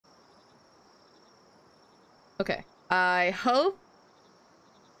Okay. I hope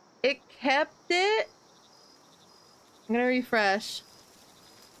it kept it. I'm gonna refresh.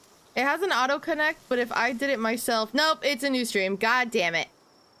 It has an auto connect, but if I did it myself, nope, it's a new stream. God damn it.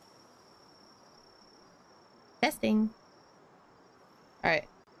 Testing. All right.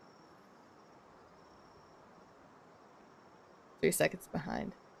 3 seconds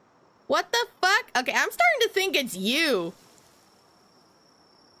behind. What the fuck? Okay, I'm starting to think it's you.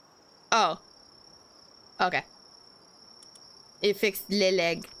 Oh. Okay. It fixed the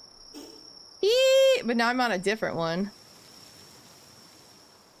leg. Eee, but now I'm on a different one.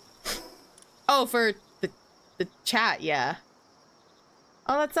 Oh, for the chat, yeah.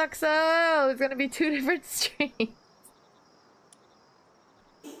 Oh, that sucks. Oh, it's gonna be 2 different streams.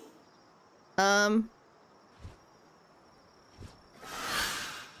 I'm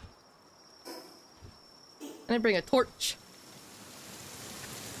gonna bring a torch.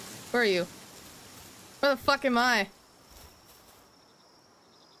 Where are you? Where the fuck am I?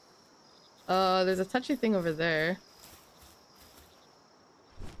 There's a touchy thing over there.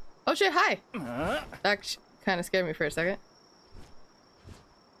 Oh shit, hi! That kind of scared me for a second.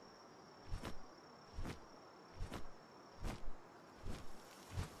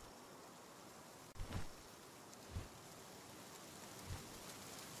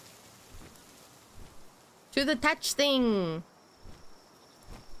 To the touch thing!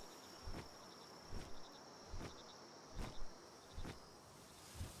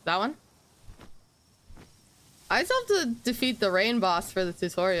 That one? I still have to defeat the rain boss for the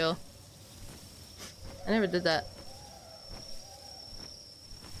tutorial. I never did that.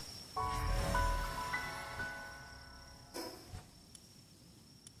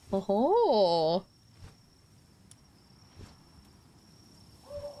 Oh.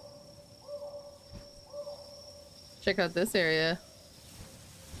 Check out this area.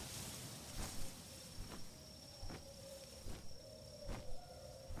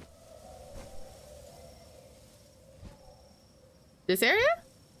 This area?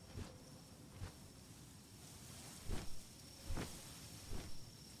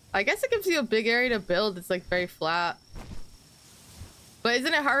 I guess it gives you a big area to build. It's like very flat. But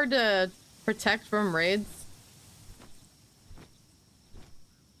isn't it hard to protect from raids?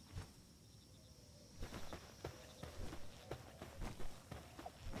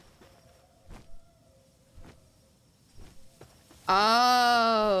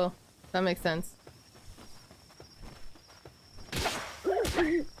 Oh, that makes sense.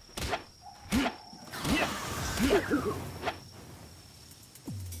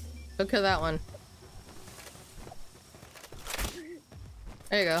 Go kill that one.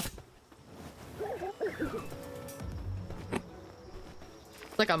 There you go.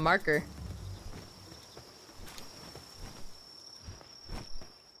 It's like a marker.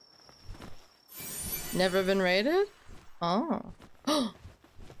 Never been raided? Oh.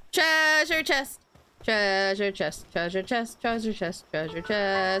 Treasure chest! Treasure chest, treasure chest, treasure chest, treasure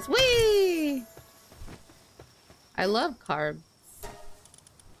chest. Whee! I love carbs.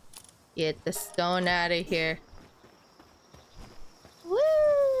 Get the stone out of here. Woo!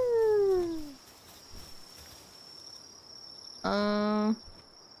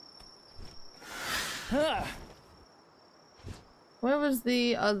 Where was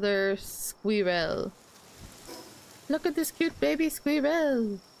the other squirrel? Look at this cute baby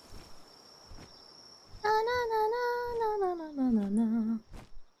squirrel. Na, na, na, na, na, na, na, na, na.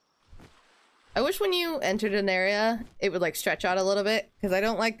 I wish when you entered an area, it would like stretch out a little bit, because I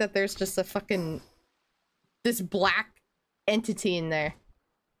don't like that there's just a fucking this black entity in there.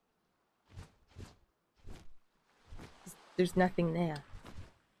 There's nothing there.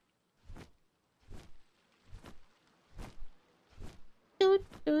 Doot,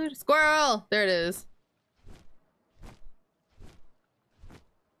 doot. Squirrel! There it is.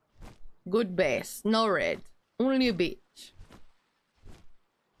 Good base. No raid. Only a beach.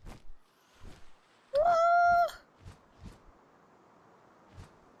 Ah.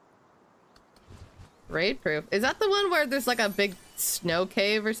 Raid proof. Is that the one where there's like a big snow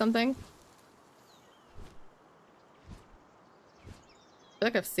cave or something? I feel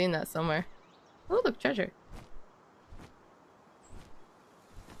like I've seen that somewhere. Oh, look, treasure.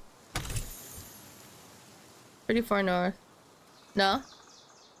 Pretty far north. No?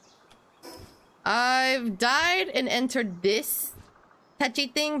 I've died and entered this touchy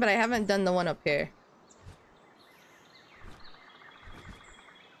thing, but I haven't done the one up here.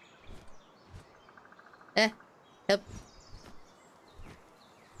 Yep.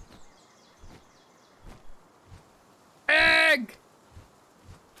 Egg!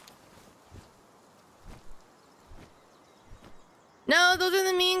 No, those are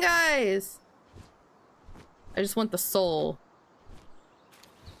the mean guys. I just want the soul.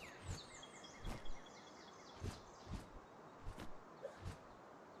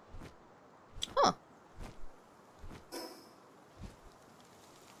 Huh.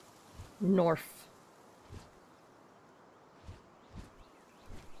 North.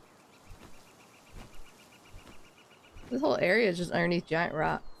 This whole area is just underneath giant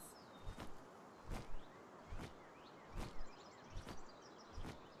rocks.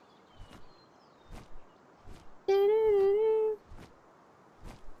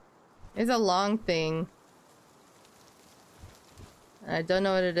 It's a long thing. I don't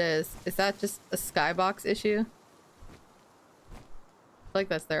know what it is. Is that just a skybox issue? I feel like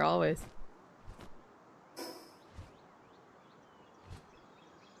that's there always.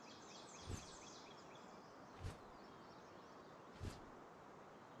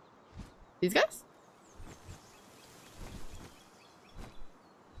 These guys?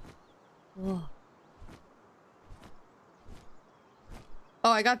 Whoa. Oh,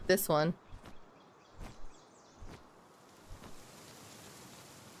 I got this one.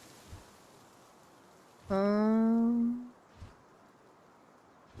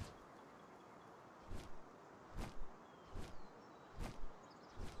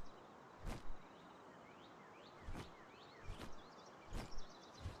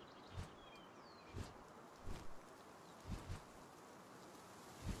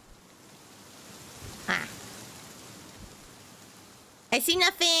 I see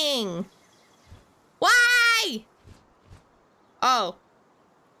nothing! Why? Oh.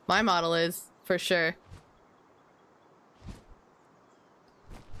 My model is, for sure.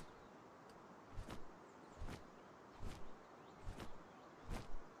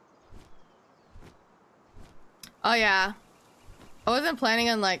 Oh yeah. I wasn't planning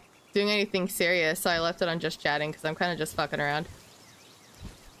on like doing anything serious, so I left it on just chatting because I'm kind of just fucking around.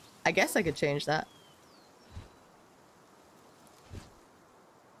 I guess I could change that.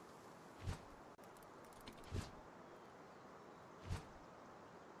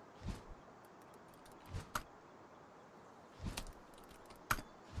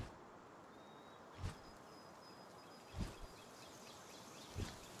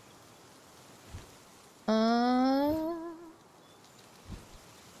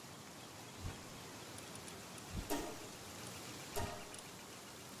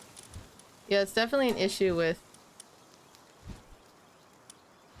 Yeah, it's definitely an issue with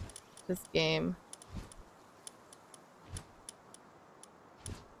this game.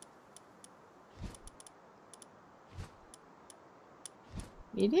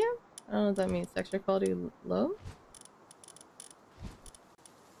 Medium? I don't know what that means. Texture quality low?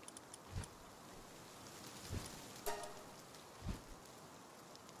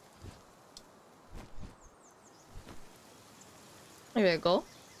 Maybe a goal.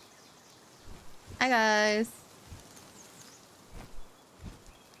 Hi guys.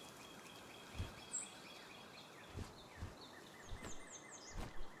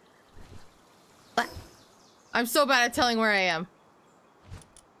 What? I'm so bad at telling where I am.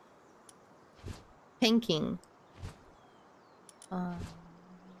 Pinking. I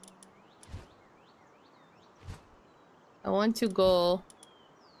want to go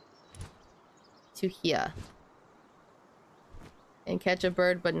to here. And catch a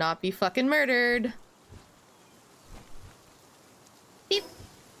bird, but not be fucking murdered. Beep.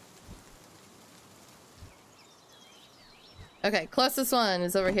 Okay, closest one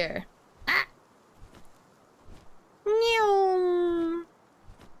is over here. Ah! Meow.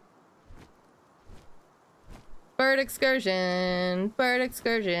 Bird excursion. Bird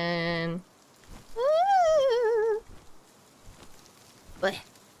excursion. Blech.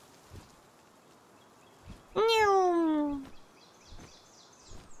 Meow.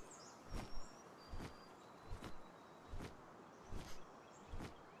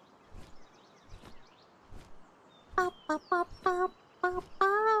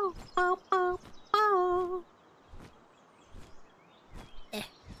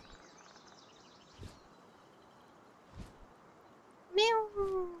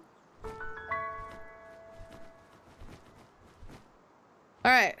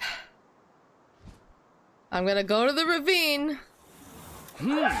 Alright. I'm gonna go to the ravine.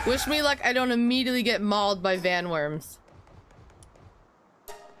 Wish me luck I don't immediately get mauled by vanworms.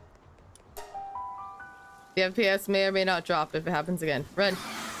 The FPS may or may not drop if it happens again. Run.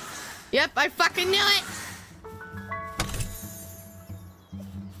 Yep, I fucking knew it!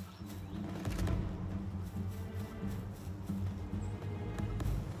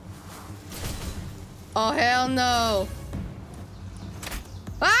 Oh, hell no.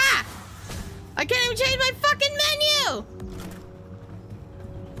 Ah! I can't even change my fucking menu!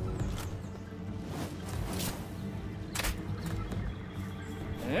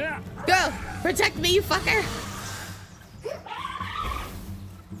 Protect me, you fucker!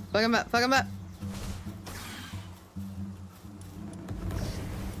 Fuck him up, fuck him up.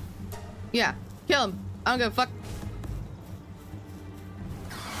 Yeah, kill him. I don't give a fuck.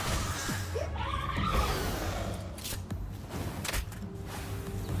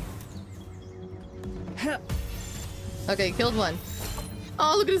 Okay, killed one.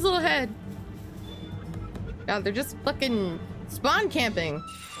 Oh, look at his little head. God, they're just fucking spawn camping.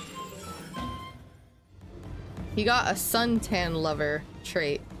 He got a suntan lover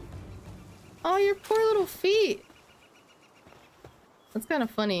trait. Oh, your poor little feet. That's kind of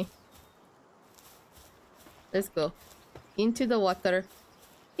funny. Let's go. Into the water.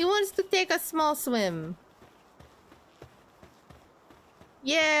 He wants to take a small swim.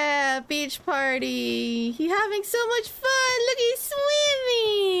 Yeah, beach party. He's having so much fun. Look, he's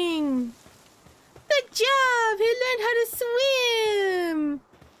swimming. Good job. He learned how to swim.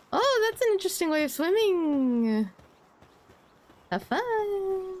 Oh, that's an interesting way of swimming. Have fun.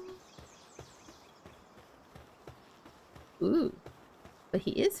 Ooh. But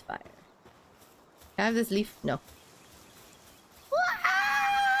he is fire. Can I have this leaf? No.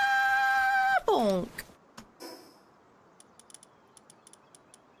 Ah, bonk.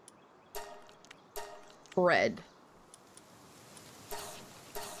 Bread.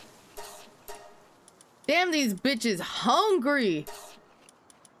 Damn, these bitches hungry.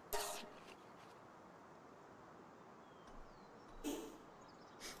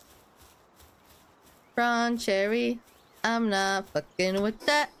 Prawn cherry. I'm not fucking with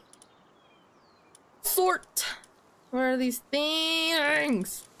that. Sort. What are these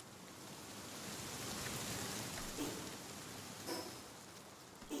things?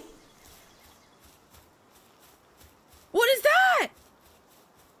 What is that?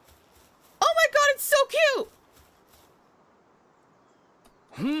 Oh my god, it's so cute!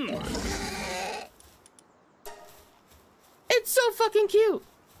 It's so fucking cute!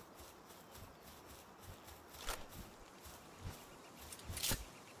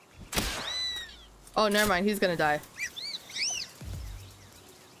 Oh, never mind, he's gonna die.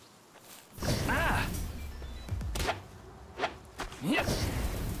 Ah. Yep.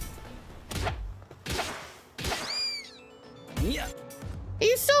 Yeah.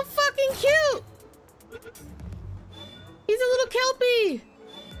 He's so fucking cute! He's a little kelpie!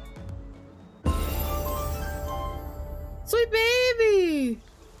 Sweet baby!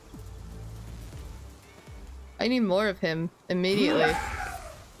 I need more of him immediately.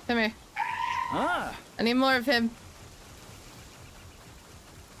 Come here. I need more of him.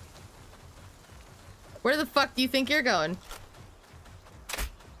 Where the fuck do you think you're going?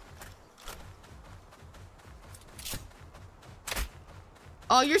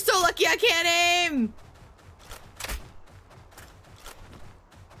 Oh, you're so lucky I can't aim!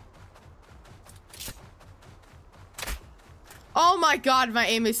 Oh my god, my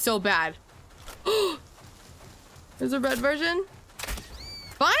aim is so bad. There's a red version?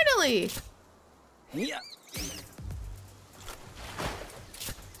 Finally! Yeah.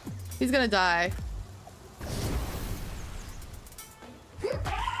 He's gonna die. No!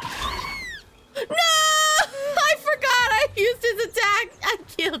 I forgot I used his attack. I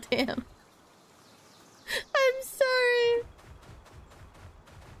killed him. I'm sorry.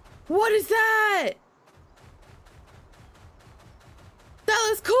 What is that? That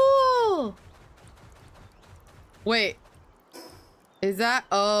was cool. Wait. Is that?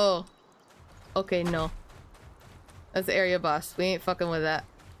 Oh. Okay, no. That's the area boss. We ain't fucking with that.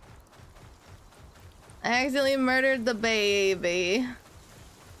 I accidentally murdered the baby.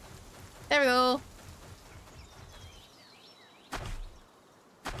 There we go.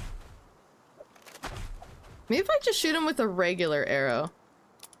 Maybe if I just shoot him with a regular arrow.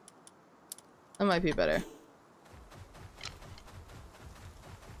 That might be better.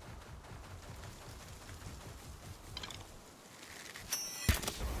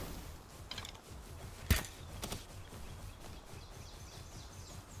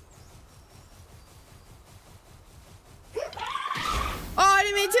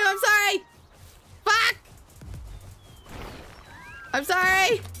 Me too, I'm sorry! Fuck! I'm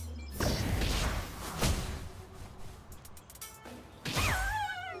sorry!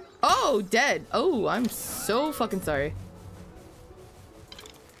 Oh, dead. Oh, I'm so fucking sorry.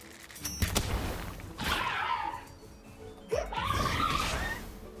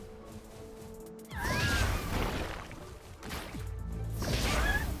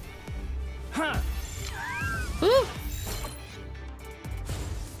 Huh. Ooh.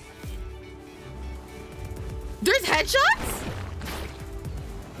 There's headshots?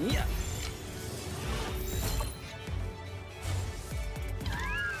 Yeah.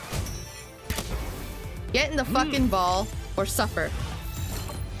 Get in the fucking ball or suffer.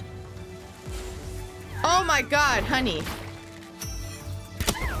 Oh my god, honey.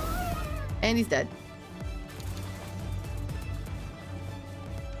 And he's dead.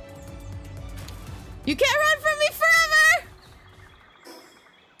 You can't run from me forever!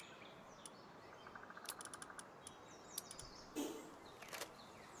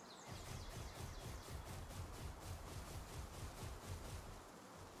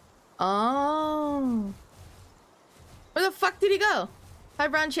 Oh. Where the fuck did he go? Hi,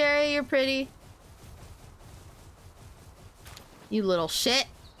 Brown Cherry, you're pretty. You little shit.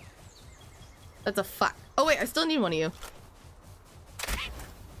 That's a fuck. Oh wait, I still need one of you.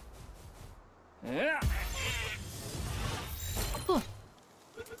 Oh.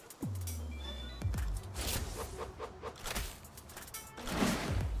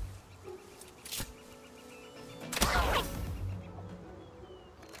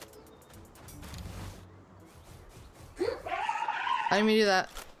 I didn't mean to do that.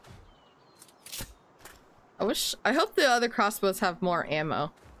 I hope the other crossbows have more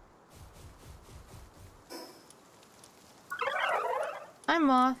ammo. Hi,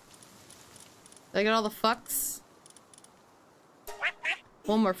 Moth. Did I get all the fucks?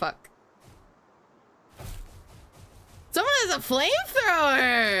 One more fuck. Someone has a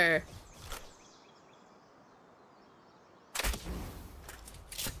flamethrower!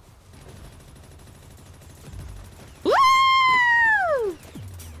 Woo!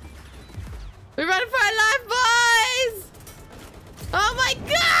 We're running for our life, boys! Oh my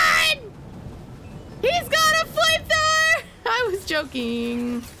god! He's got a flamethrower! I was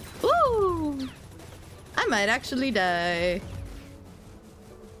joking. Ooh! I might actually die.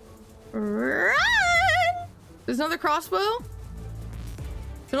 Run! There's another crossbow?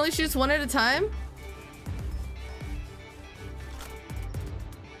 Can only shoot one at a time?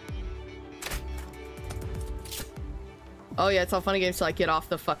 Oh yeah, it's all fun and games to like get off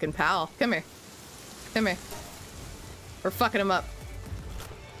the fucking pal. Come here. Come here. We're fucking him up.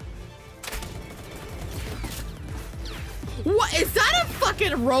 What? Is that a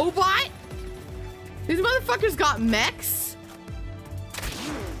fucking robot? These motherfuckers got mechs?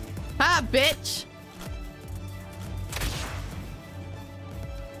 Ah, bitch.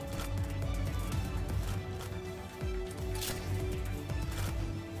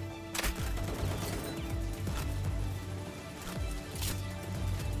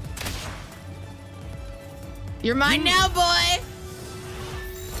 You're mine now, boy!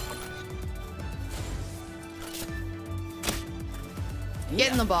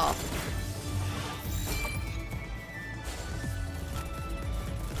 Get in the ball.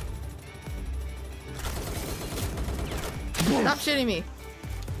 Stop shooting me.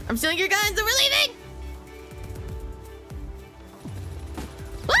 I'm stealing your guns and we're leaving!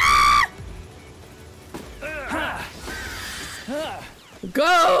 Ah!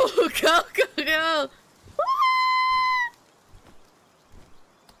 Go! Go, go, go!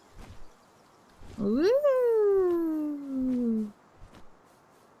 Woo!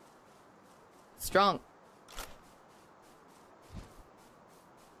 Strong.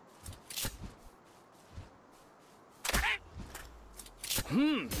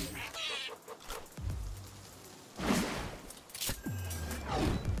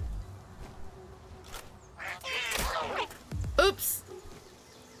 Oops.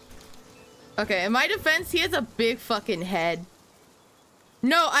 Okay, in my defense, he has a big fucking head.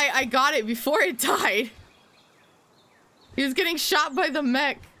 No, I got it before it died. He was getting shot by the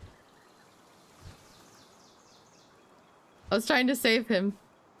mech. I was trying to save him.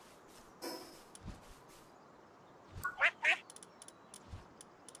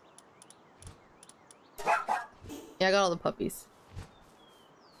 Yeah, I got all the puppies.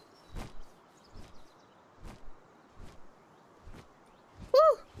 Woo!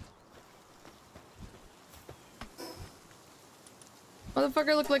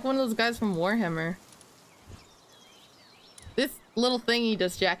 Motherfucker looked like one of those guys from Warhammer. This little thingy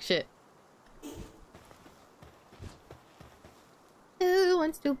does jack shit. Who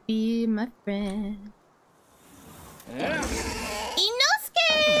wants to be my friend? Inosuke!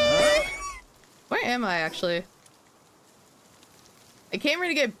 Where am I actually? I came here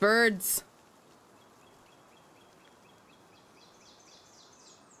to get birds.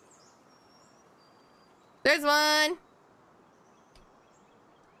 There's one!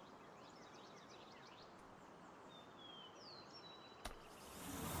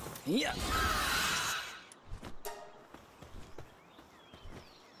 Yeah.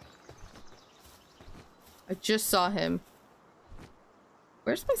 I just saw him.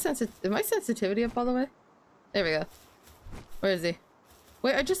 Where's my is my sensitivity up all the way? There we go. Where is he?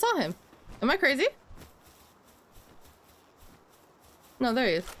 Wait, I just saw him. Am I crazy? No, there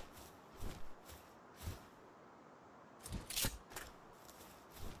he is.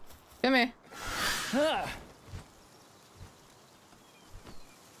 Come here.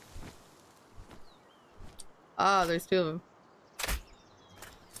 Ah, there's two of them.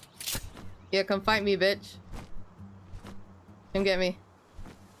 Yeah, come fight me, bitch. Come get me.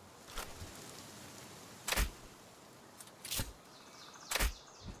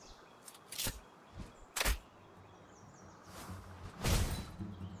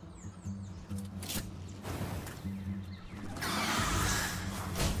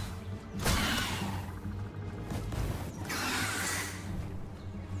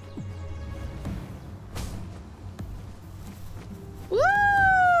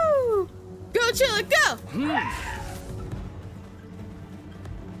 Woo! Go, Chilla, go! Woo!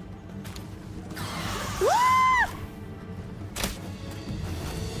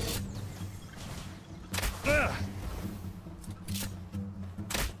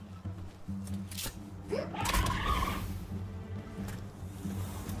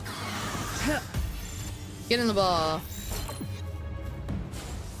 Get in the ball.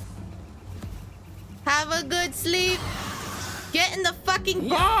 Have a good sleep. Get in the fucking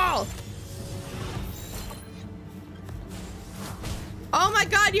ball. Oh my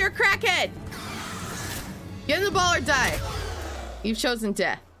god, you're a crackhead. Get in the ball or die. You've chosen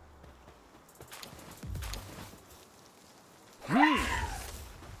death.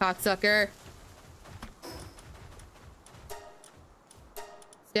 Cocksucker.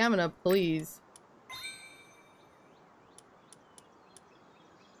 Stamina, please.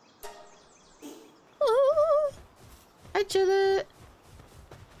 Hi, Chilla.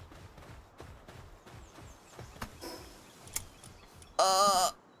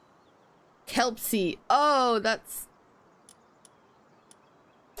 Kelp seed. Oh, that's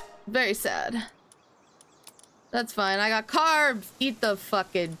very sad. That's fine. I got carbs. Eat the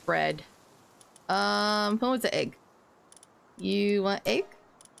fucking bread. Who wants an egg? You want egg?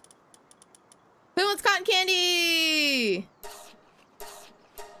 Who wants cotton candy?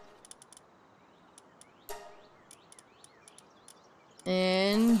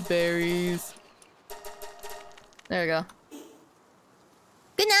 And berries. There we go.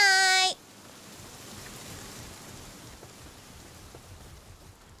 Good night.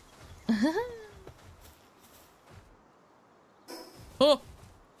 Oh,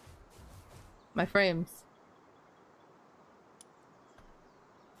 my frames.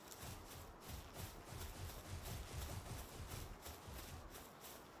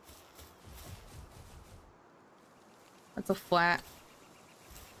 That's a flat.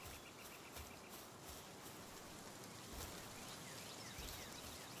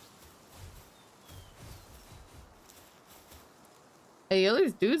 Hey, yo,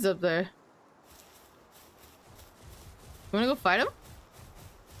 there's dudes up there. You wanna go fight him?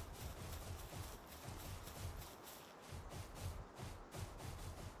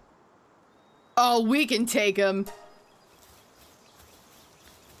 Oh, we can take him.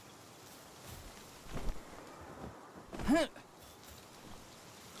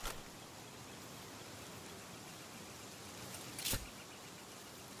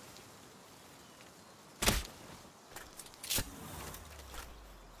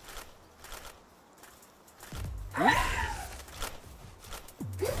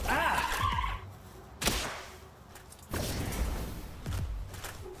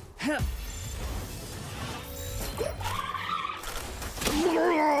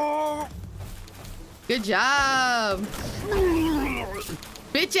 Good job.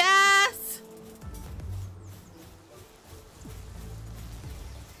 Bitch ass.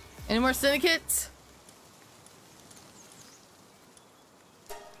 Any more syndicates?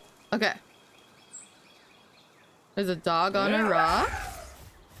 Okay. There's a dog on a rock.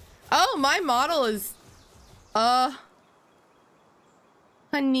 Oh, my model is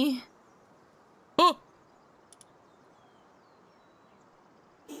honey. Oh,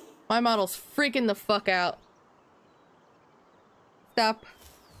 my model's freaking the fuck out. Stop.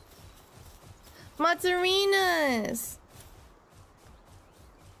 Mozzarinas.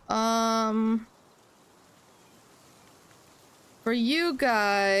 For you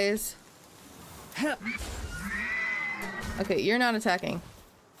guys. Okay, you're not attacking.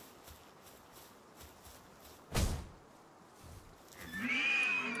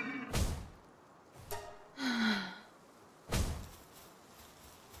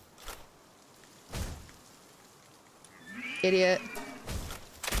 Idiot.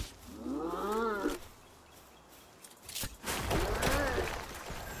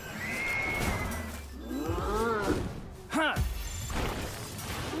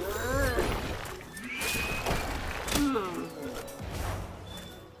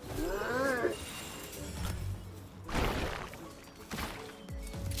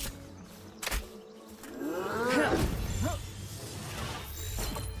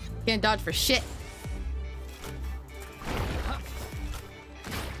 Can't dodge for shit.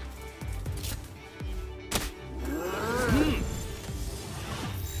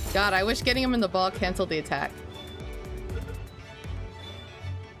 God, I wish getting him in the ball canceled the attack.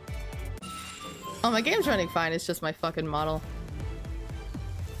 Oh, my game's running fine. It's just my fucking model.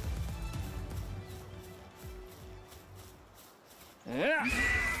 Yeah.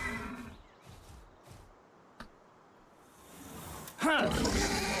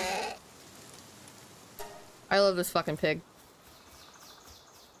 I love this fucking pig.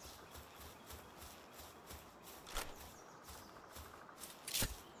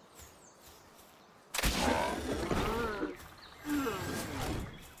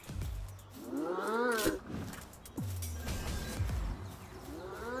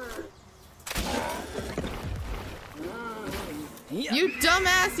 You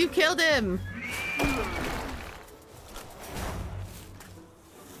dumbass, you killed him!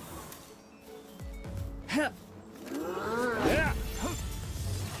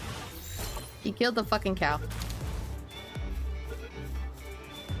 He killed the fucking cow.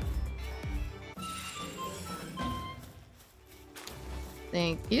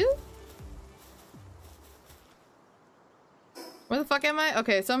 Thank you. Where the fuck am I?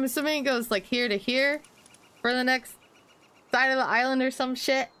 Okay, so I'm assuming it goes like here to here for the next side of the island or some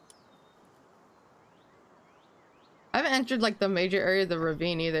shit. I haven't entered like the major area of the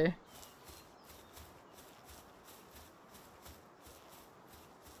ravine either.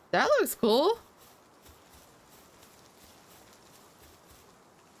 That looks cool.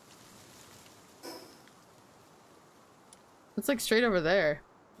 It's like straight over there.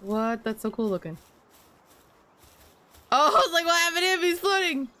 What? That's so cool looking. Oh, I was like, what happened to him? He's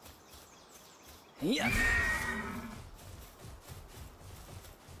floating. Yeah.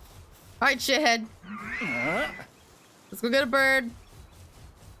 Alright, shithead. Let's go get a bird.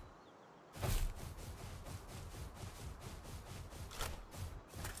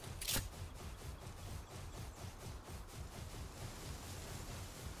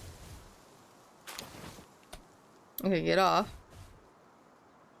 Okay, get off.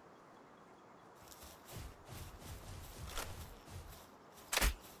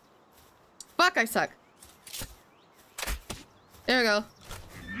 Fuck, I suck. There we go.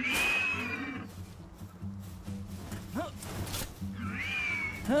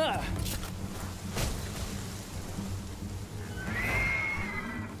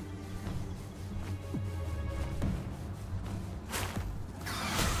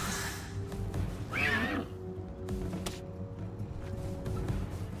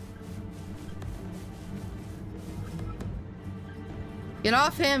 Get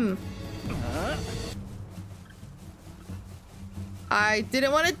off him. I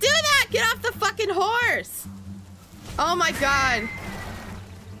didn't want to do that! Get off the fucking horse! Oh my god.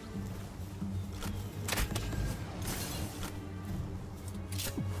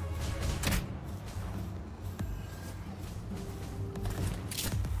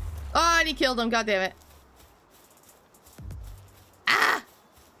 Oh, and he killed him. God damn it. Ah!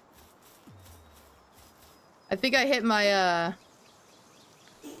 I think I hit my,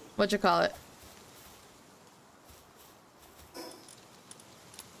 whatchamacallit?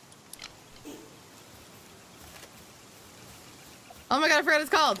 Oh my god, I forgot what it's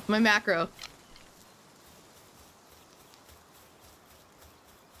called. My macro.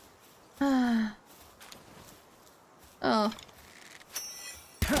 Oh.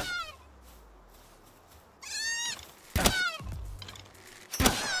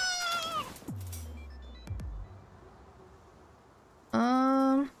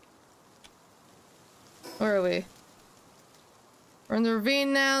 Where are we? We're in the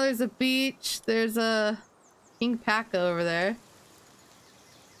ravine now. There's a beach. There's a King Paca over there.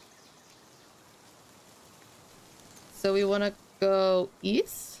 So we want to go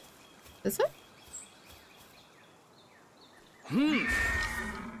east? This way?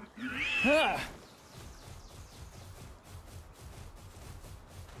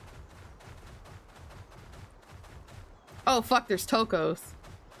 Oh fuck, there's Tokos.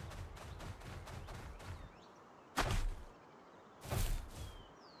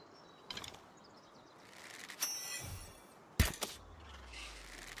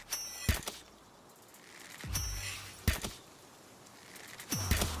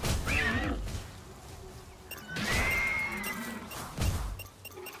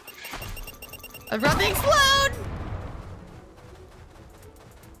 I've got the explode!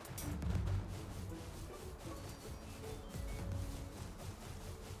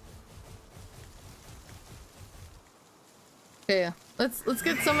 Okay, let's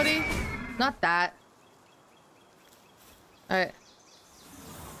get somebody. Not that. Alright.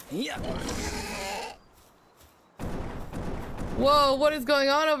 Yeah. Whoa, what is going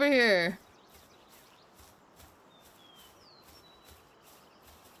on over here?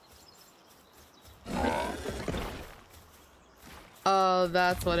 Oh,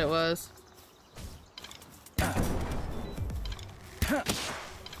 that's what it was.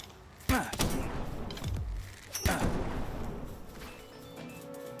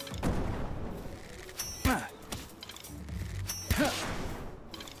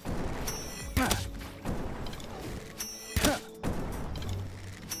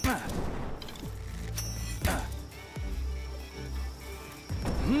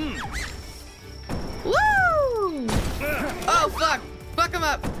 Woo! Oh, fuck! Fuck him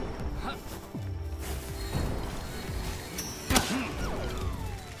up!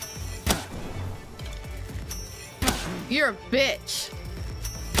 You're a bitch.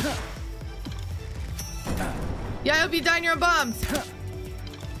 Yeah, I hope you die in your own bombs.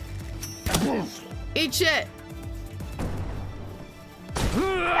 Eat shit.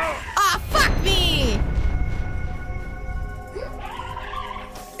 Ah, fuck me!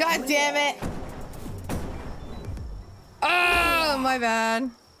 God damn it. Oh, my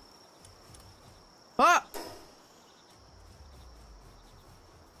bad. Oh!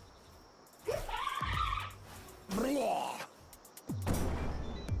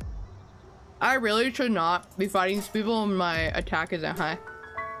 I really should not be fighting these people when my attack isn't high.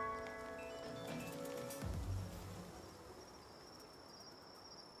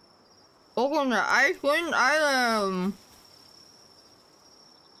 Welcome to Iceland Island.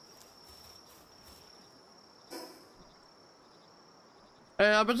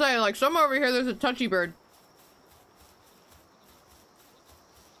 I'm gonna say, like, somewhere over here there's a touchy bird.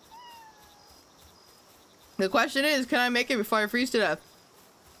 The question is, can I make it before I freeze to death?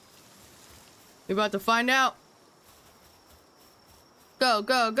 We're about to find out. Go,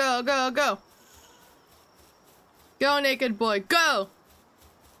 go, go, go, go. Go, naked boy, go!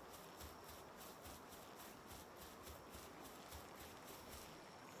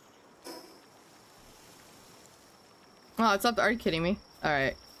 Oh, it's up the- are you kidding me?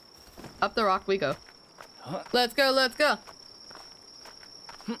 Alright. Up the rock we go. Let's go, let's go!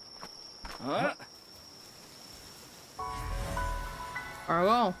 Alright,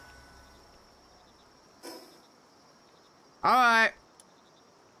 well. Alright.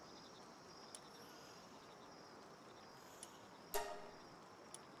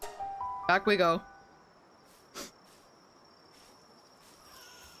 Back we go.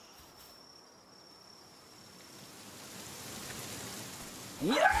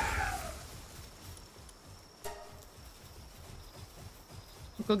 Yeah.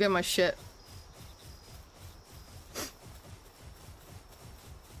 Go get my shit.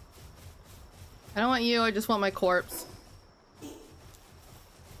 I don't want you, I just want my corpse.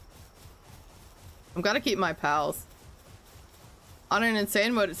 I've got to keep my pals. On an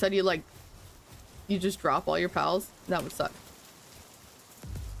insane mode, it said you like, you just drop all your pals. That would suck.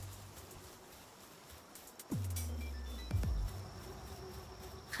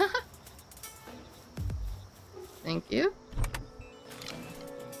 Thank you.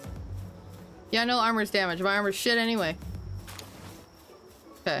 Yeah, no armor's damaged. My armor's shit anyway.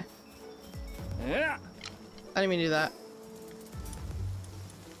 Okay. Yeah. I didn't mean to do that.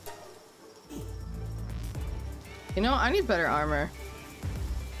 You know, I need better armor.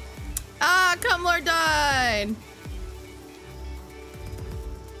 Ah, Cumlord died!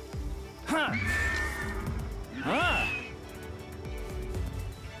 Huh. Huh.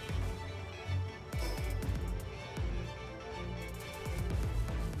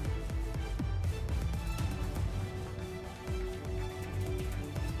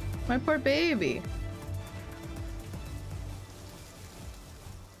 My poor baby.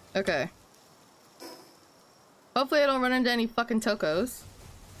 Okay. Hopefully I don't run into any fucking Tokos.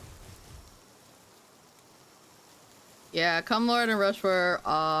 Yeah, Cumlord and Rushford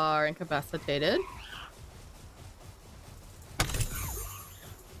are incapacitated.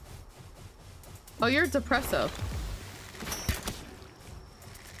 Oh, you're Depresso.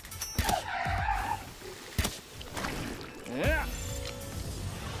 Yeah.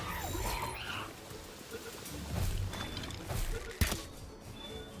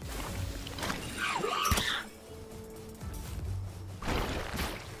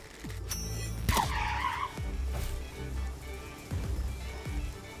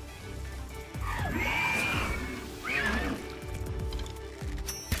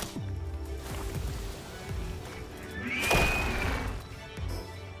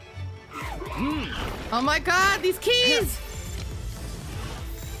 Oh my god, these keys!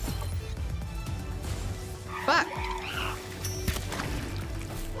 Fuck.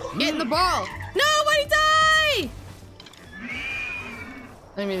 Get in the ball. No, why'd he die?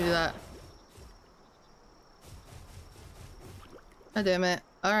 Let me do that. God damn it.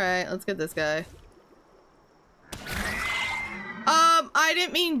 Alright, let's get this guy. I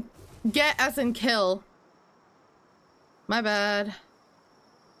didn't mean get as in kill. My bad.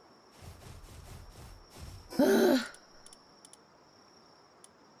 I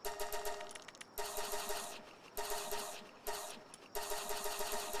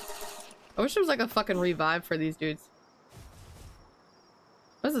wish there was like a fucking revive for these dudes.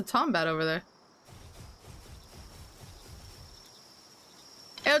 There's a Tombat over there.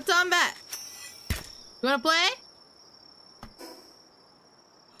 Hey, Tombat! You wanna play?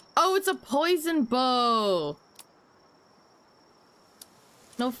 Oh, it's a poison bow!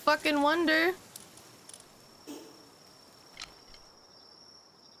 No fucking wonder.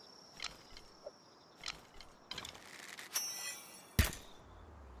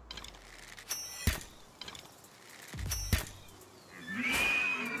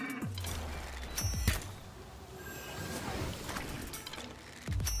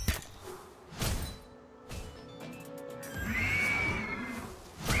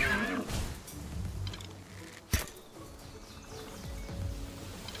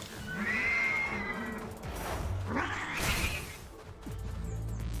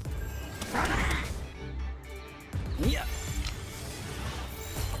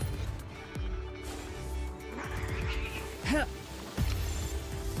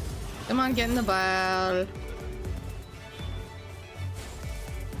 Come on, get in the ball.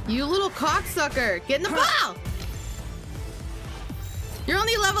 You little cocksucker! Get in the ball! You're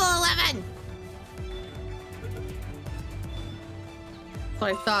only level 11! That's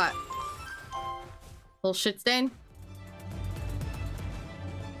what I thought. Little shit stain.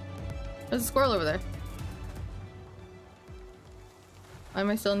 There's a squirrel over there. Why am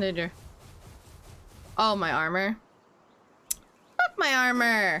I still in danger? Oh, my armor. Fuck my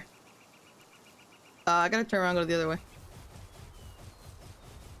armor! I gotta turn around and go the other way.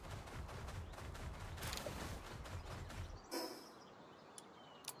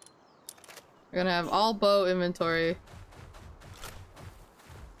 We're gonna have all bow inventory.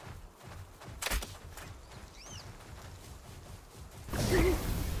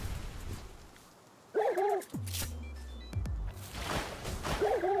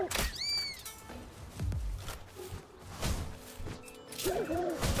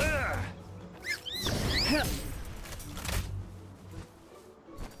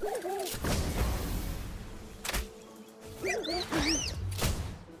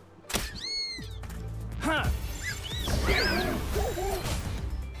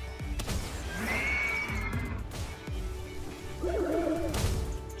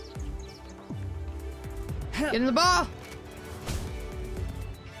 Get in the ball!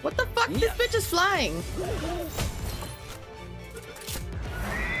 What the fuck? This bitch is flying!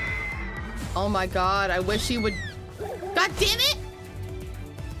 Oh my god, I wish he would... God damn it!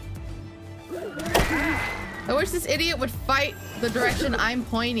 I wish this idiot would fight the direction I'm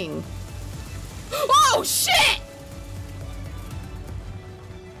pointing. Oh shit!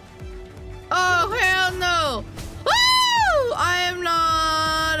 Oh hell no! Woo! I am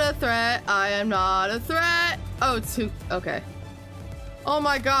not a threat. I am not a threat. Oh, it's too... Okay. Oh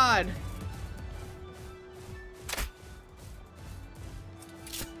my god.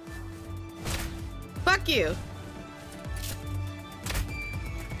 Fuck you.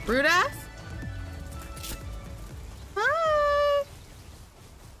 Rude ass? Hi.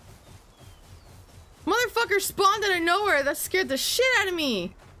 Motherfucker spawned out of nowhere. That scared the shit out of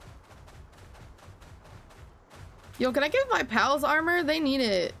me. Yo, can I give my pals armor? They need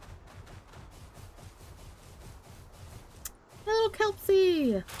it. Little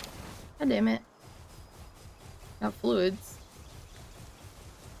Kelpsie. God damn it. Got fluids.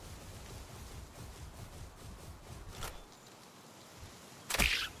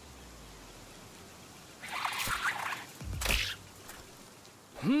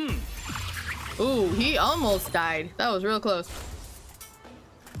 Ooh, he almost died. That was real close.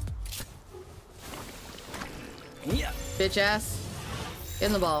 Yeah. Bitch ass. Get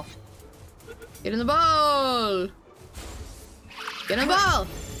in the ball. Get in the ball. Get in the ball.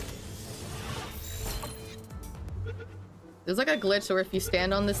 There's like a glitch where if you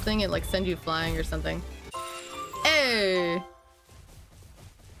stand on this thing, it like sends you flying or something. Hey.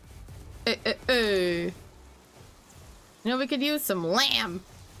 Hey, hey, hey. You know, we could use some lamb.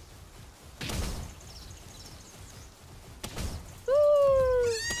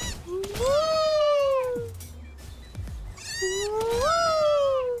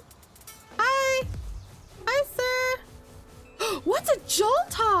 Hi. Hi, sir. What's a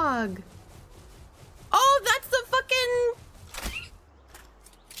Joltai? dog. Oh, that's the fucking...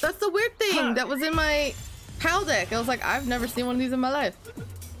 That's the weird thing that was in my PAL deck. I was like, I've never seen one of these in my life.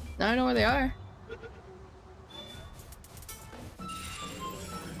 Now I know where they are.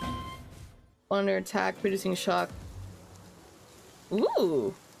 Under attack, producing shock.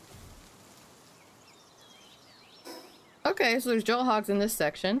 Ooh. Okay, so there's Jolt Hogs in this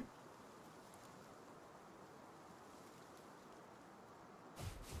section.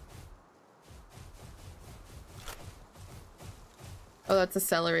 Oh, that's a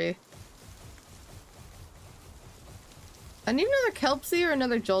celery. I need another Kelpsie or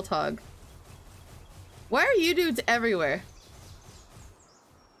another Jolt Hog. Why are you dudes everywhere?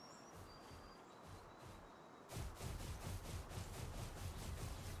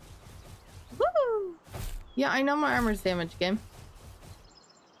 Woo! Yeah, I know my armor's damaged, game.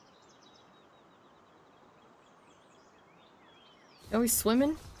 Are we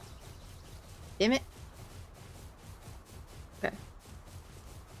swimming? Damn it. Okay.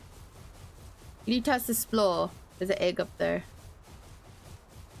 Let us explore. There's an egg up there.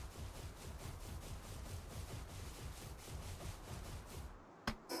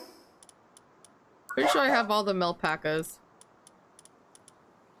 Pretty sure I have all the Melpacas.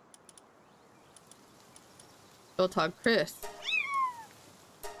 Joltog Chris.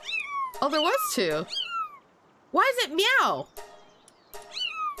 Oh, there was two. Why is it meow?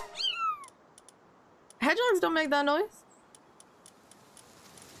 Hedgehogs don't make that noise.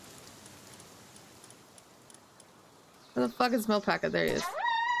 Where the fuck is Melpaca? There he is.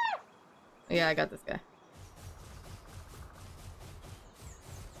 Yeah, I got this guy.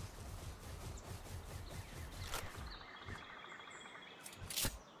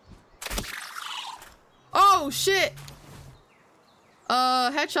 Oh shit!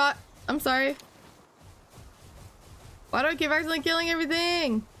 Headshot. I'm sorry. Why do I keep accidentally killing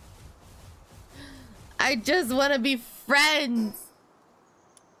everything? I just want to be friends.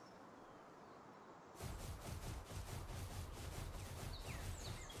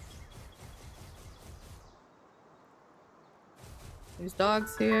 There's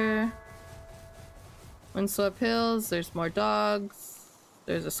dogs here. Windswept Hills. There's more dogs.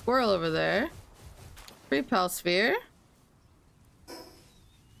 There's a squirrel over there. Free Pal Sphere.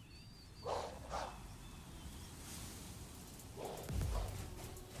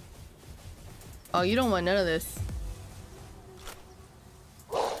 Oh, you don't want none of this.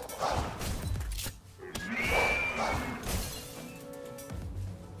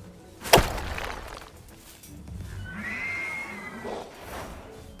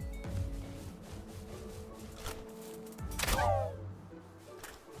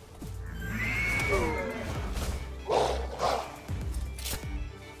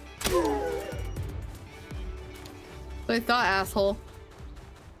 I thought, asshole.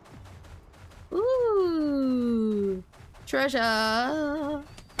 Ooh, treasure.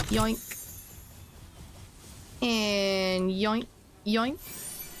 Yoink. And yoink, yoink.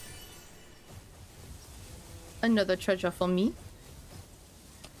 Another treasure for me.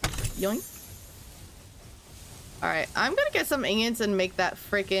 Yoink. Alright, I'm gonna get some ingots and make that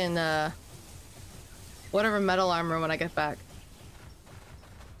freaking, whatever metal armor when I get back.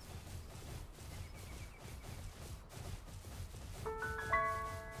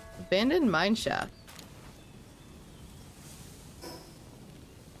 Abandoned mineshaft.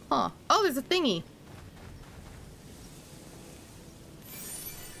 Huh. Oh, there's a thingy.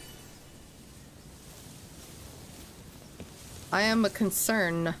 I am a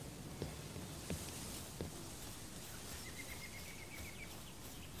concern.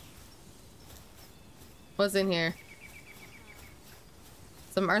 What's in here?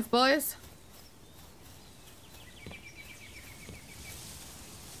 Some earth boys?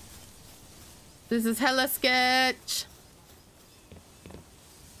 This is hella sketch.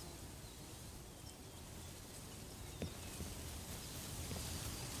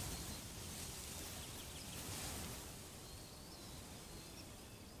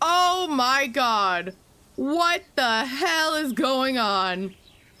 Oh my god. What the hell is going on?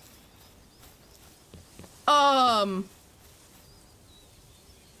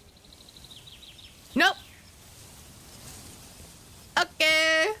 Nope.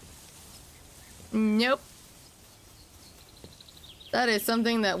 Okay. Nope. That is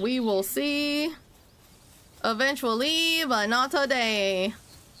something that we will see eventually, but not today.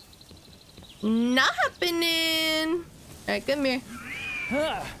 Not happening. Alright, come here.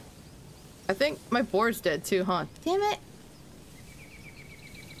 I think my board's dead too, huh? Damn it.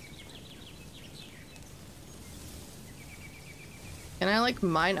 Can I like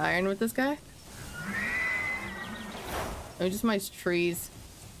mine iron with this guy? Oh, just mine trees.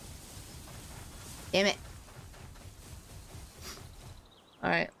 Damn it.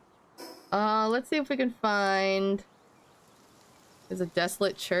 Alright. Let's see if we can find... There's a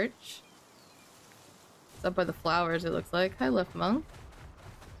desolate church. It's up by the flowers, it looks like. Hi, Left Monk.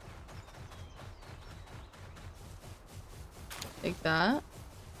 Take that.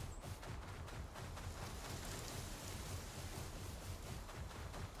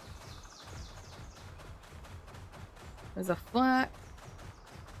 There's a flat.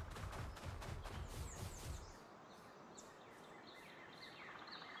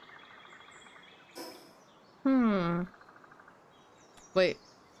 Wait.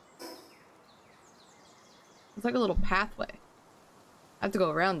 It's like a little pathway. I have to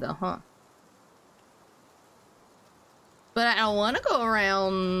go around though, huh? But I don't want to go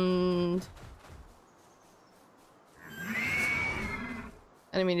around.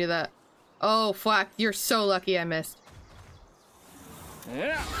 I didn't mean to do that. Oh, fuck. You're so lucky I missed.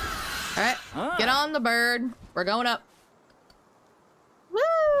 Yeah. Alright. Get on the bird. We're going up.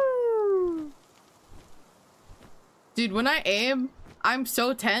 Woo! Dude, when I aim, I'm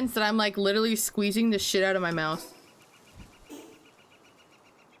so tense that I'm like literally squeezing the shit out of my mouth.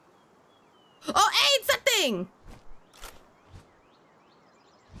 Oh, hey, it's that thing!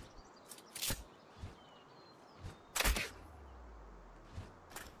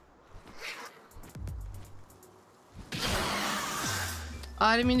 Oh,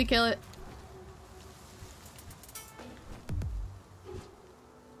 I didn't mean to kill it.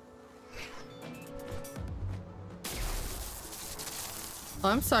 Oh,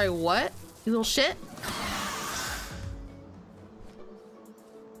 I'm sorry, what? You little shit?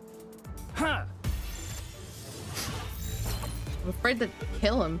 Huh. I'm afraid to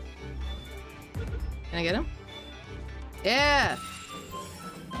kill him. Can I get him? Yeah!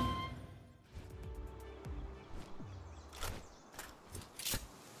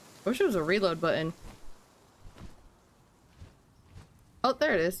 I wish it was a reload button. Oh,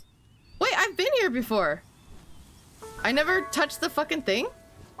 there it is. Wait, I've been here before! I never touched the fucking thing?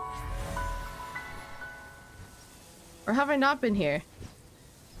 Or have I not been here?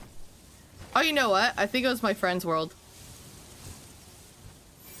 Oh, you know what? I think it was my friend's world.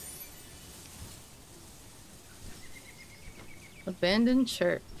 Abandoned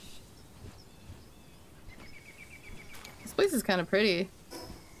church. This place is kind of pretty.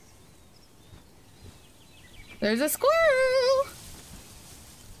 There's a squirrel!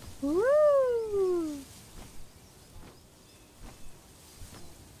 Woo!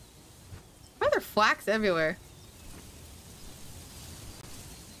 Why are there flax everywhere?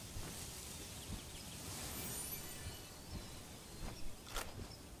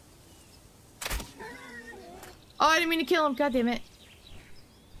 Oh, I didn't mean to kill him. God damn it.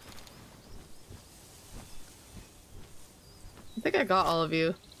 I think I got all of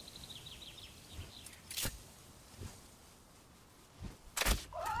you.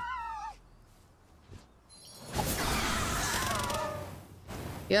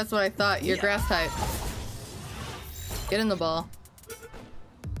 Yeah, that's what I thought. You're grass type. Get in the ball.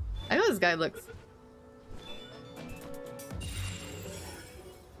 I know this guy looks.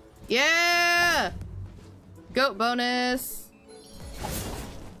 Yeah! Goat bonus.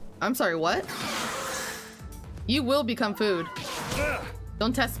 I'm sorry, what? You will become food.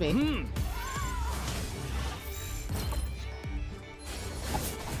 Don't test me.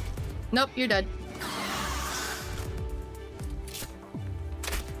 Nope, you're dead.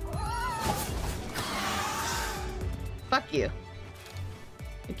 Fuck you.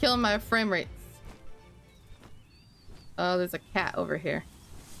 You're killing my frame rates. Oh, there's a cat over here.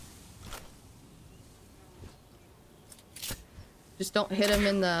 Just don't hit him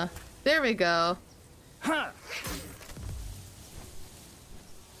in the... There we go. Huh.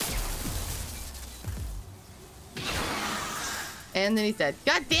 And then he's dead.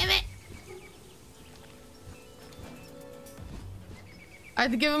 God damn it! I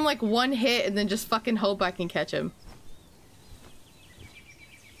have to give him like one hit and then just fucking hope I can catch him.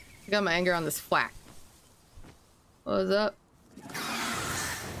 I got my anger on this flack. What was up?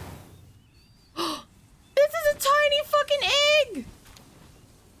 This is a tiny fucking egg!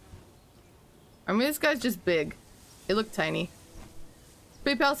 I mean, this guy's just big. They look tiny.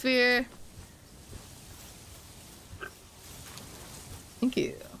 Pre-pal sphere. Thank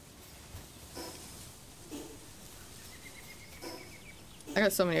you. I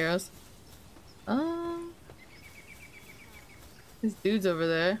got so many arrows. This dude's over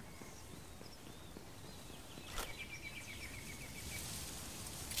there.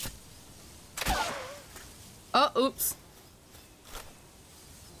 Oh, oops.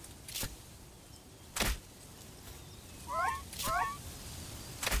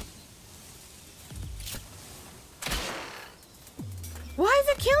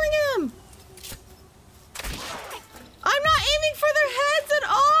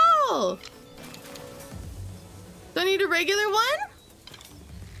 regular one?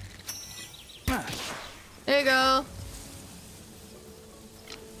 There you go.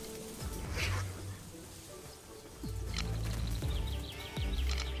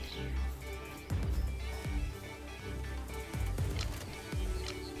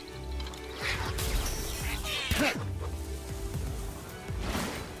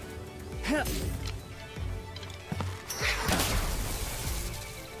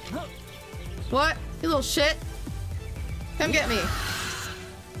 What? You little shit. Come get me.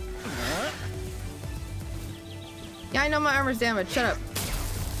 Yeah, I know my armor's damaged. Shut up.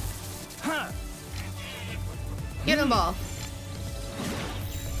 Get him, ball.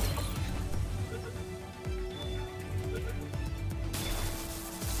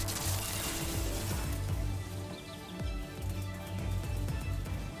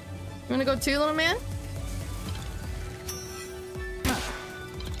 You wanna go too, little man?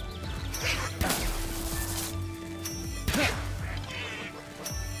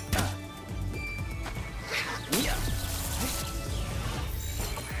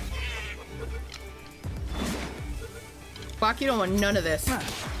 Fuck, you don't want none of this.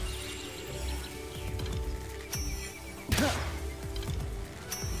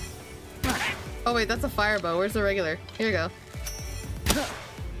 Oh wait, that's a fire bow. Where's the regular? Here you go.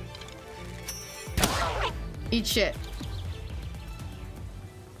 Eat shit.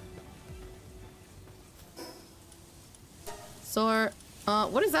 Sword.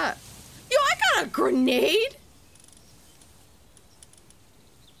 What is that? Yo, I got a grenade!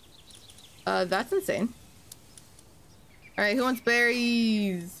 That's insane. Alright, who wants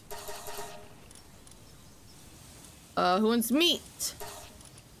berries? Who wants meat?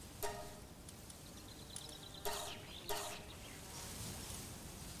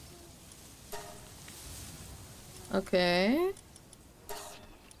 Okay.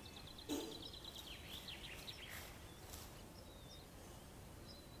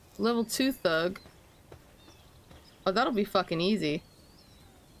 Level 2 thug. Oh, that'll be fucking easy.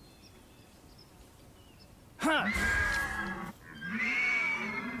 Huh.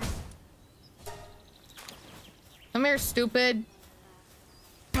 Come here, stupid.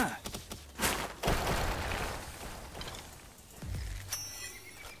 I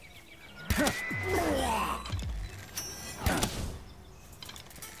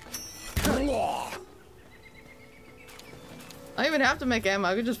don't even have to make ammo.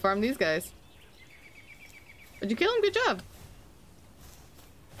 I could just farm these guys. Did you kill him? Good job.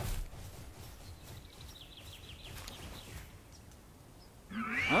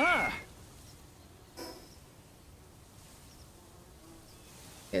 Ah.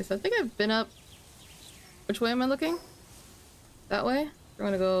 Okay, so I think I've been up. Which way am I looking? That way? We're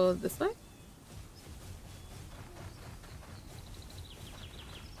gonna go this way? I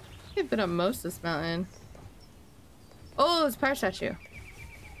think I've been up most of this mountain. Oh, it's a power statue.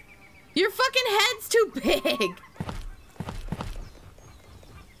 Your fucking head's too big!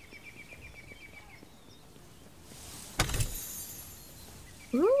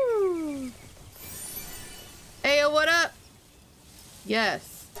 Ooh. Hey, what up?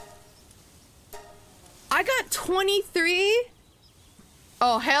 Yes. I got 23?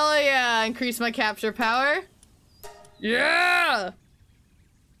 Oh, hell yeah! Increase my capture power. Yeah!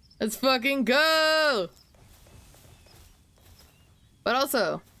 Let's fucking go! But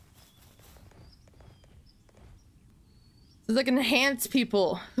also, so I can enhance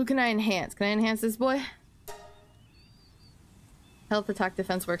people. Who can I enhance? Can I enhance this boy? Health, attack,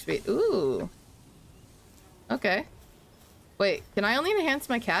 defense, work speed. Ooh. Okay. Wait, can I only enhance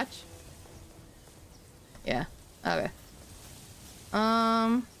my catch? Yeah. Okay.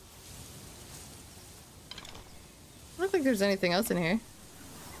 I don't think there's anything else in here.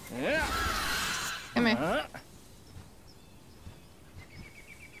 Yeah. Come here.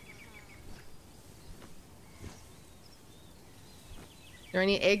 Are there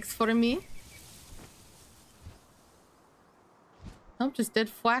any eggs for me? Nope, just dead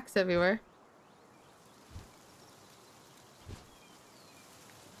flax everywhere.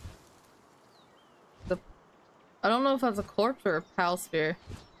 I don't know if that's a corpse or a pal sphere.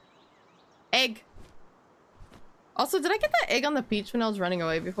 Egg! Also, did I get that egg on the beach when I was running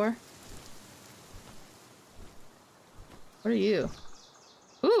away before? What are you?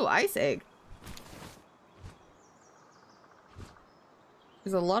 Ooh, ice egg.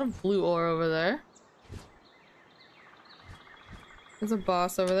 There's a lot of blue ore over there. There's a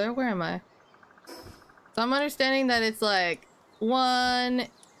boss over there. Where am I? So I'm understanding that it's like, one,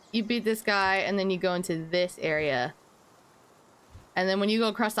 you beat this guy and then you go into this area. And then when you go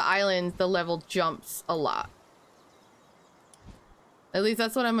across the island, the level jumps a lot. At least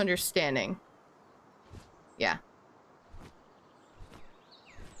that's what I'm understanding. Yeah.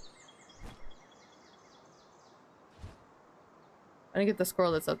 I didn't get the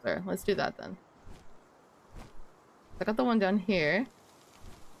squirrel that's up there. Let's do that then. I got the one down here.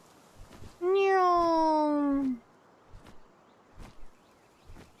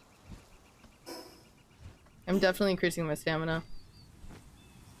 I'm definitely increasing my stamina.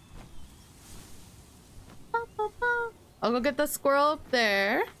 I'll go get the squirrel up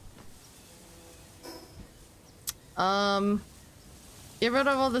there. Get rid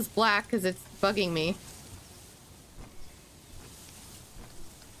of all this black because it's bugging me.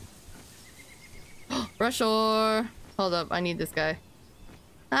 Brush ore. Hold up, I need this guy.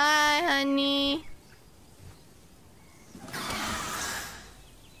 Hi, honey.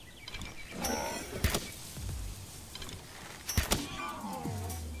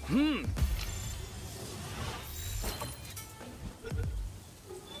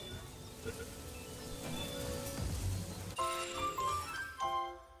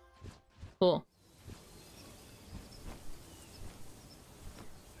 Cool.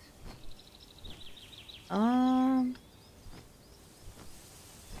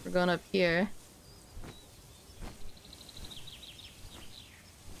 We're going up here.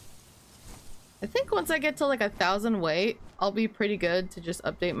 I think once I get to like 1,000 weight, I'll be pretty good to just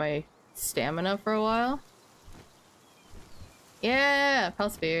update my stamina for a while. Yeah,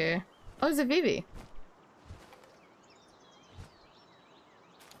 Pal Spear. Oh, there's a Vivi.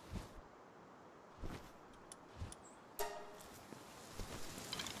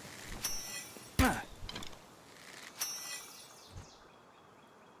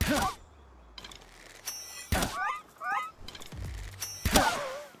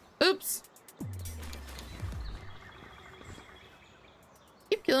 Oops.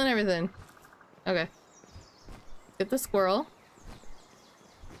 Keep killing everything. Okay. Get the squirrel.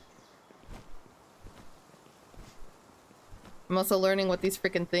 I'm also learning what these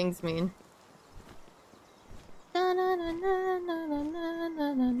freaking things mean.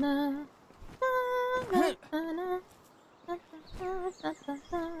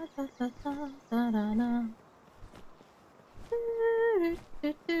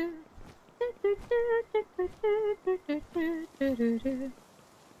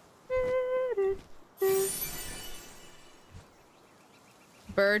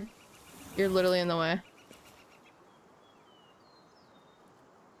 Bird, you're literally in the way.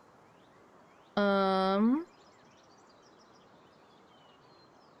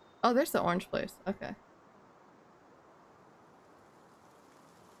 Oh, there's the orange place. Okay.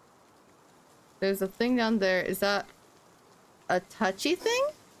 There's a thing down there. Is that a touchy thing?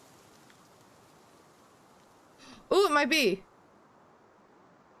 Ooh, it might be.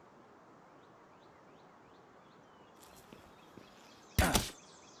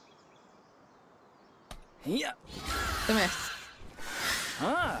 Yeah. Come here.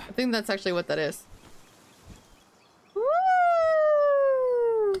 Ah. I think that's actually what that is. Woo!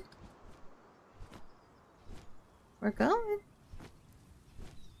 We're going.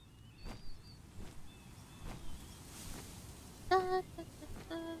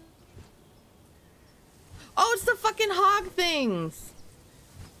 Oh, it's the fucking hog things.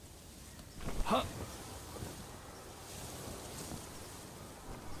 Huh.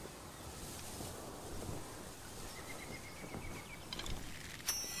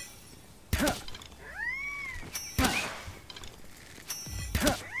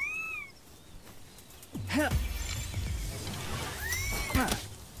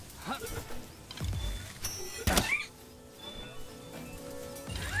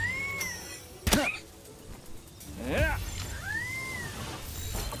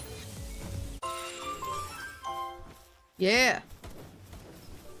 Yeah.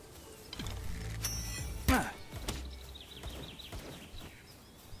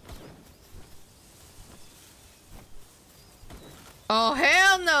 Oh,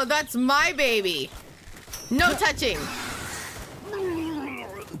 hell no, that's my baby. No touching.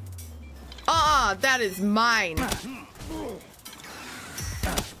 That is mine.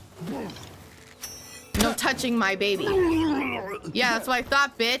 No touching my baby. Yeah, that's what I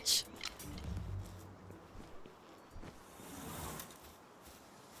thought, bitch.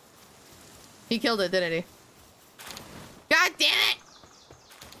 He killed it, didn't he? God damn it!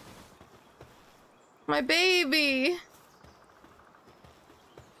 My baby.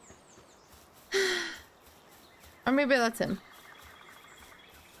 Or maybe that's him.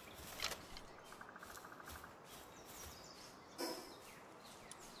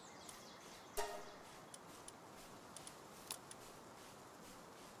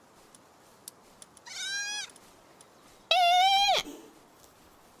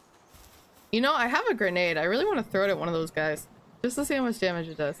 You know, I have a grenade. I really want to throw it at one of those guys. Just to see how much damage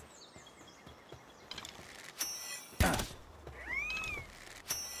it does.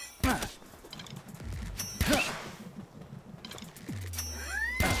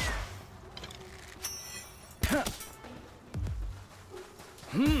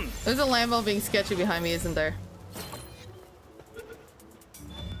 There's a Lambo being sketchy behind me, isn't there?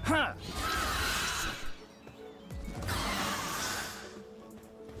 Huh.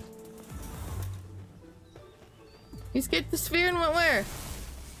 He escaped the sphere and went where?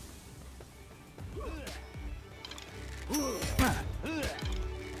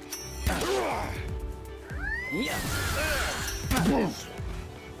 Yeah.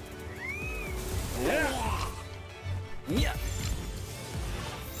 Yeah.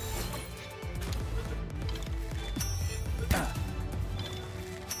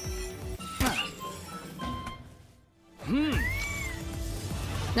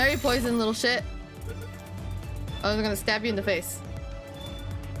 Now you poison, little shit. I was gonna stab you in the face.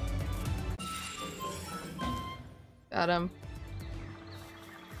 Got him.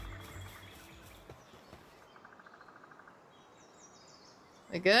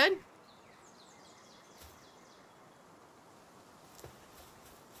 We good?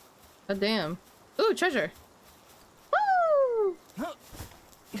 God damn. Ooh, treasure. Woo!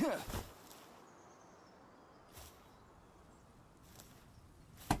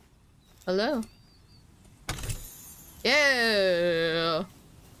 Hello. Yeah.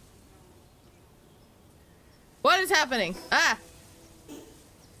 What is happening? Ah.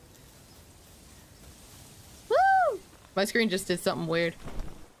 Woo! My screen just did something weird.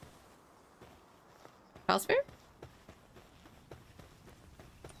 House fair?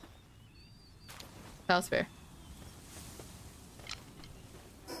 House fair.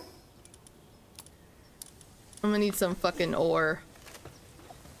 I'm gonna need some fucking ore.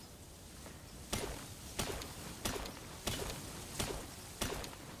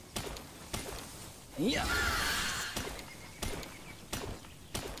 Yeah.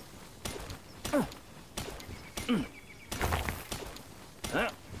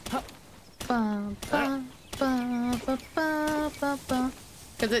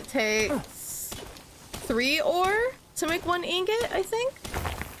 Because it takes 3 ore to make 1 ingot, I think?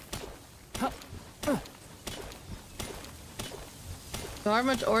 So how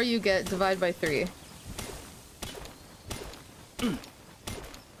much ore you get, divide by 3.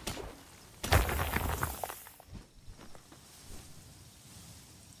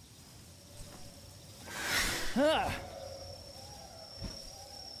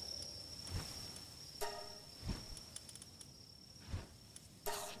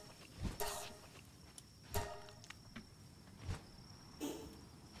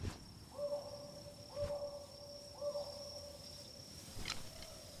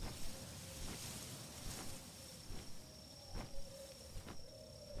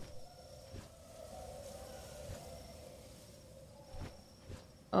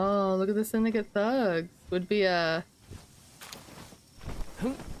 Oh, look at the Syndicate thugs. Would be a...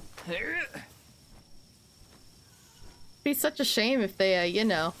 be such a shame if they, you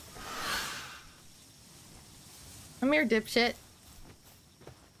know... Come here, dipshit.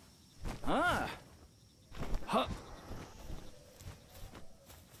 Ah. Huh.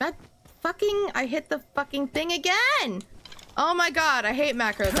 That fucking... I hit the fucking thing again! Oh my god, I hate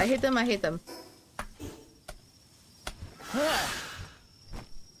macros. I hate them, I hate them.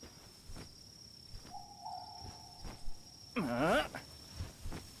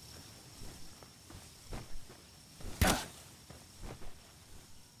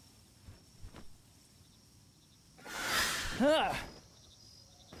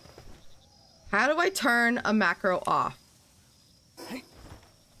 How do I turn a macro off?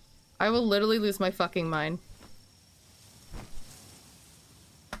 I will literally lose my fucking mind.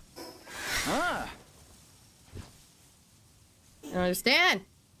 I don't understand.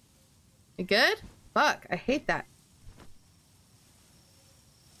 You good? Fuck, I hate that.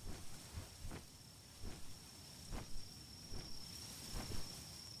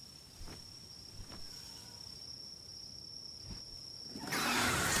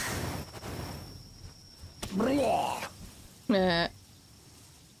 Nah.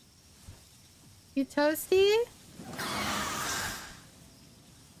 You toasty?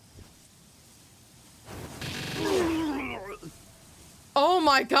 Oh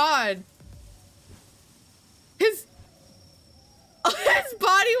my god! His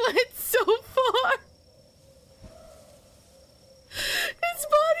body went so far! His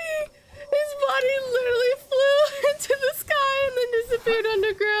body literally flew into the sky and then disappeared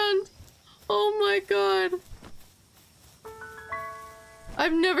underground. Oh my god.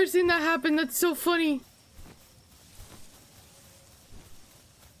 I've never seen that happen. That's so funny.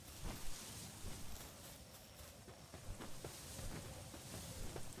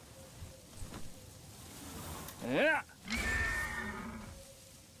 Yeah.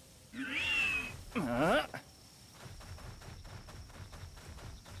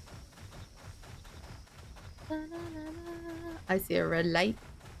 I see a red light.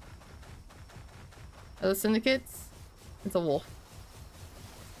 Are those syndicates? It's a wolf.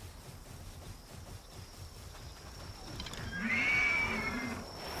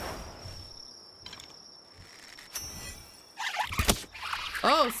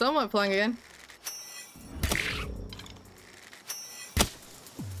 Oh, someone flying again.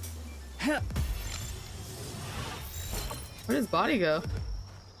 Where'd his body go?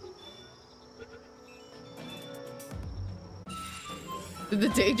 Did the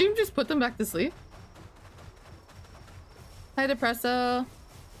daydream just put them back to sleep? Hi, Depresso.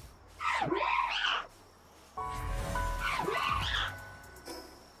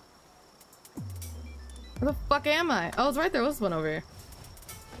 Where the fuck am I? Oh, it's right there. Was one over here.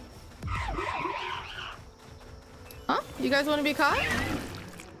 Huh? You guys want to be caught?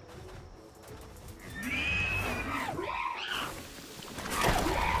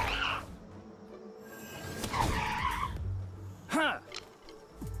 Huh.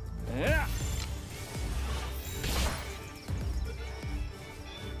 Yeah.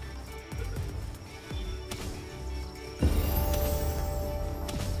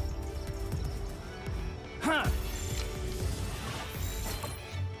 Huh.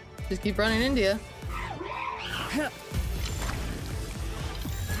 Just keep running into you. Huh.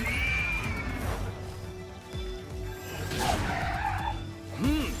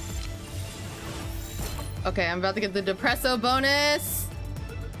 Okay, I'm about to get the Depresso bonus.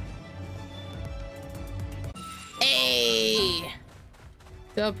 Hey!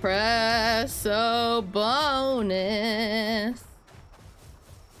 Depresso bonus.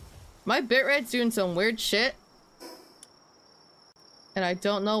 My bitrate's doing some weird shit. And I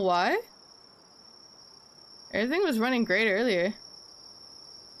don't know why. Everything was running great earlier.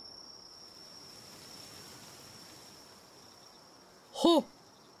 Oh!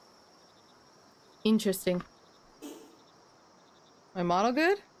 Interesting. My model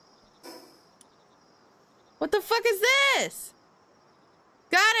good? What the fuck is this?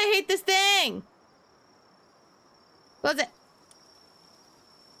 God, I hate this thing! Close it.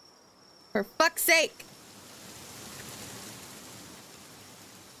 For fuck's sake.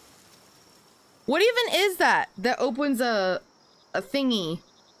 What even is that? That opens a thingy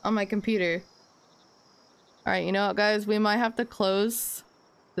on my computer. Alright, you know what, guys? We might have to close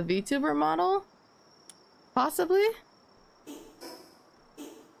the VTuber model. Possibly?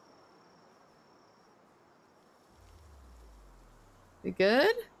 We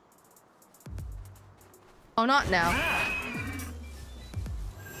good? Oh, not now.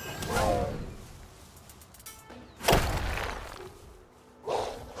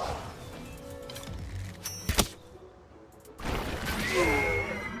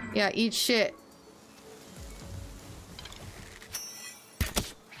 Yeah, eat shit.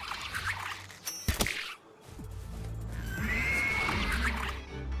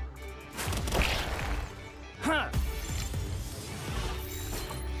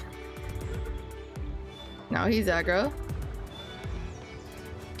 Now he's aggro.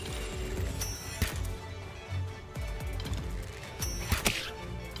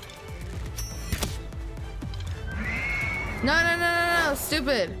 No,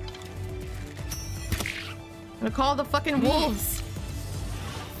 stupid. I'm gonna call the fucking wolves.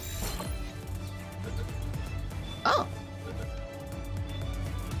 Oh.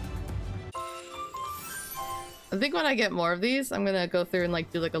 I think when I get more of these, I'm gonna go through and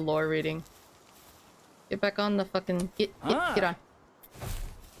like do like a lore reading. Get back on the fucking get on.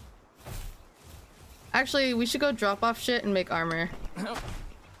 Actually, we should go drop off shit and make armor.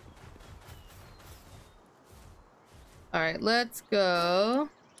 Alright, let's go.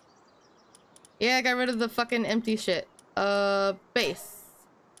 Yeah, I got rid of the fucking empty shit. Base.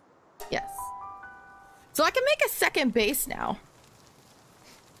 Yes. So I can make a second base now.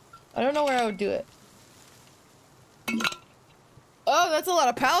 I don't know where I would do it. Oh, that's a lot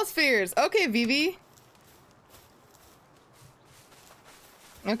of pal spheres. Okay, Vivi.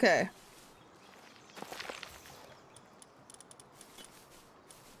 Okay.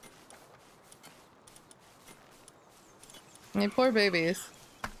 You poor babies.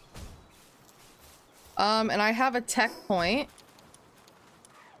 And I have a tech point.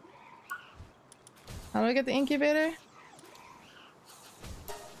 How do I get the incubator?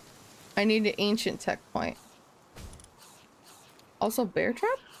 I need an ancient tech point. Also bear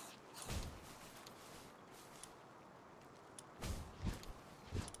trap?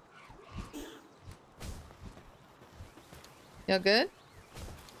 Y'all good?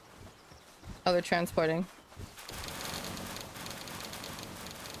 Oh, they're transporting.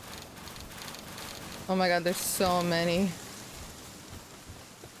 Oh my god, there's so many.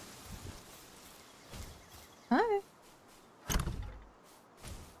 Hi.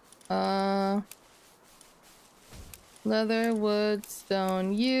 Leather, wood,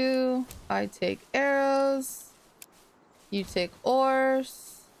 stone, you. I take arrows. You take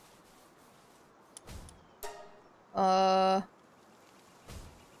ores. Buckle.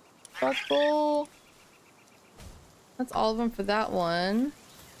 That's all of them for that one.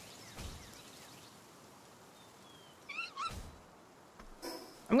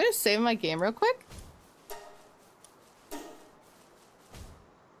 I'm gonna save my game real quick.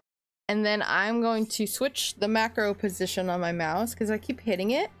 And then I'm going to switch the macro position on my mouse because I keep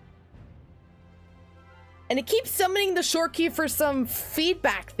hitting it. And it keeps summoning the short key for some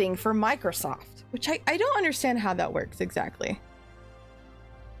feedback thing for Microsoft, which I don't understand how that works exactly.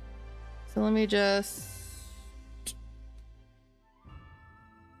 So let me just...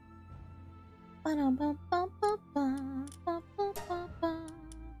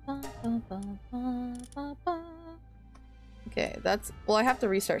 Okay, that's... Well, I have to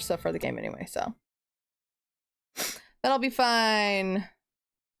restart stuff for the game anyway, so... That'll be fine.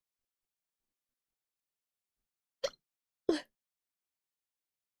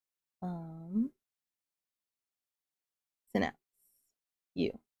 Synapse.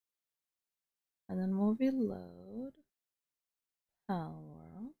 You. And then we'll reload.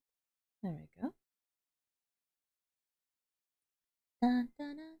 Power. There we go.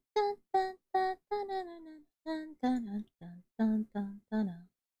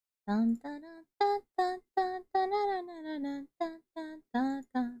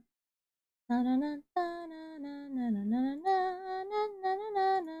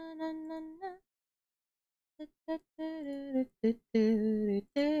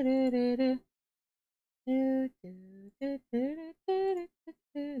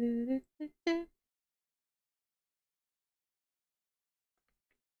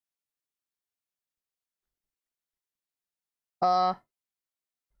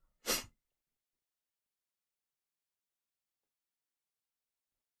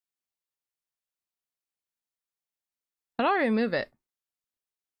 How do I remove it?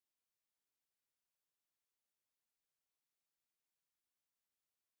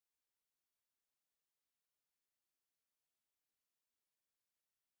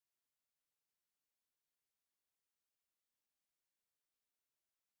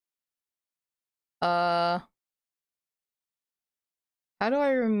 How do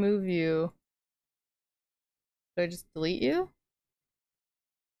I remove you? Do I just delete you?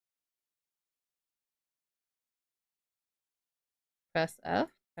 Press F,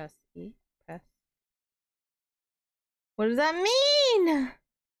 press E, press... What does that mean?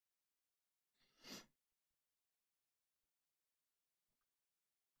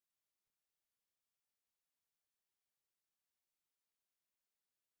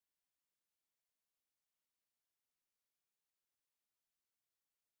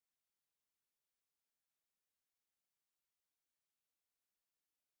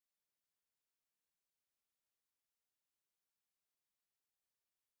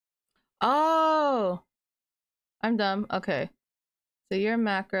 Oh! I'm dumb. Okay. So your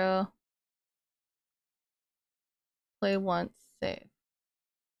macro. Play once, save.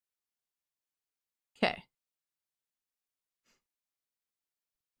 Okay.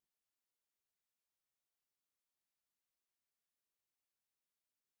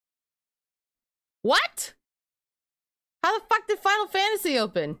 What? How the fuck did Final Fantasy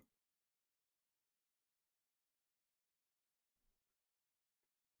open?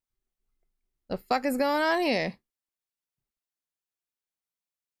 The fuck is going on here?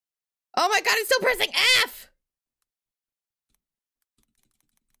 Oh my god, he's still pressing F!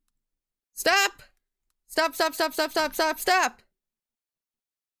 Stop! Stop, stop, stop, stop, stop, stop, stop!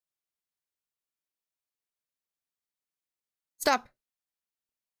 Stop.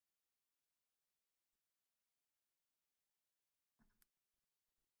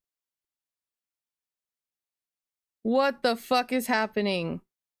 What the fuck is happening?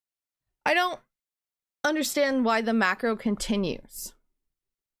 I don't understand why the macro continues.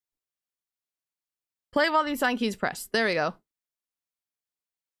 Play while the assign keys pressed. There we go.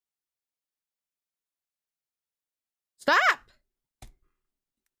 Stop!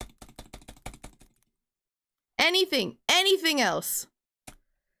 Anything else.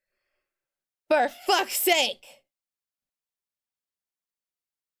 For fuck's sake!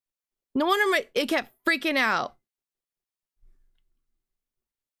 No wonder it kept freaking out.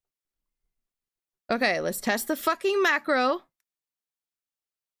 Okay, let's test the fucking macro.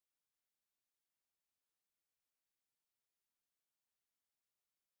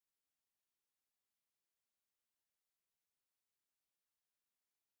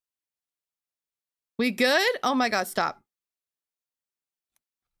 We good? Oh my god, stop.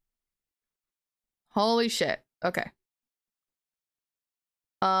 Holy shit. Okay.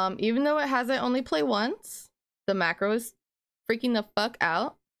 Even though it has it only play once, the macro is freaking the fuck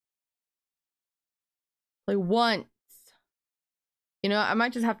out. Play once. You know, I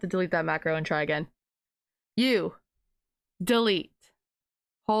might just have to delete that macro and try again. You. Delete.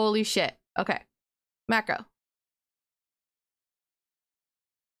 Holy shit. Okay. Macro.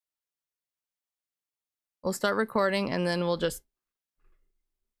 We'll start recording and then we'll just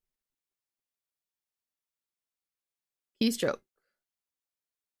keystroke.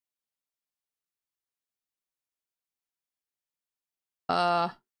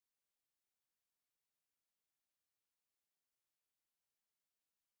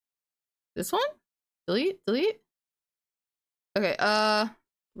 This one? Delete? Delete? Okay,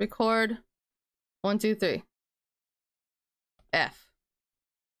 record. 1, 2, 3. F.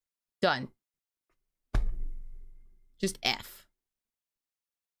 Done. Just F.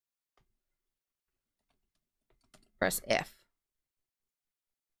 Press F.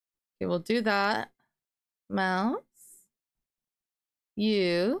 Okay, we'll do that. Mouse.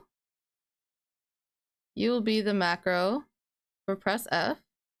 You will be the macro for press F.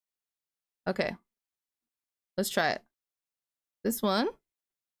 Okay. Let's try it. This one.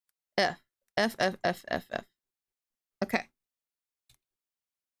 F. F, F, F, F, F. Okay.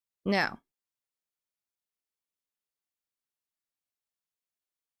 Now.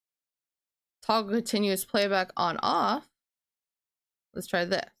 Toggle continuous playback on off. Let's try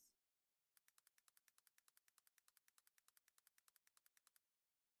this.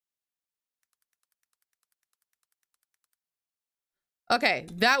 Okay,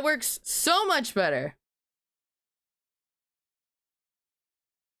 that works so much better.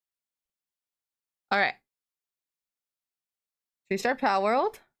 All right. Should we start Pal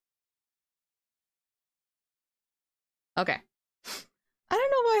World? Okay. I don't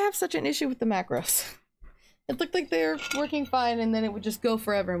know why I have such an issue with the macros. It looked like they were working fine and then it would just go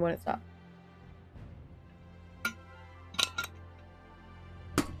forever and when it stopped.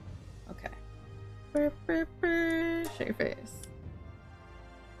 Okay. Show your face.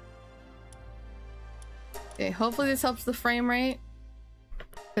 Okay, hopefully this helps the frame rate.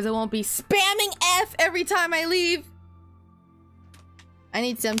 Because it won't be spamming F every time I leave. I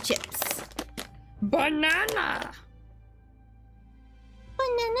need some chips. Banana!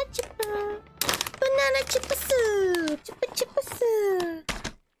 Banana chipper. Banana chipper. Chipper chipper.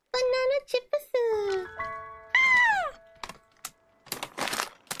 Banana chipper. Ah!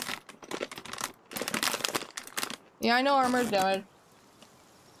 Yeah, I know armor's damaged.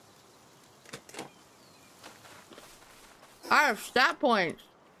 I have stat points.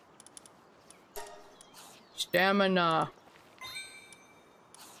 Stamina.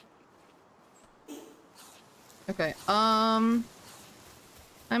 Okay, hi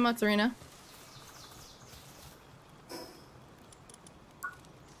Matsurina.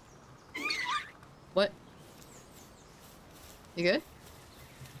 What? You good?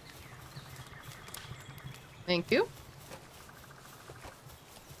 Thank you.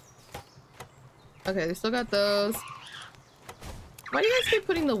 Okay, they still got those. Why do you guys keep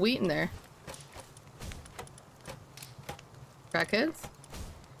putting the wheat in there? Crackheads?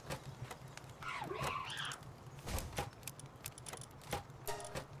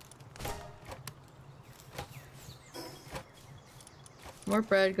 More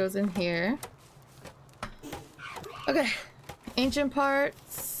bread goes in here. Okay. Ancient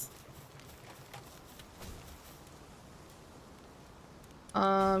parts.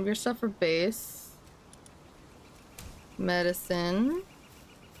 Your stuff for base. Medicine.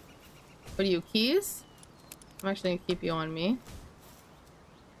 What are you, keys? I'm actually gonna keep you on me.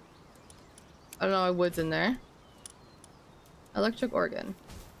 I don't know why wood's in there. Electric organ.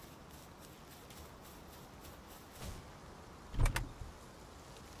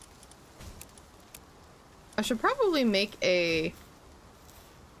 I should probably make a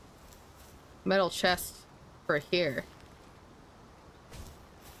metal chest for here.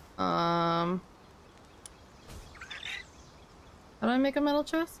 How do I make a metal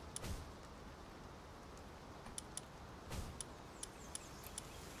chest?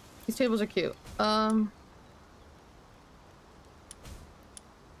 These tables are cute.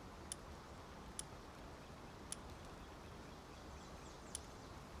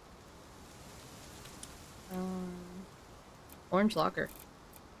 Orange locker.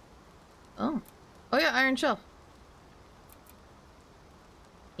 Oh. Oh yeah, iron shelf.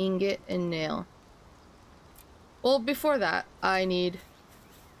 Ingot and nail. Well, before that, I need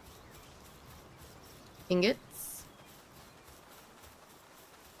ingots.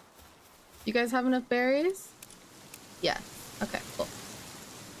 You guys have enough berries? Yes. Okay, cool.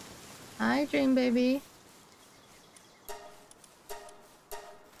 Hi, Dream Baby.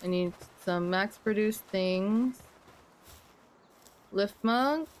 I need some max produce things. Lift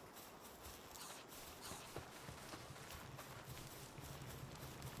mug.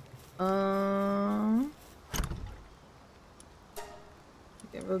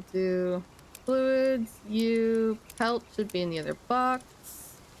 Okay, we'll do fluids. You pelt should be in the other box.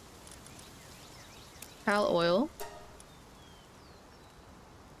 Cal oil.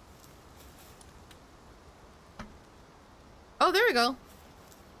 Oh, there we go.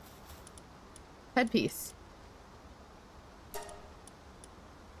 Headpiece.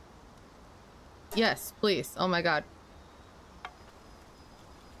 Yes, please. Oh my god.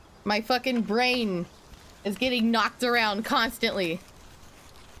 My fucking brain is getting knocked around constantly.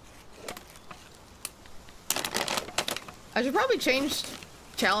 I should probably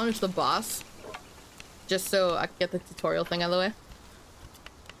challenge the boss. Just so I can get the tutorial thing out of the way.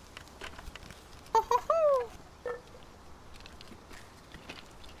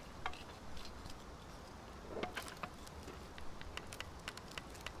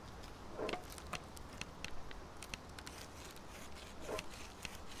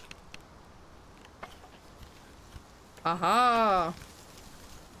 Aha!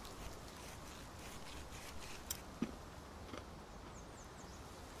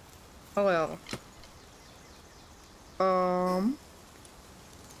 Oh well.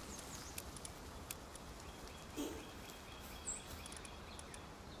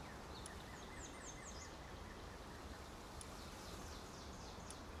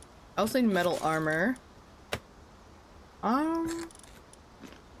 I also need metal armor. I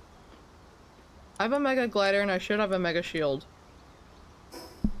have a mega glider and I should have a mega shield.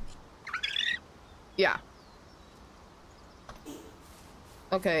 Yeah.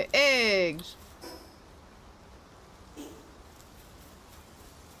 Okay, eggs!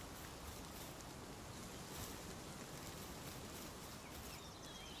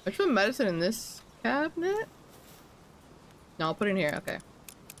 I should put medicine in this cabinet? No, I'll put it in here, okay.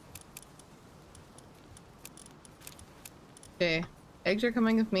 Okay, eggs are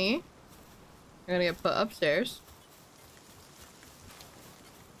coming with me. They're gonna get put upstairs.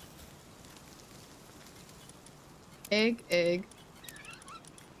 Egg, egg.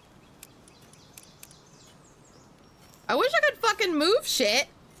 I wish I could fucking move shit!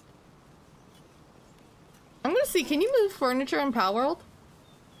 I'm gonna see, can you move furniture in Pal World?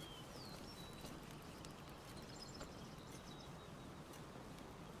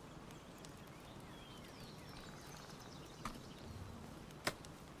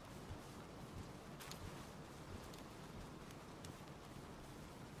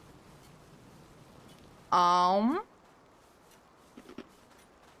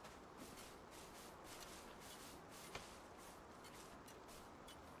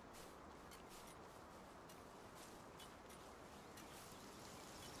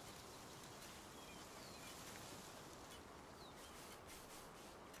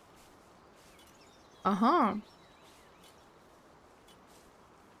 Uh-huh.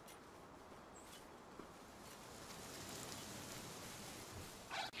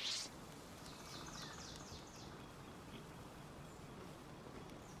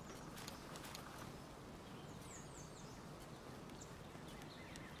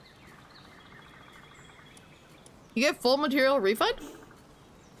 You get full material refund?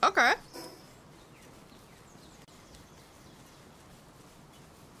 Okay.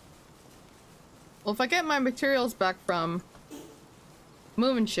 Well, if I get my materials back from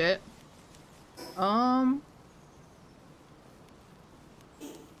moving shit, those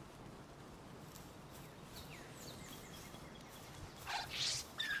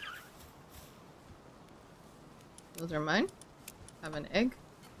are mine. Have an egg.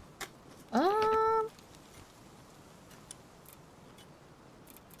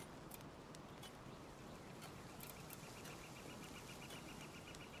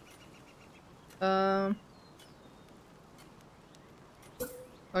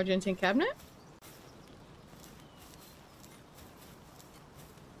 Argentine cabinet?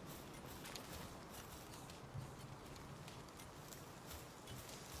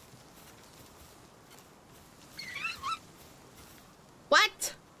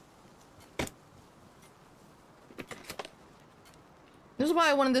 What? This is why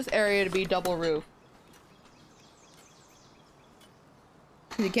I wanted this area to be double roof.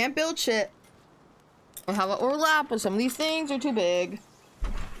 You can't build shit or have it overlap with some of these things are too big.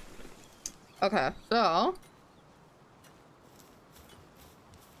 Okay, so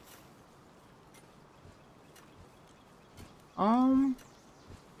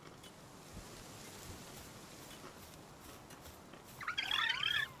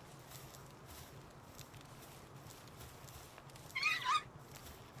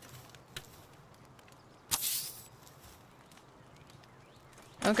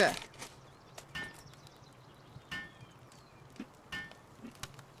Okay.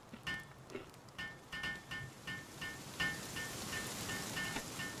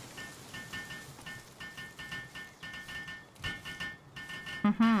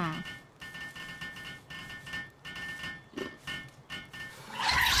 Mm-hmm.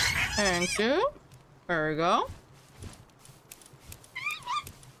 Thank you. There we go.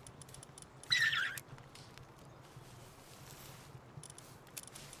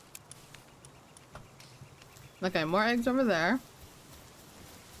 Okay, more eggs over there.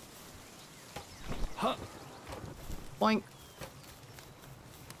 Huh. Boink.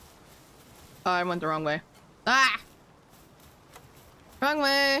 Oh, I went the wrong way. Ah! Wrong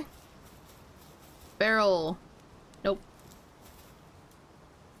way! Barrel. Nope.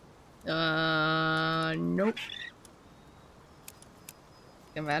 Nope.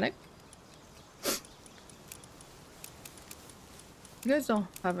 Schematic? You guys don't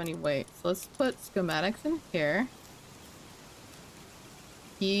have any weight, so let's put schematics in here.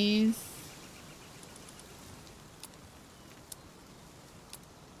 Keys.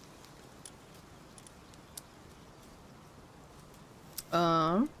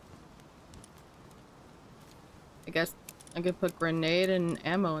 I guess I could put grenade and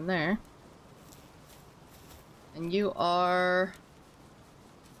ammo in there. And you are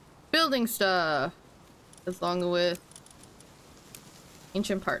building stuff, as long with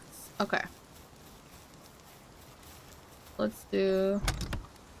ancient parts. Okay. Let's do.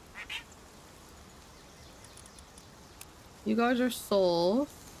 You guys are souls.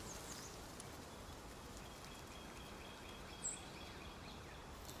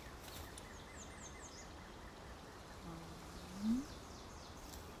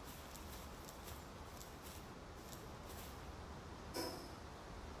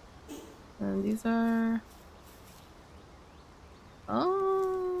 And these are.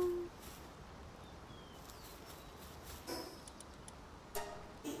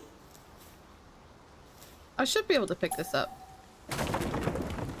 I should be able to pick this up.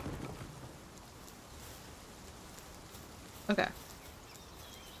 Okay.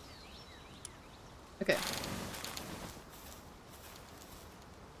 Okay.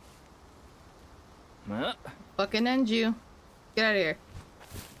 Fucking end you. Get out of here.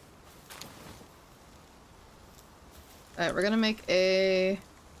 Alright, we're gonna make a...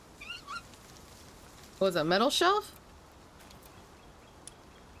 What was that, metal shelf?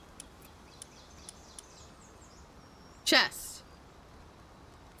 Chest.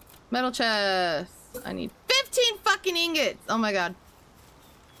 Metal chest. I need 15 fucking ingots! Oh my god.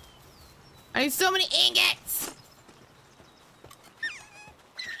 I need so many ingots!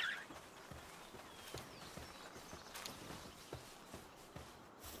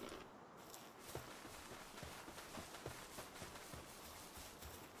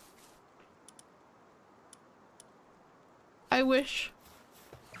 I wish.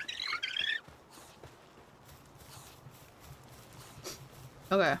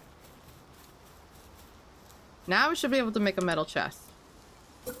 Okay. Now we should be able to make a metal chest.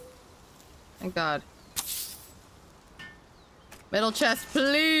 Thank God. Metal chest,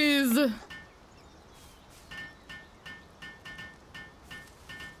 please!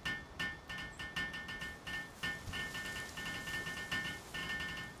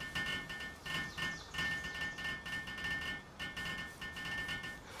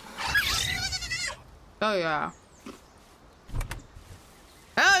 Oh yeah.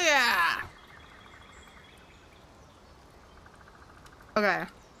 Hell yeah! Okay.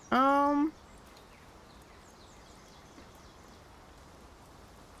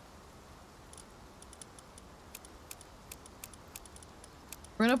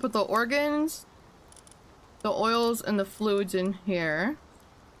 We're gonna put the organs, the oils, and the fluids in here.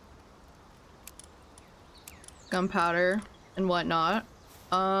 Gunpowder and whatnot.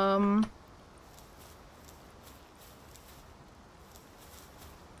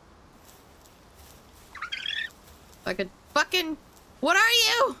 I could fucking... What are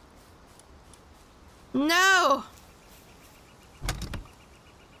you? No!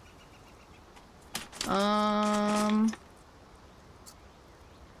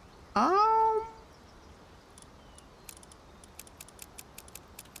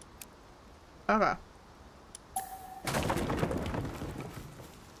 Okay.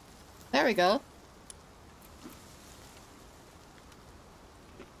 There we go.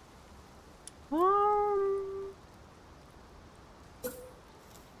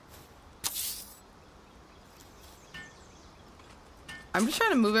 I'm just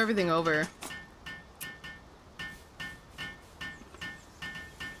trying to move everything over.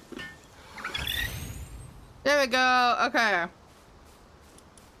 There we go. Okay.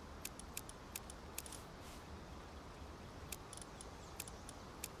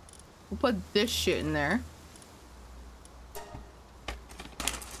 put this shit in there.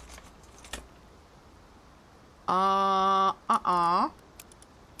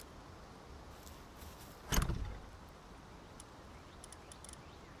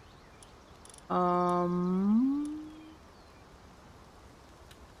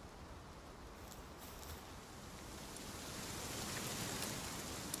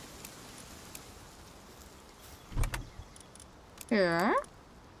 Here.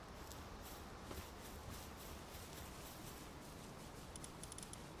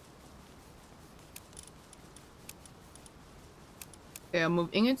 Okay, I'll move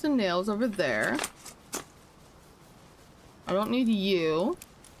ingots and nails over there. I don't need you.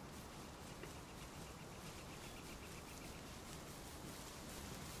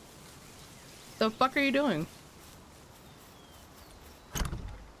 The fuck are you doing?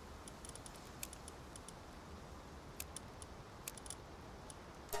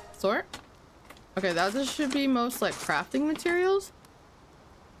 Sort? Okay, that just should be most like crafting materials.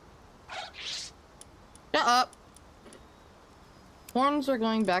 Shut up. Horns are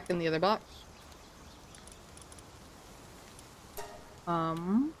going back in the other box.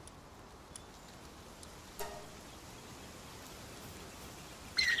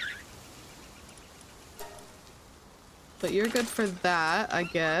 But you're good for that, I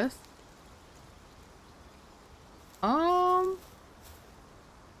guess.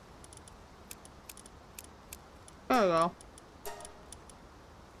 There we go.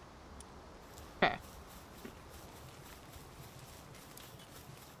 Okay.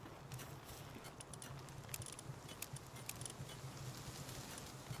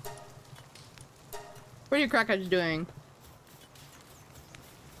 What are you crackheads doing?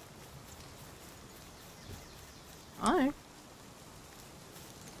 Alright.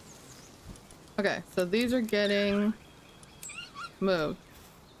 Okay, so these are getting moved.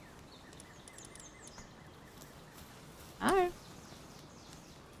 Alright.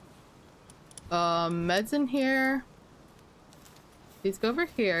 Meds in here. These go over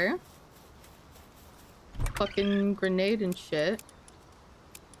here. Fucking grenade and shit.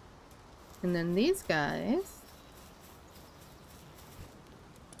 And then these guys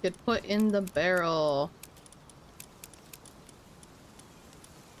get put in the barrel.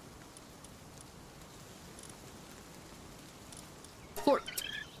 Fort.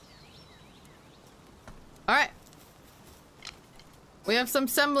 Alright. We have some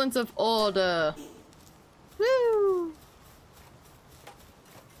semblance of order. Woo!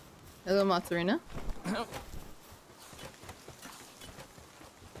 Hello, Matsurina.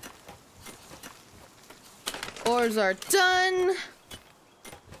 Ores are done.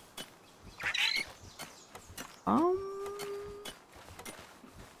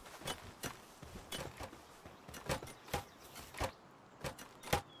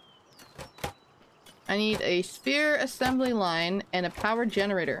 I need a sphere assembly line and a power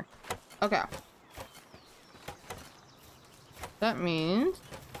generator. Okay. That means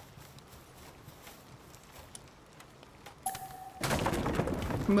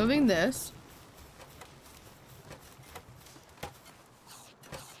moving this.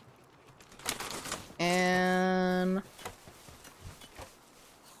 And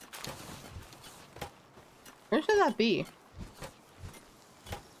where should that be?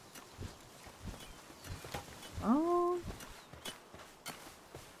 Oh,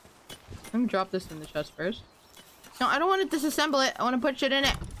 let me drop this in the chest first. No, I don't want to disassemble it. I want to put shit in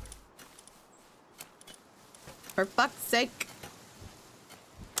it. For fuck's sake.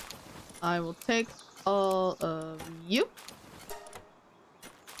 I will take all of you.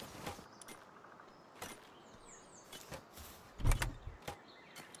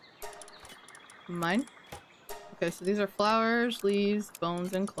 Mine. Okay, so these are flowers, leaves,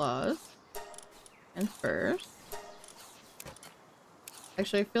 bones, and claws. And furs.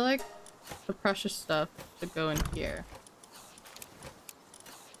 Actually, I feel like the precious stuff should go in here.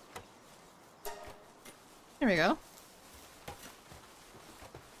 There we go.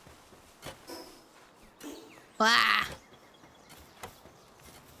 Ah!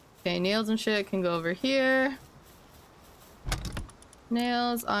 Okay, nails and shit can go over here.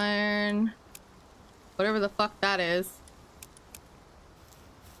 Nails, iron, whatever the fuck that is.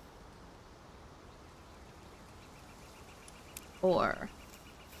 Ore.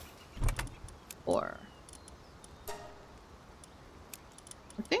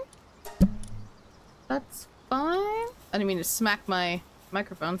 I think that's fine. I didn't mean to smack my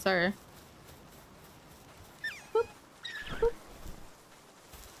microphone, sorry. Boop. Boop.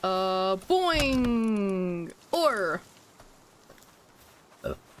 Boing! Ore!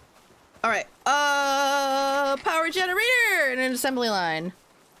 Alright, power generator and an assembly line.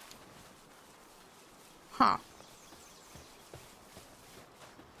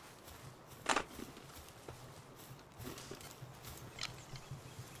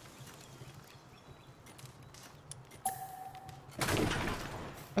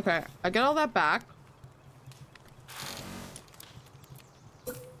 Okay, I get all that back.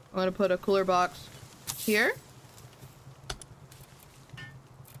 I'm gonna put a cooler box here.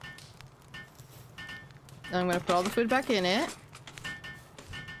 Then I'm gonna put all the food back in it.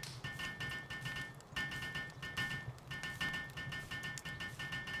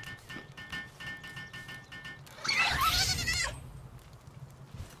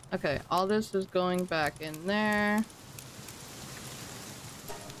 Okay, all this is going back in there.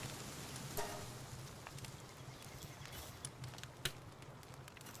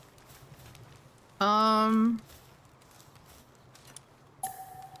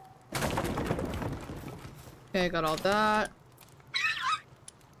 Okay, got all that.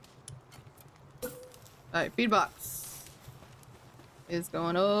 Alright, feed box is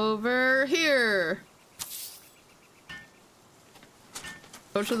going over here.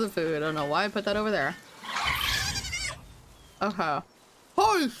 Go to the food. I don't know why I put that over there. Okay.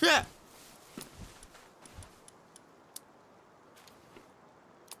 Holy shit!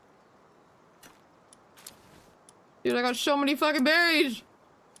 Dude, I got so many fucking berries!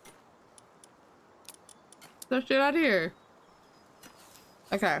 Get that shit out of here.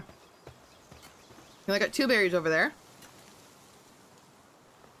 Okay. I got 2 berries over there.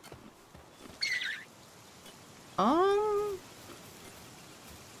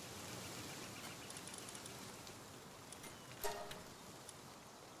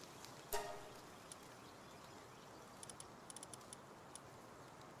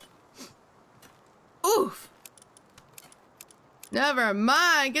 Oof! Never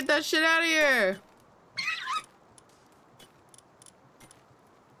mind! Get that shit out of here!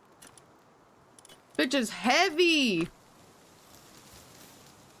 Bitch is heavy!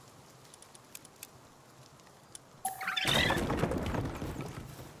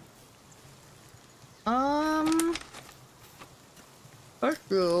 Let's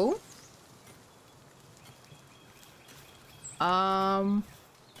go.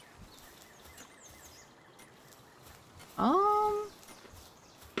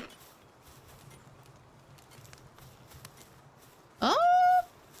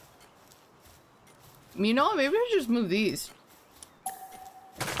 You know what? Maybe I should just move these.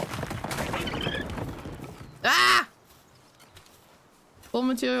 Ah! Full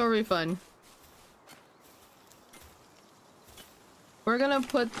material refund. We're gonna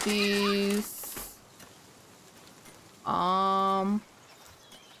put these...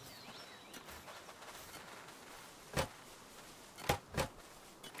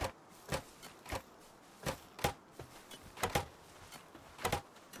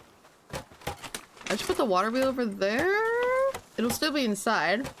 I should put the water wheel over there. It'll still be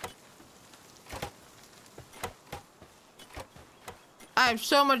inside. I have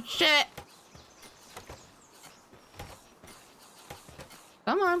so much shit.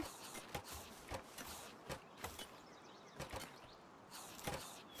 Come on.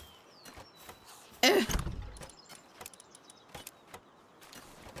 Eh.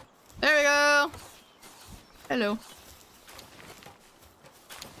 There we go. Hello.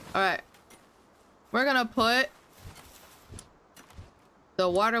 All right. We're gonna put the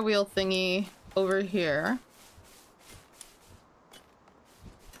water wheel thingy over here.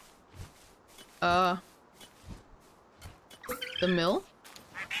 The mill?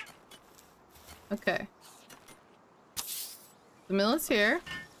 Okay. The mill is here.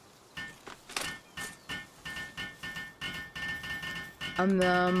 And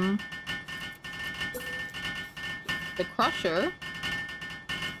then the crusher.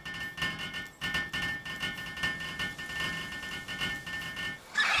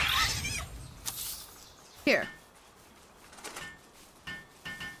 Here.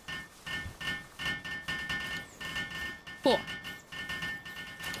 Cool.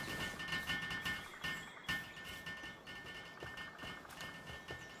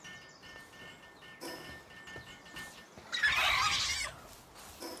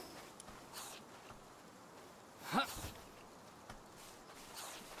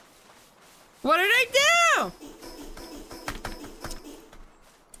 What did I do?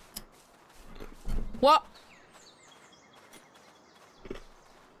 What?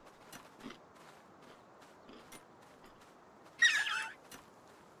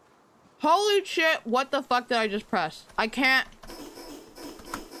 Holy shit, what the fuck did I just press? I can't.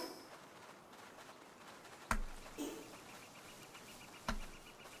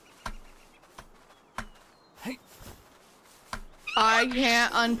 Hey. I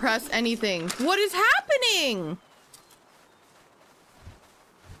can't unpress anything. What is happening?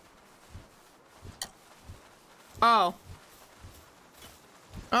 Oh.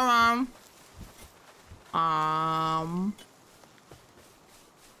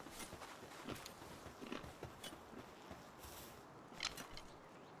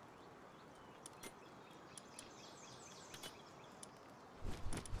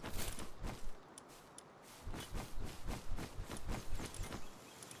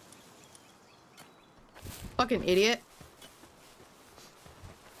 fucking idiot.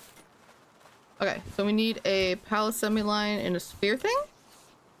 Okay, so we need a PAL assembly line and a sphere thing?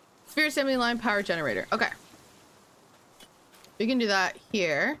 Sphere assembly line power generator. Okay. We can do that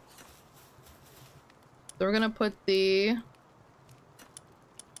here. So we're gonna put the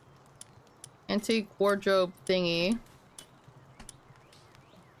antique wardrobe thingy.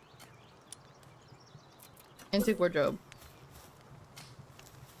 Antique wardrobe.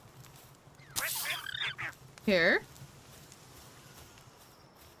 Here.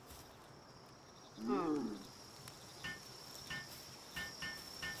 And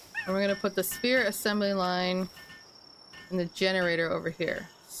we're gonna put the sphere assembly line and the generator over here.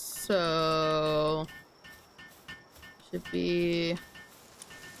 So should be.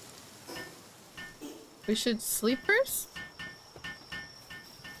 We should sleep first.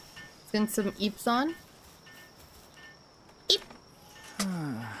 Get some eeps on. Eep.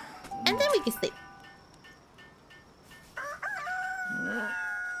 And then we can sleep. Ah!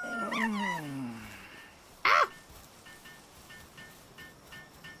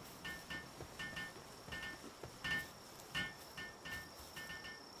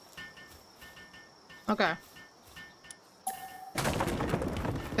 Okay.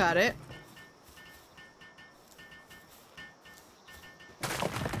 Got it.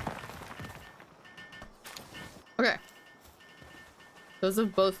 Okay. Those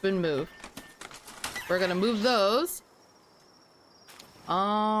have both been moved. We're gonna move those.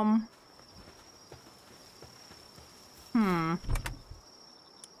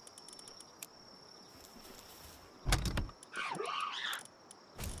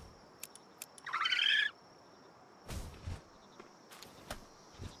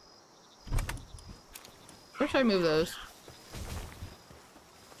 Where should I move those?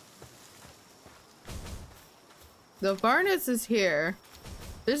 The varnish is here.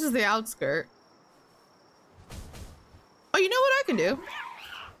 This is the outskirt. Oh, you know what I can do?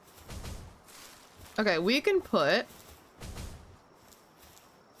 Okay, we can put...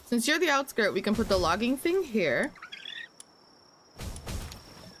 Since you're the outskirt, we can put the logging thing here.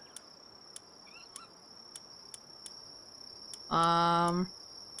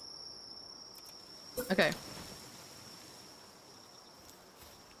 Okay.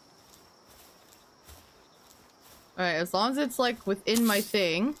 Alright, as long as it's like within my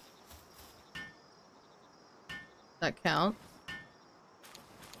thing. That counts.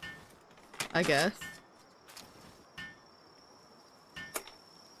 I guess.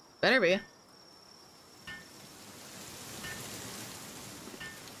 Better be.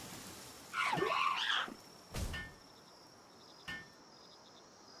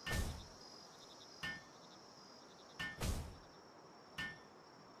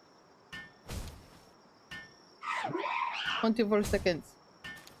 One, 2, 4 seconds.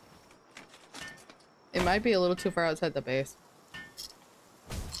 It might be a little too far outside the base.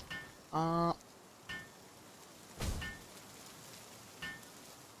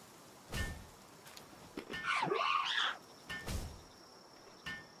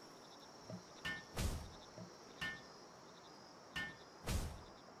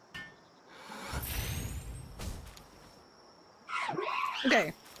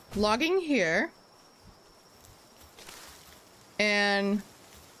 Okay, logging here. And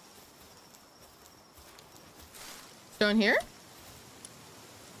stone here?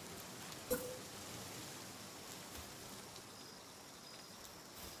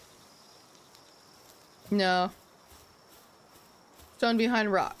 No. Stone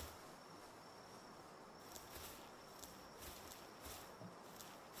behind rock.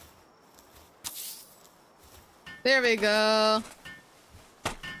 There we go.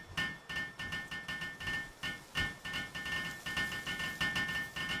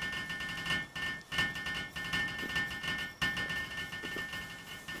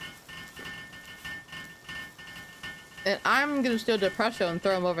 And I'm gonna steal Depresso and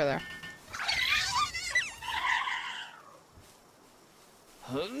throw him over there.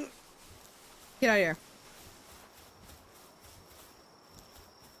 Get out of here.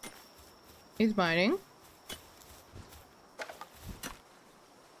 He's mining.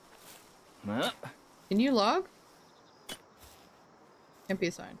 Can you log? Can't be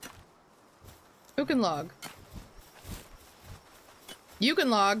assigned. Who can log? You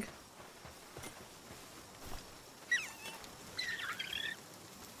can log.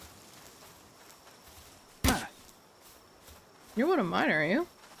 You're one of mine, are you?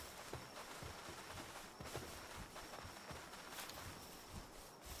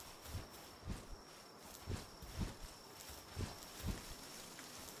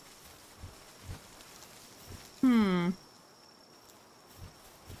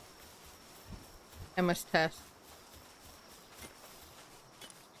 I must test.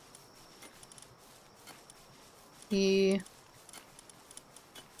 He... I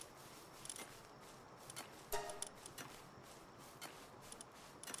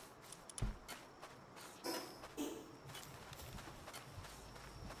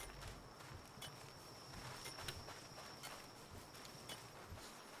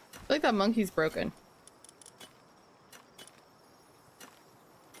feel like that monkey's broken.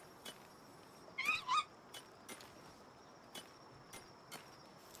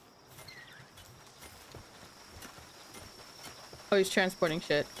 Oh, he's transporting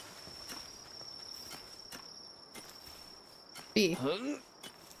shit. B.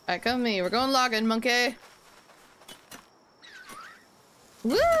 Alright, come with me. We're going logging, monkey.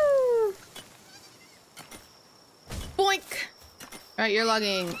 Woo! Boink! Alright, you're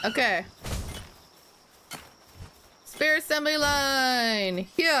logging. Okay. Spare assembly line!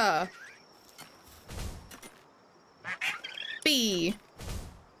 Here! B.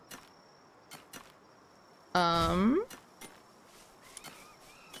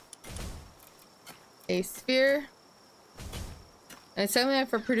 A sphere. An assembly line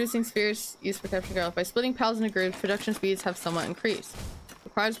for producing spheres used for capturing growth. By splitting pals into groups, production speeds have somewhat increased.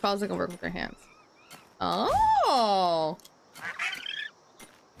 Requires pals that can work with their hands. Oh!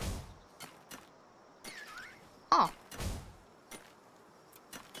 Oh.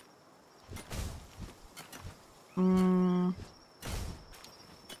 Hmm.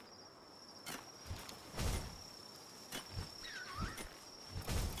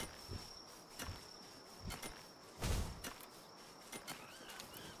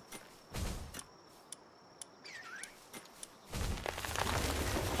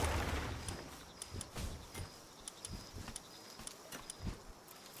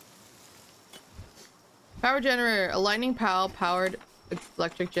 Power generator. A lightning pal powered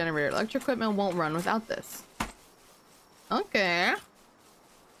electric generator. Electric equipment won't run without this. Okay.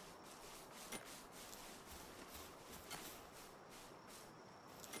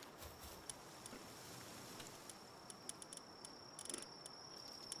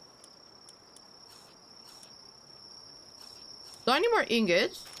 Do I need more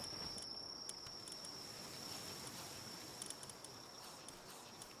ingots?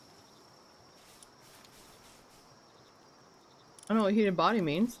 I don't know what heated body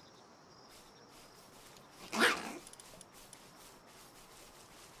means.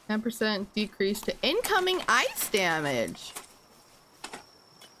 %10 decrease to incoming ice damage.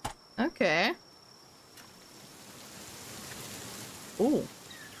 Okay. Ooh.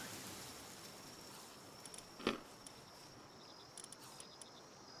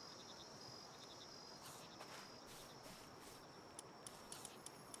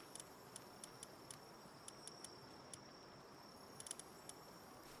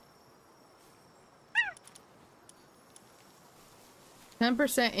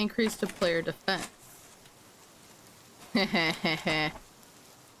 %10 increase to player defense.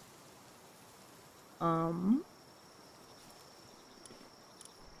 um.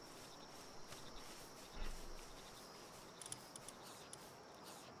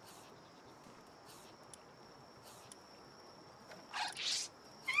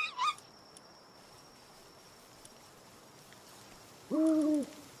 Ooh.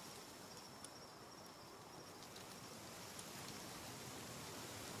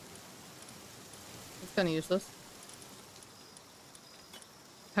 It's kind of useless.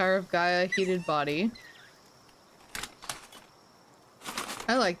 Power of Gaia, heated body.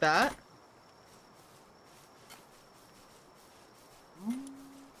 I like that.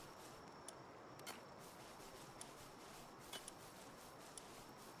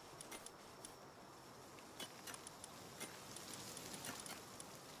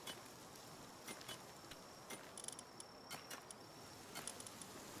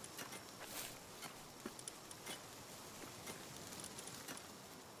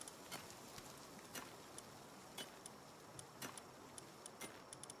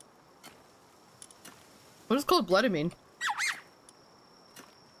 'What does cold-blooded mean?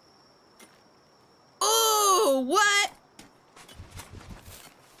 Oh, what?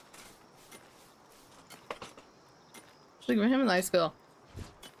 Should give him a nice skill.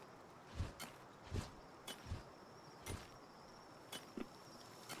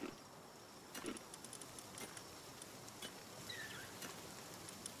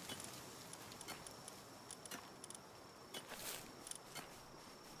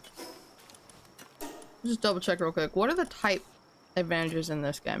 Just double check real quick. What are the type advantages in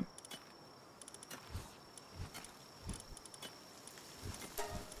this game?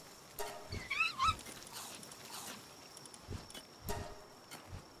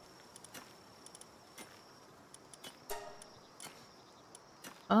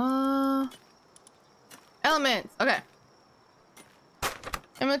 Elements. Okay.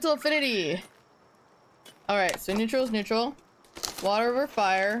 Elemental affinity. All right. So neutral is neutral. Water over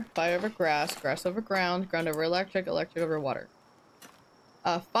fire. Fire over grass. Grass over ground. Ground over electric. Electric over water.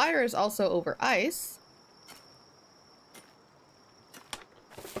 Fire is also over ice.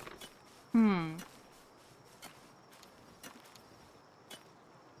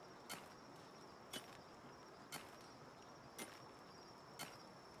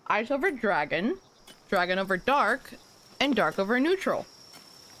 Ice over dragon. Dragon over dark. And dark over neutral.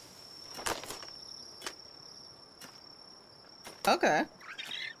 Okay.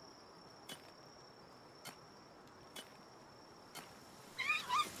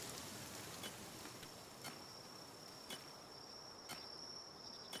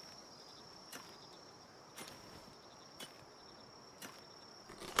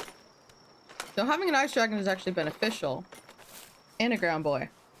 So having an ice dragon is actually beneficial. And a ground boy.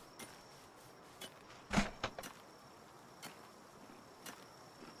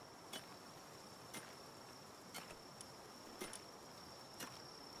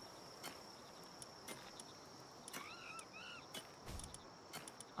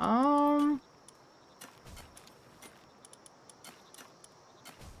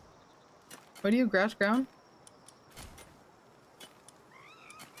 What do you grass ground?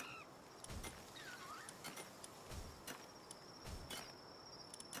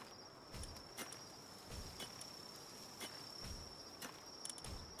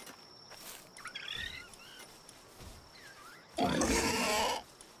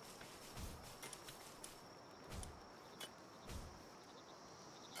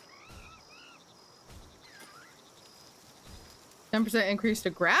 %10 increase to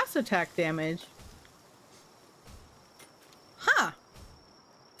grass attack damage. Huh.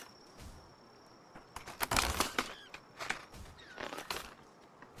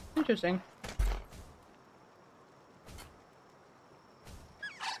 Interesting.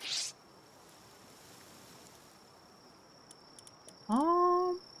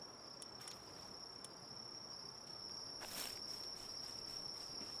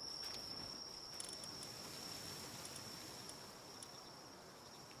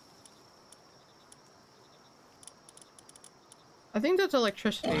 I think that's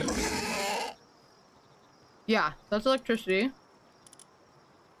electricity. Yeah, that's electricity.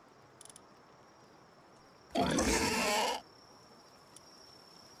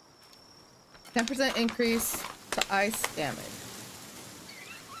 %10 increase to ice damage.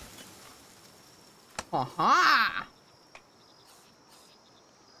 Aha!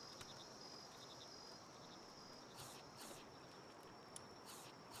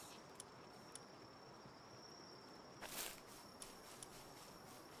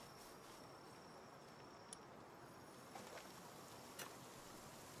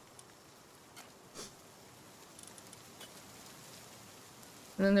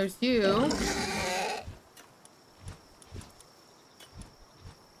 And then there's you.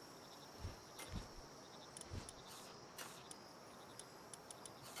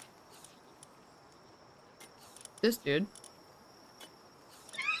 This dude.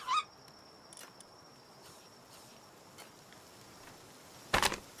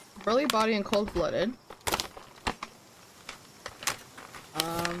 Burly body and cold-blooded.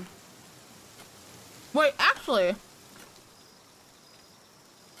 Wait, actually.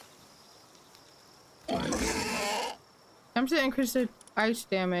 I'm to increase the ice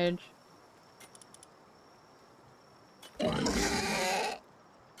damage.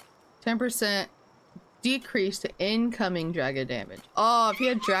 10% decrease to incoming dragon damage. Oh, if he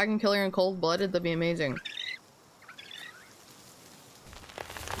had dragon killer and cold-blooded, that'd be amazing.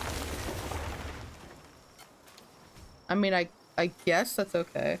 I mean, I guess that's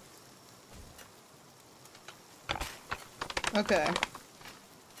okay. Okay.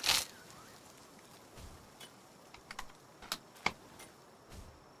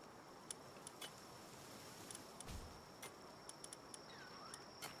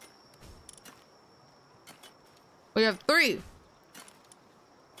 We have 3.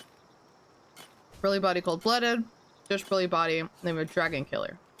 Burly body, cold-blooded. Just burly body. Name of dragon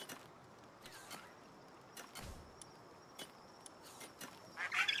killer.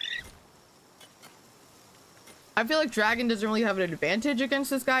 I feel like dragon doesn't really have an advantage against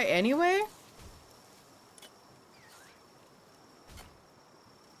this guy anyway.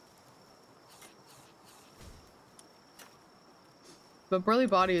 But burly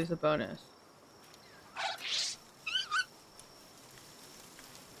body is a bonus.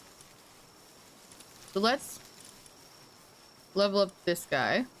 So let's level up this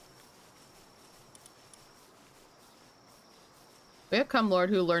guy. We have Cumlord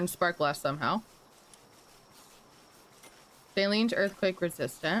who learned Spark Blast somehow. Saline's earthquake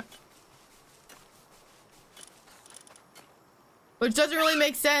resistant. Which doesn't really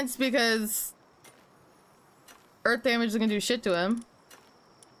make sense because earth damage is gonna do shit to him.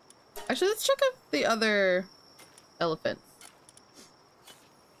 Actually, let's check out the other elephants.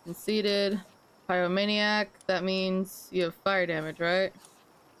 Conceited, Pyromaniac, that means you have fire damage, right?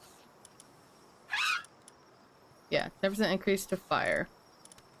 Yeah, 10% increase to fire.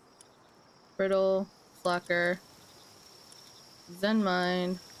 Brittle, Slacker, Zen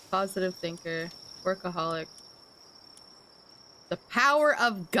Mind, Positive Thinker, Workaholic. The power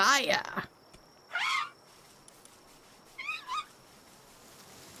of Gaia!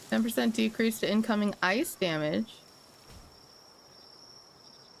 10% decrease to incoming ice damage.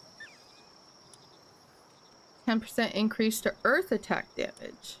 10% increase to earth attack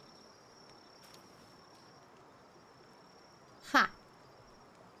damage. Ha!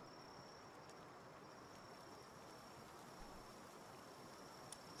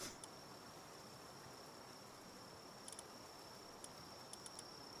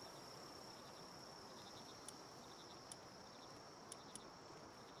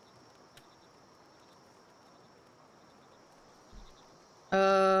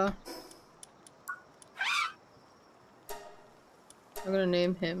 I'm gonna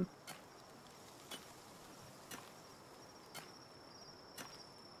name him.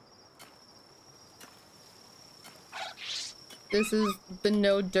 This is the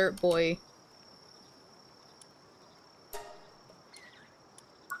no dirt boy.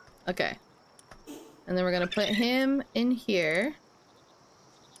 Okay. And then we're gonna put him in here.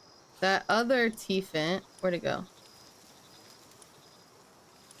 That other T-Fint, where'd it go?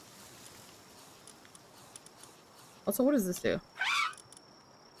 Also, what does this do?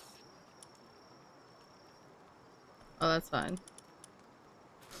 Oh, that's fine.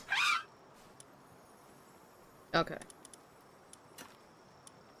 Okay.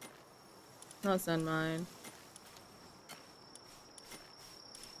 Not send mine.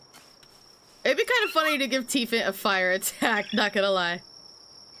 It'd be kind of funny to give T-Fint a fire attack, not gonna lie.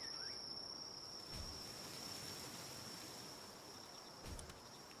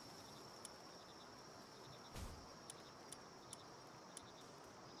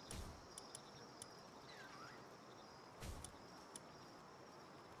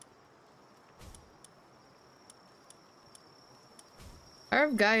 Power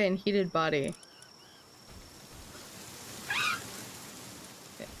of Gaia and heated body.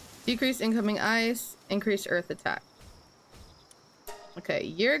 Okay. Decrease incoming ice, increase earth attack. Okay,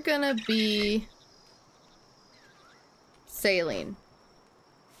 you're gonna be Saline.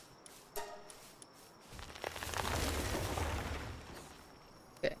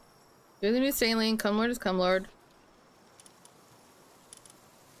 Okay. You're the new Saline, Cumlord is Cumlord.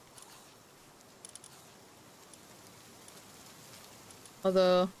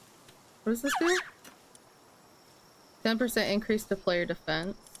 Although, what does this do? 10% increase to player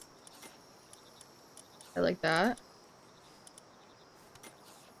defense. I like that.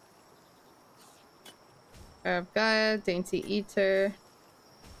 Power of Gaia, Dainty Eater.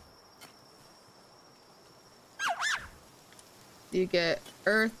 You get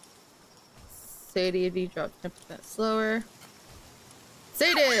Earth. Satiety drops 10% slower.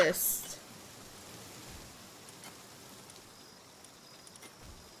 Sadist!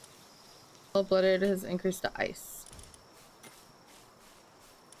 Cold-blooded has increased to ice.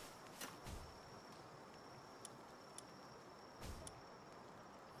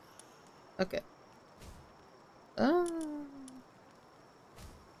 Okay.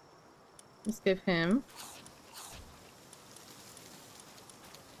 Let's give him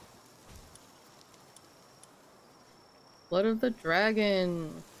Blood of the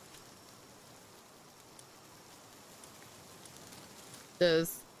Dragon.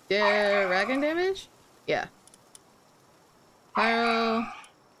 Does dragon damage? Yeah. Pyro,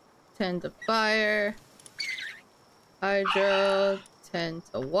 10 to fire. Hydro, 10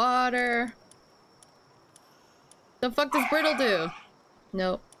 to water. The fuck does Brittle do?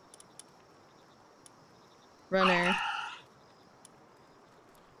 Nope. Runner.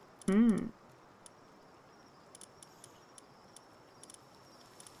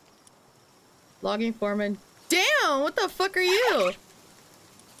 Logging Foreman. Damn! What the fuck are you?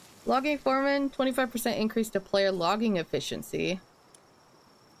 Logging Foreman, 25% increase to player logging efficiency.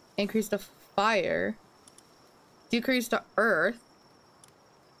 Increase to fire. Decrease to earth.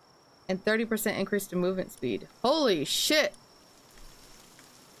 And 30% increase to movement speed. Holy shit!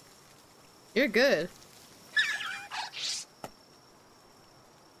 You're good.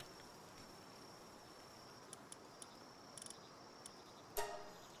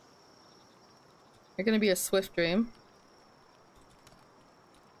 You're gonna be a swift dream.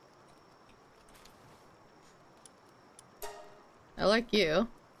 I like you.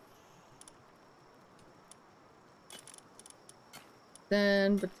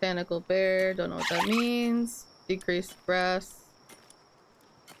 Then botanical bear, don't know what that means. Decreased grass.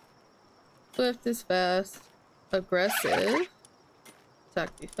 Swift is fast. Aggressive.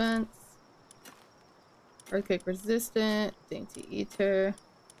 Attack defense. Earthquake resistant. Dainty eater.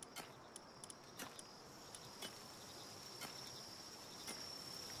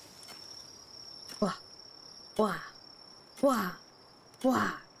 Wah. Wah. Wah.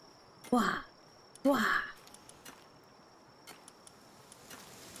 Wah. Wah. Wah.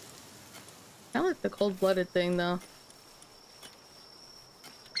 I like the cold-blooded thing, though.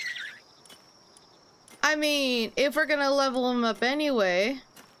 I mean, if we're gonna level him up anyway...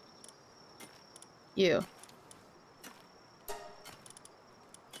 You.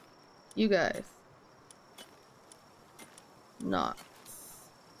 You guys. Nox.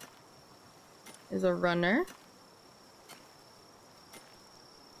 Is a runner.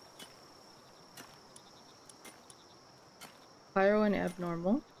 Pyro and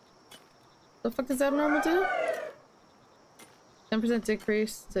abnormal. The fuck does abnormal do? 10%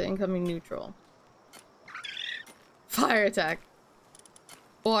 decrease to incoming neutral. Fire attack.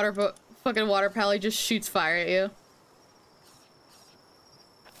 Fucking water pally just shoots fire at you.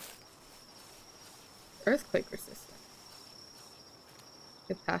 Earthquake resistant.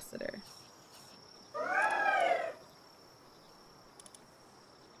 Capacitor.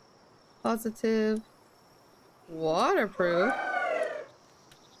 Positive. Waterproof.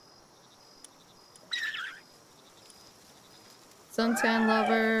 Suntan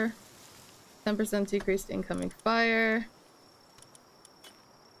lover. 10% decreased incoming fire.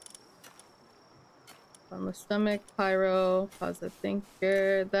 On the stomach, pyro, positive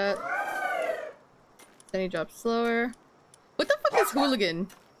thinker, that. Then he drops slower. What the fuck is hooligan?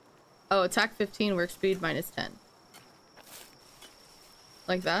 Oh, attack 15, work speed minus 10.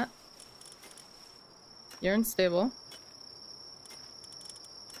 Like that. You're unstable.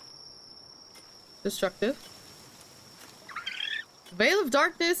 Destructive. Veil of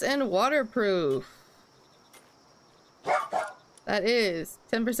darkness and waterproof. That is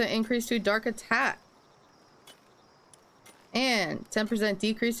 10% increase to dark attack. And 10%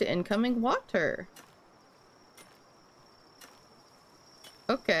 decrease to incoming water.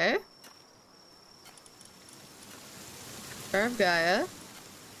 Okay. Star of Gaia.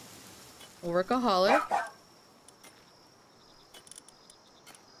 Workaholic.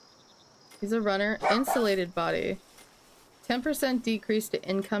 He's a runner. Insulated body. 10% decrease to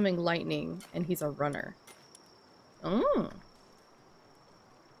incoming lightning, and he's a runner. Oh.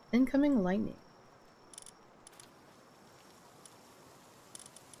 Incoming lightning.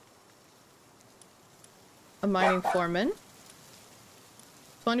 A mining foreman.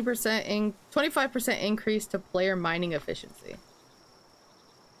 25% increase to player mining efficiency.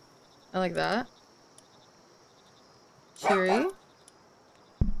 I like that. Cheery.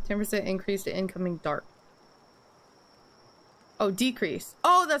 10% increase to incoming dark. Oh, decrease.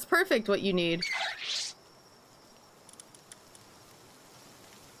 Oh, that's perfect what you need.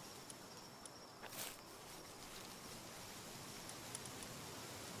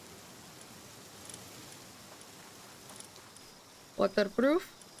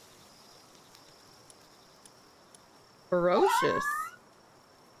 Waterproof. Ferocious.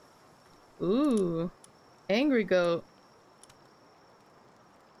 Ooh. Angry goat.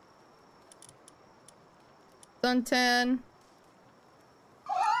 Suntan.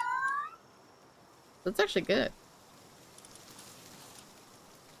 That's actually good.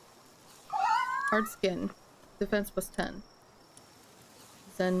 Hard skin. Defense plus 10.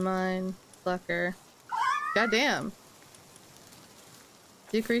 Zen mine. Slacker. Goddamn.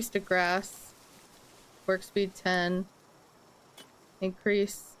 Decrease to grass. Work speed 10.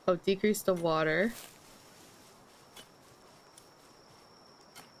 Increase. Oh, decrease to water.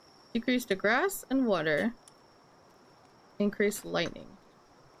 Decrease to grass and water. Increase lightning.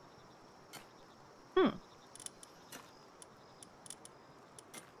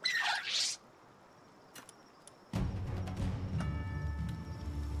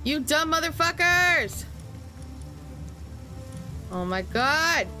 You dumb motherfuckers! Oh my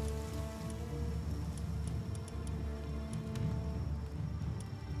god!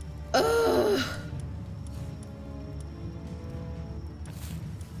 Ugh!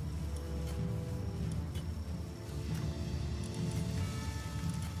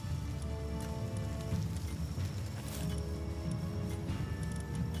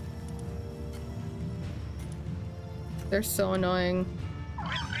 They're so annoying.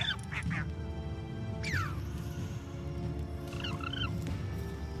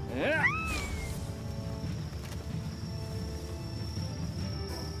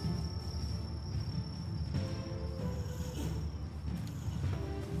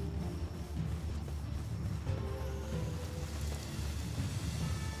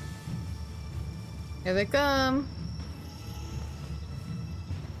 Here they come.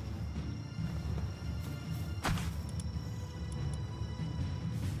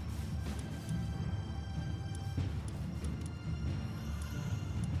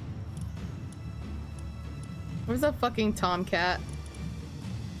 Where's that fucking tomcat?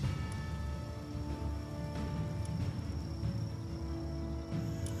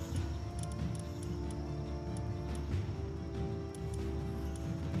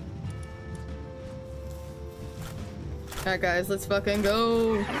 Alright guys, let's fucking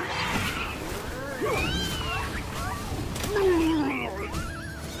go!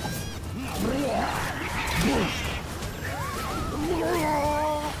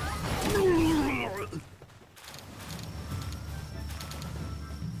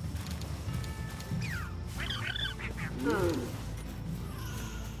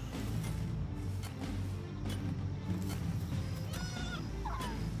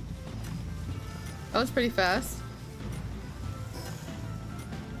 That was pretty fast.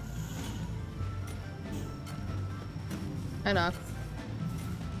 I knocked.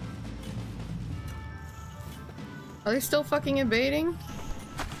 Are they still fucking invading?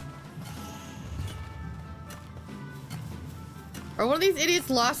 Are one of these idiots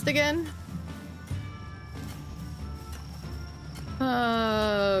lost again?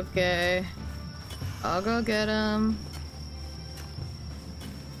 Okay. I'll go get him.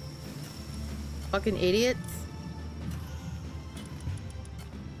 Fucking idiots.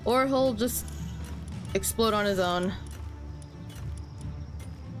 Or he'll just explode on his own.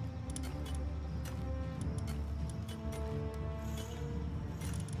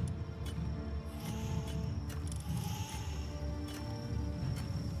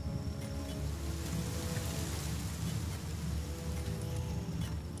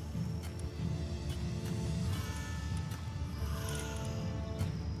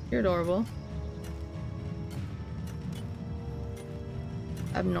 You're adorable.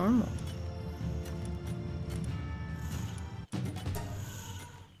 Abnormal.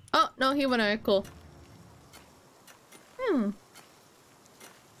 Oh, no, he went away. Cool.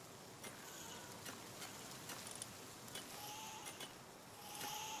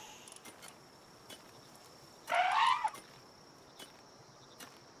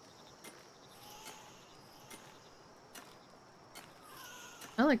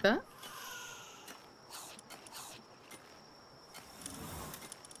 I like that.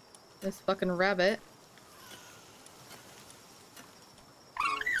 This fucking rabbit.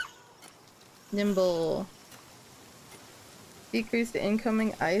 Nimble. Decrease the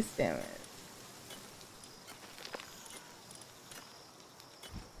incoming ice damage.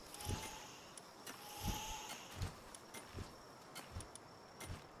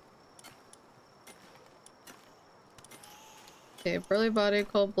 Okay, burly body,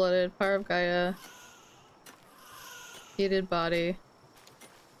 cold-blooded, power of Gaia. Heated body.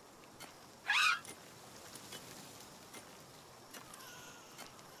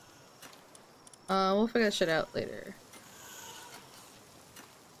 We'll figure that shit out later.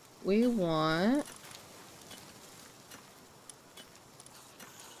 We want...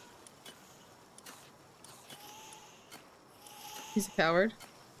 He's a coward.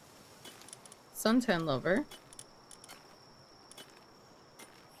 Suntan lover.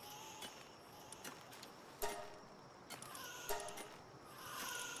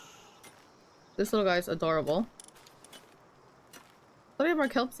 This little guy's adorable. What do we have more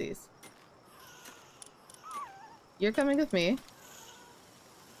kelpsies? You're coming with me.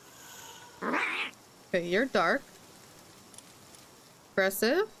 Okay, you're dark.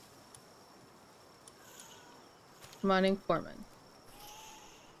 Aggressive. Mining foreman.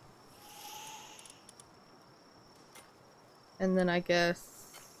 And then I guess...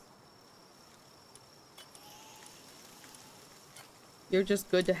 You're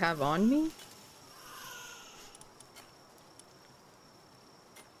just good to have on me?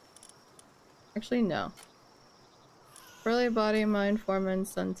 Actually, no. Burly body, mine foreman,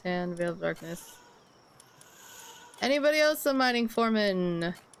 suntan, veil of darkness. Anybody else a mining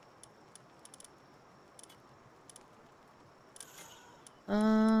foreman?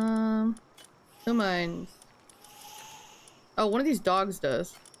 Who mines? Oh, one of these dogs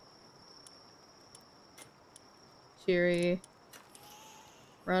does. Cheery.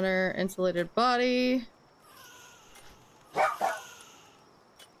 Runner, insulated body.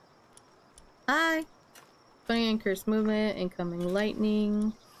 Hi. 20 increased movement, incoming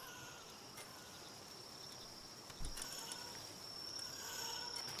lightning.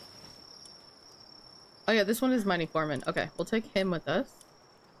 Oh yeah, this one is mining foreman. Okay, we'll take him with us.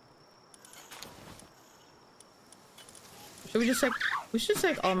 Should we just take... We should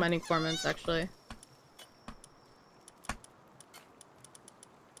take all mining foremans, actually.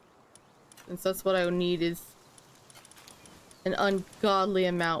 Since that's what I need is an ungodly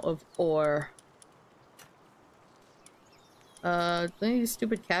amount of ore. Do any of these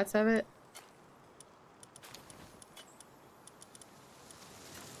stupid cats have it?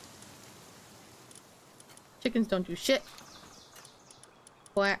 Chickens don't do shit.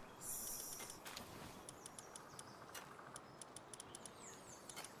 Quacks.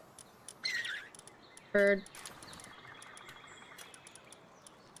 Bird.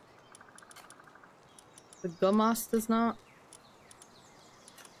 The gummoss does not.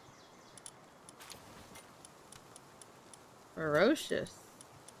 Ferocious.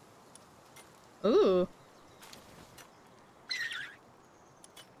 Ooh.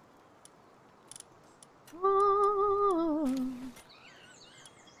 Oh.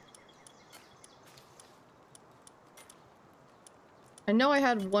 I know I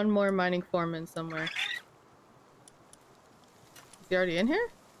had one more mining foreman somewhere. Is he already in here?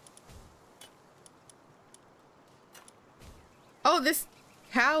 Oh, this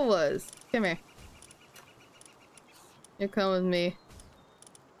cow was. Come here. You come with me.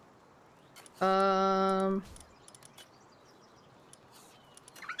 The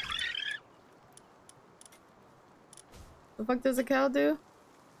fuck does a cow do?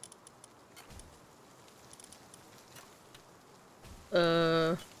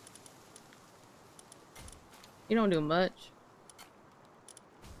 You don't do much.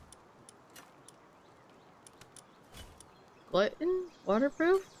 Glutton?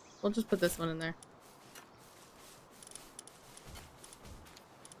 Waterproof? We'll just put this one in there.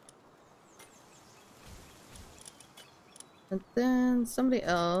 And then somebody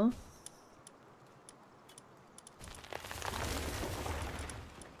else.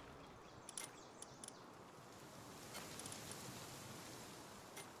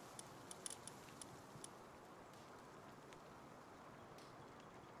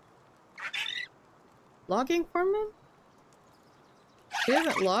 Logging foreman? He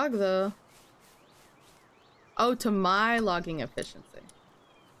doesn't log though. Oh, to my logging efficiency.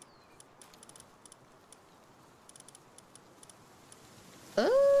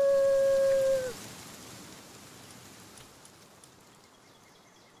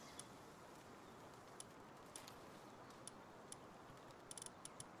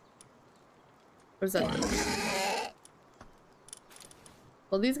 What does that do?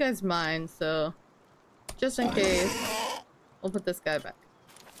 Well, these guys mine, so just in case, we'll put this guy back.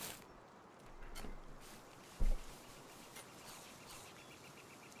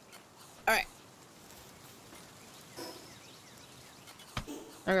 Alright.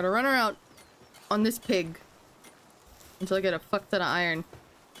 I gotta run around on this pig until I get a fuck ton of iron.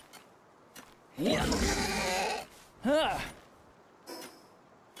 Yeah. Huh.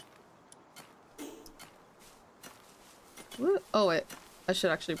 Woo. Oh wait, I should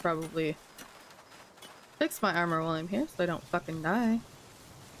actually probably fix my armor while I'm here so I don't fucking die.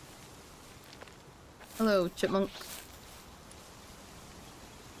 Hello, chipmunk.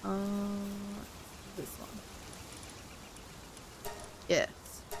 This one. Yes.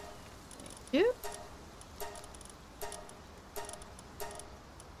 Thank you.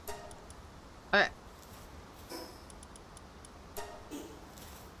 Alright.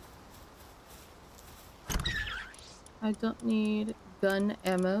 I don't need gun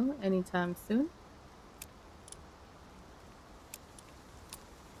ammo anytime soon.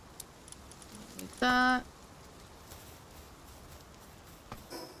 Need that.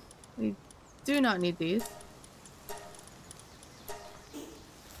 We do not need these.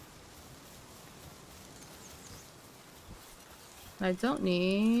 I don't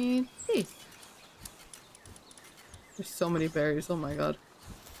need these. There's so many berries, oh my god.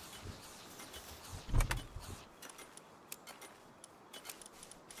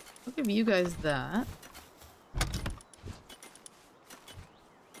 I'll give you guys that.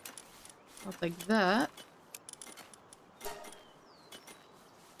 I'll take that.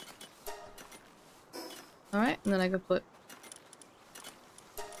 Alright, and then I could put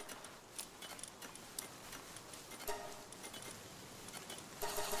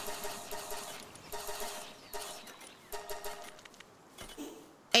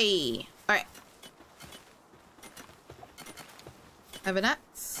Hey! Alright. I have an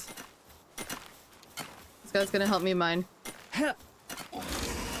axe. This guy's gonna help me mine.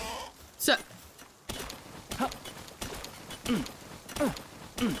 So.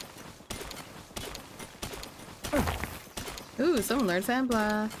 Ooh, someone learned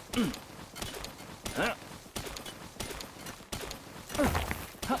sandblast.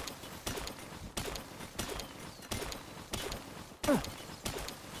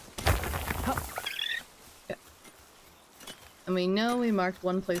 And we know we marked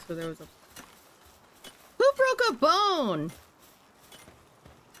one place where there was a alone!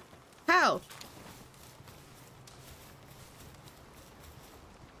 How?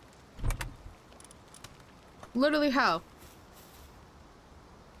 Literally how?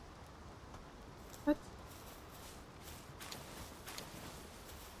 What?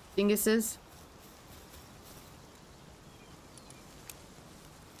 Dinguses?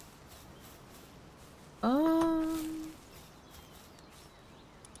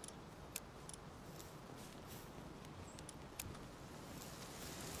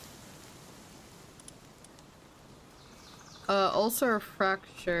 Ulcer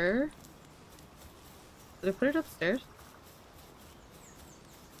fracture. Did I put it upstairs?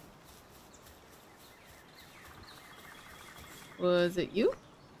 Was it you?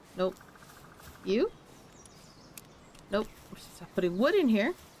 Nope. You? Nope. I'm putting wood in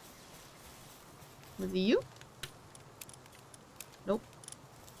here. Was it you? Nope.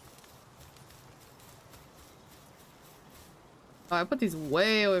 Oh, I put these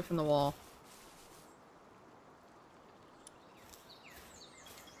way away from the wall.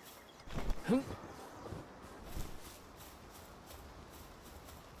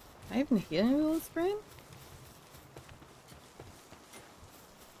 I even hit any of this brain?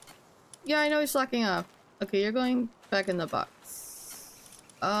 Yeah, I know he's slacking off. Okay, you're going back in the box.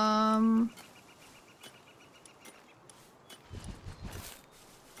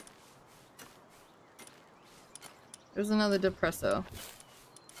 There's another depresso.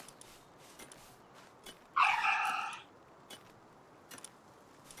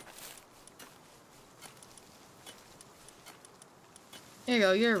 Here you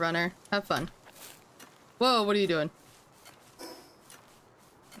go, you're a runner. Have fun. Whoa, what are you doing?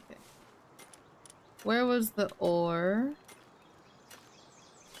 Okay. Where was the ore?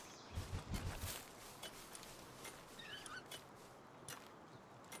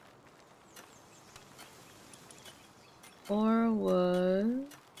 Ore was...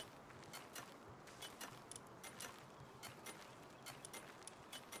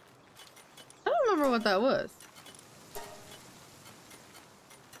 I don't remember what that was.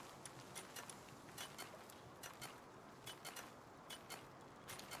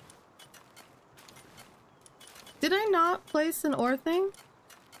 Did I not place an ore thing?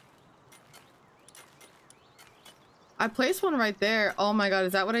 I placed one right there. Oh my god,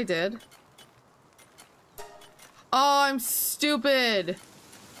 is that what I did? Oh, I'm stupid.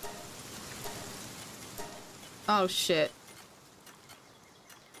 Oh shit.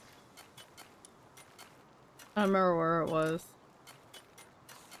 I don't remember where it was.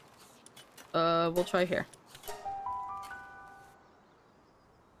 We'll try here.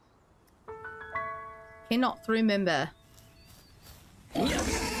 Cannot remember.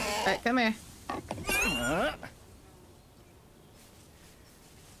 Alright, come here.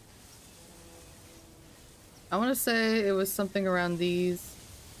 I want to say it was something around these.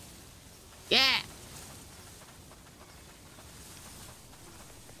 Yeah!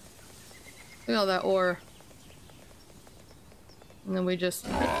 Look at all that ore. And then we just...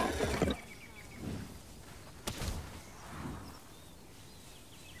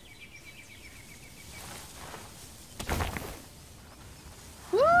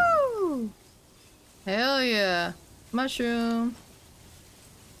 Woo! Hell yeah. Mushroom.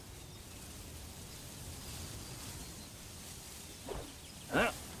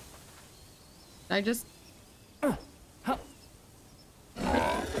 I just...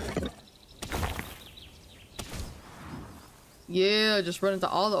 Yeah, just run into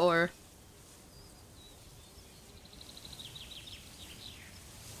all the ore.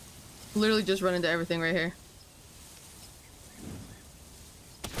 Literally just run into everything right here.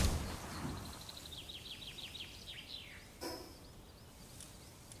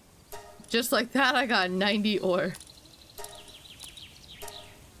 Just like that, I got 90 ore.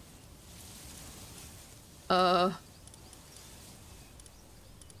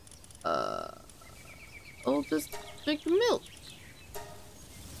 I'll just drink the milk.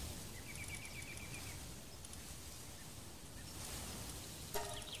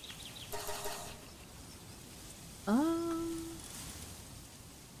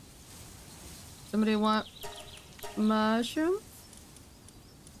 Somebody want mushroom?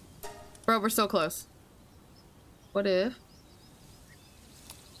 Bro, we're so close. What if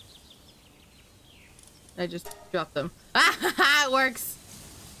I just dropped them? Ah, it works.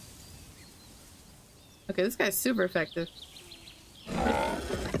 Okay, this guy's super effective.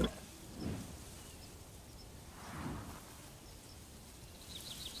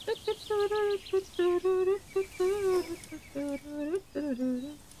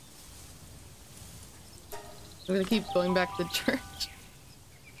 I'm gonna keep going back to church.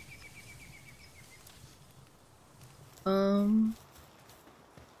 You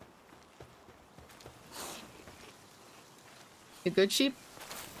good, sheep?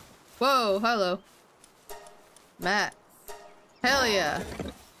 Whoa, hello. Matt. Hell yeah.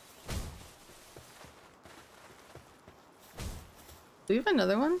 Do we have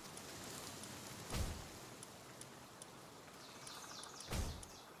another one?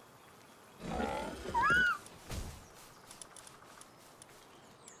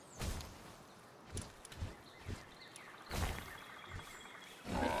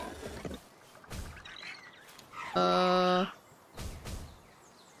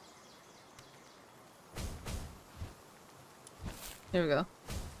 Here we go.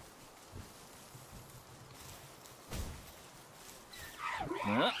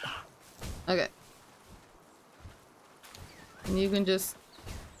 Okay. And you can just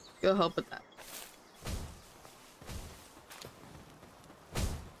go help with that.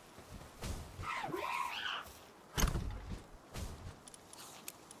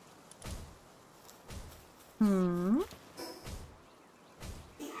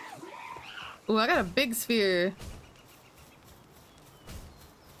 Ooh, I got a big sphere.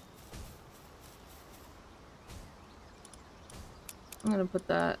 I'm gonna put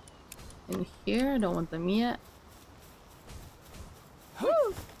that in here. I don't want them yet.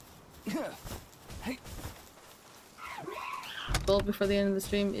 Woo! Goal before the end of the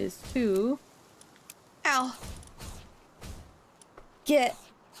stream is to... Ow! Get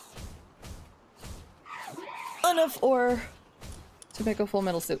enough ore to make a full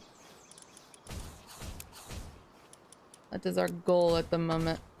metal suit. That is our goal at the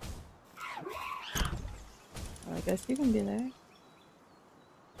moment. I guess you can be there.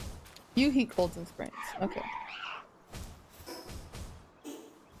 You heat colds and springs. Okay.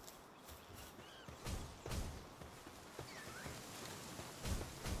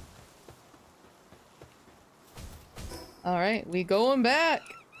 Alright, we going back!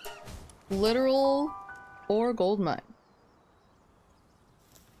 Literal or gold mine.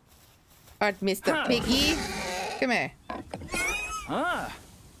 Alright, Mr. Piggy. Come here. Ah.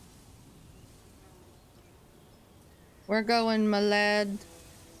 We're going, my lad.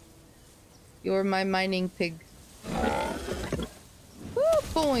 You're my mining pig. Woo,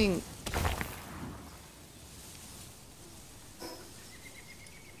 boing!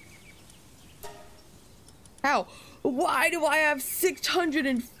 How? Why do I have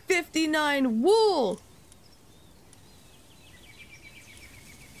 659 wool?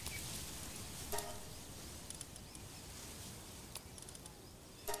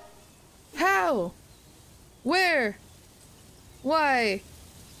 How? Where? Why?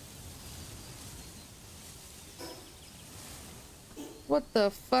 What the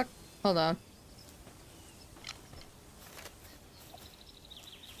fuck? Hold on.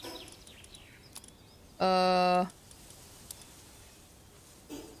 I'm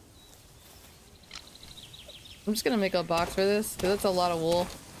just gonna make a box for this, because that's a lot of wool.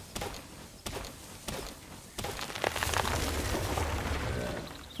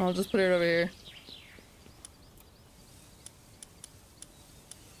 I'll just put it over here.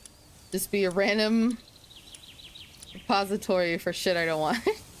 Just be a random repository for shit I don't want.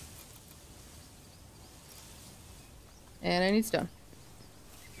 And I need stone.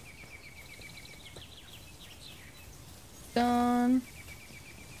 Stone.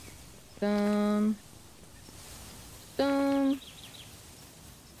 Stone. Stone.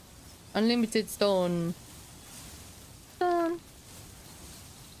 Unlimited stone. Stone.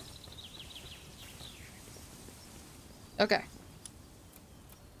 Okay.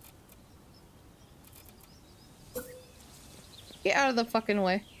 Get out of the fucking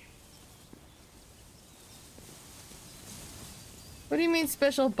way. What do you mean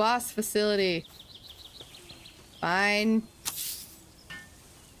special boss facility? Fine.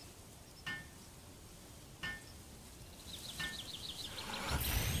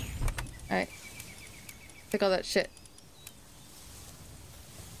 Alright. Take all that shit.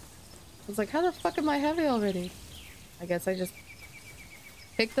 I was like, how the fuck am I heavy already? I guess I just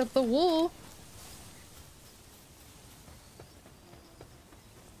picked up the wool.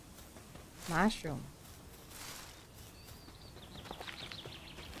 Mushroom.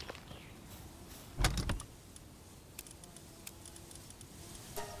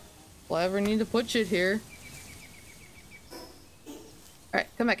 Will I ever need to put shit here? Alright,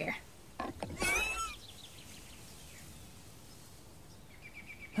 come back here.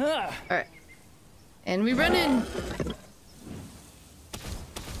 Alright. And we run in!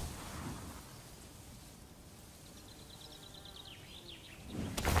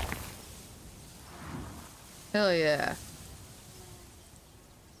 Hell yeah.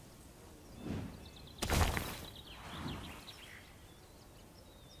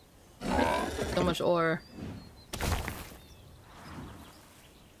 much ore.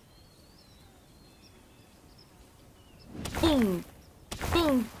 Boom!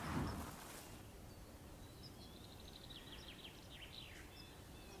 Boom!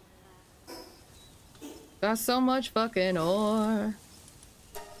 Got so much fucking ore.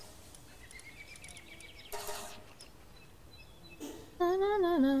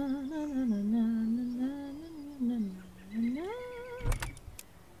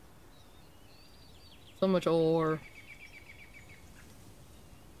 So much ore.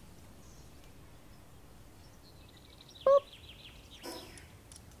 Boop.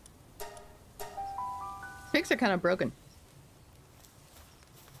 Pigs are kind of broken.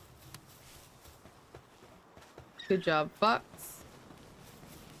 Good job, Fox.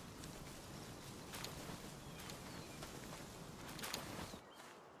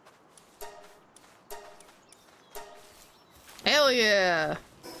 Hell yeah!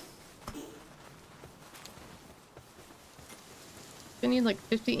 I need like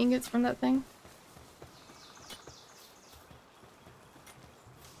 50 ingots from that thing.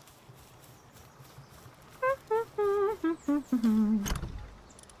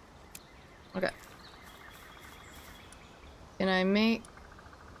 Okay. Can I make...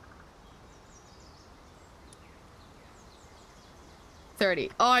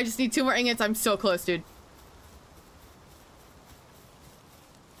 $30. Oh, I just need 2 more ingots. I'm so close, dude.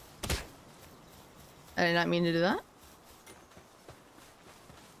 I did not mean to do that.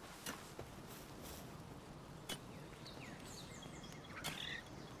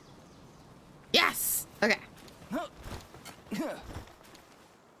 Yes! Okay.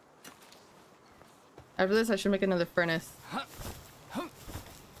 After this, I should make another furnace.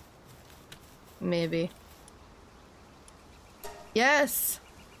 Maybe. Yes!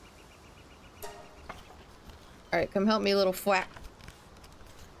 Alright, come help me, little fwat.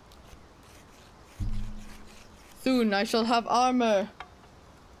 Soon I shall have armor.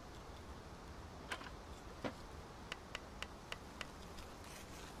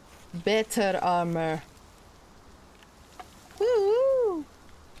 Better armor. Woo!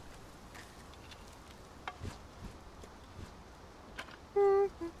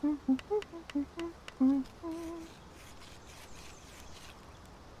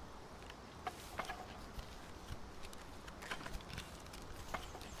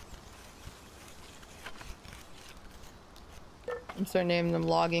 I'm starting naming them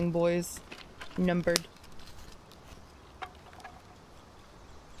logging boys. Numbered.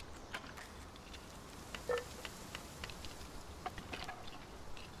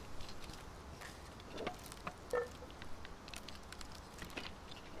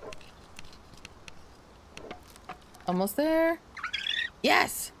 Almost there.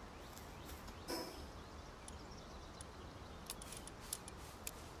 Yes!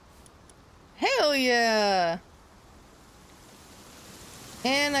 Hell yeah!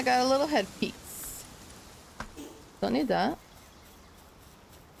 And I got a little headpiece. Don't need that.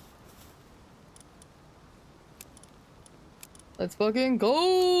 Let's fucking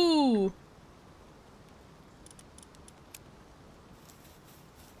go!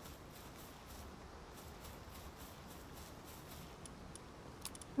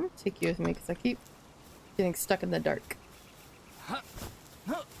 I'm gonna take you with me because I keep getting stuck in the dark.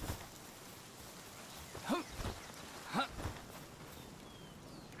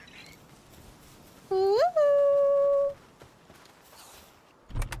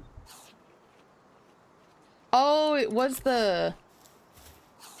 Oh, it was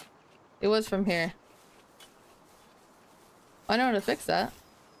from here. I know how to fix that.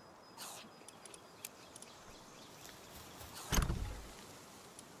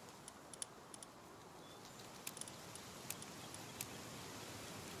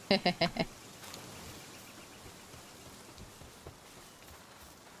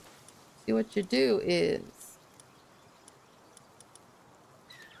 See, what you do is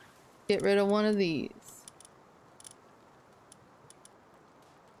get rid of one of these.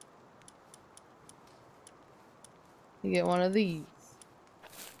 You get one of these.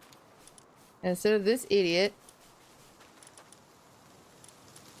 And instead of this idiot,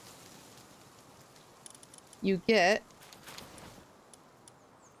 you get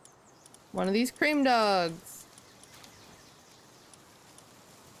one of these cream dogs.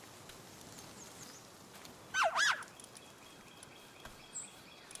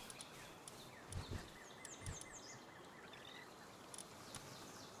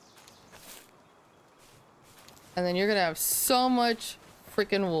 And then you're gonna have so much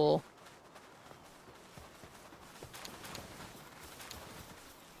freaking wool.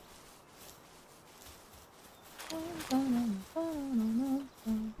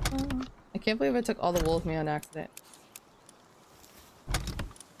 I can't believe I took all the wool with me on accident.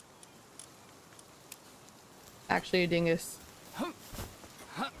 Actually, a dingus.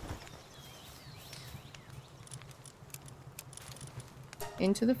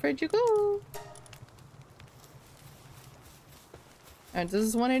 Into the fridge you go. Alright, does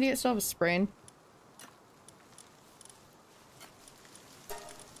this one idiot still have a sprain?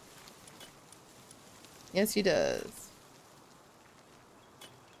 Yes, he does.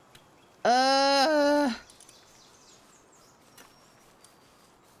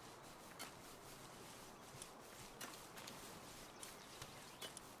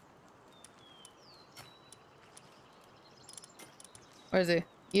 Where is he?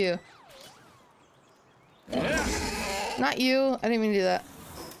 You. Not you. I didn't mean to do that.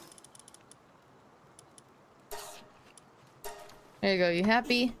 There you go. You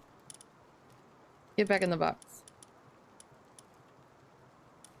happy? Get back in the box.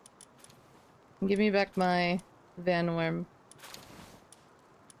 Give me back my Van Worm.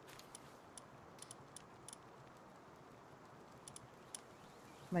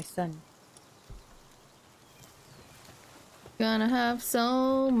 My son. Gonna have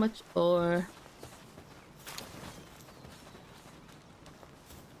so much ore.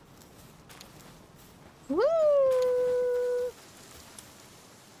 Woo!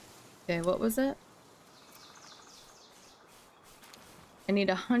 Okay, what was it? I need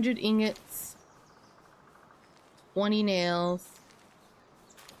 100 ingots, 20 nails,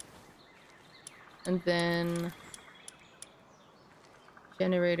 and then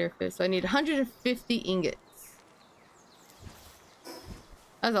generator fish. So I need 150 ingots.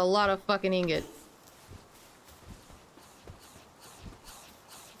 That's a lot of fucking ingots.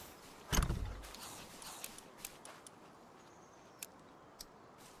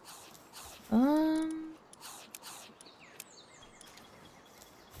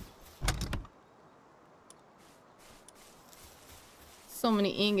 So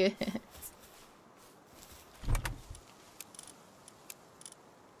many ingots.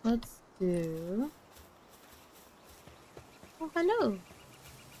 Let's do... Oh, hello.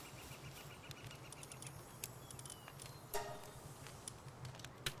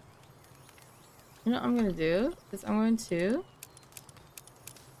 You know what I'm gonna do? Is I'm going to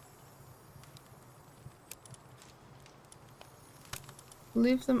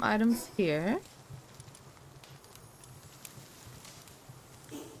leave some items here.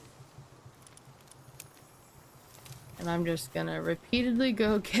 And I'm just gonna repeatedly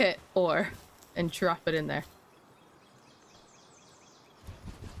go get ore and drop it in there.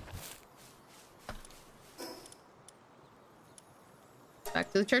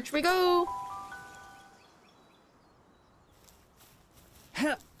 Back to the church we go!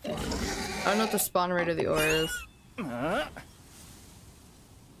 I don't know what the spawn rate of the ore is.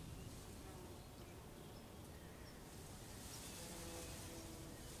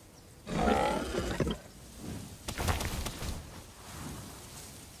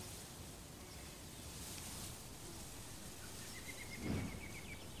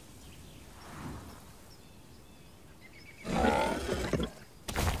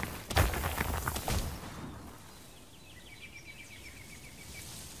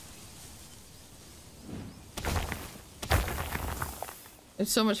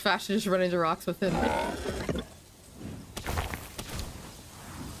 It's so much faster just running into rocks with him.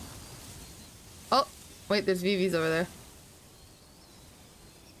 Oh, wait, there's VVs over there.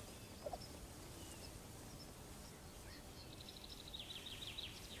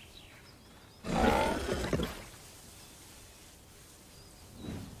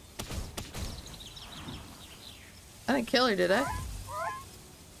 I didn't kill her, did I?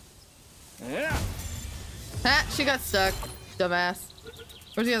 Yeah. Ha! She got stuck. Dumbass.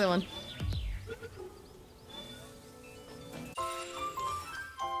 Where's the other one?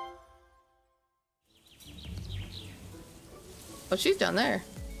 Oh, she's down there.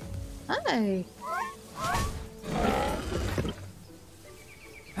 Hi.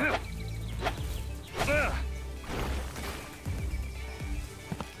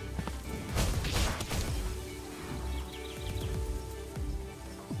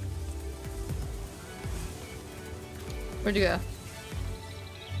 Where'd you go?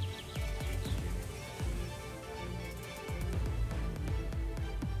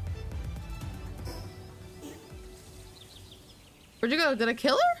 Where'd you go? Did I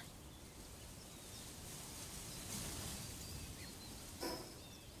kill her?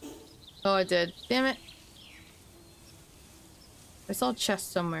 Oh, I did. Damn it. I saw a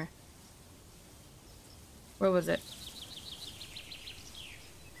chest somewhere. Where was it?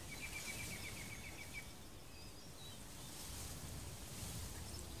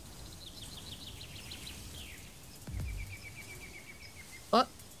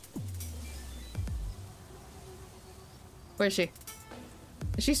 Where is she?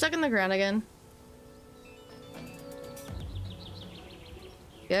 Is she stuck in the ground again?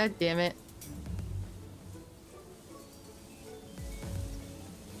 God damn it.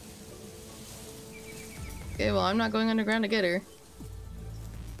 Okay, well, I'm not going underground to get her.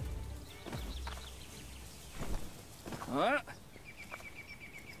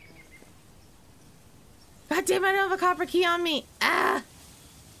 God damn, I don't have a copper key on me! Ah!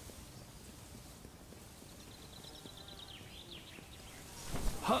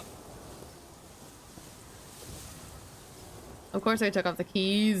 Of course I took off the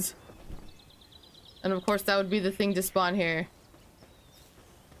keys. And of course that would be the thing to spawn here.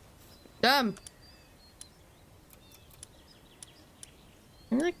 Dumb!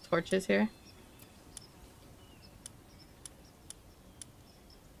 Any like torches here?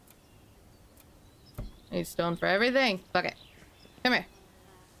 I need stone for everything. Fuck it. Come here.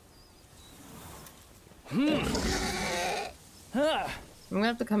 I'm gonna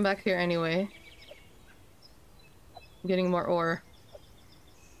have to come back here anyway. I'm getting more ore.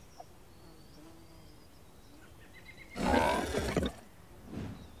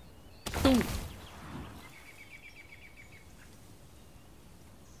 Ooh.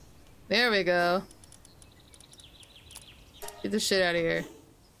 There we go. Get the shit out of here.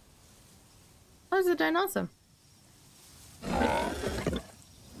 Oh, is it dying awesome?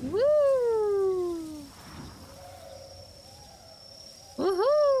 Woo!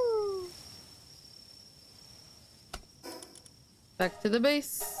 Woohoo! Back to the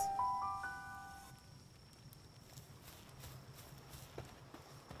base.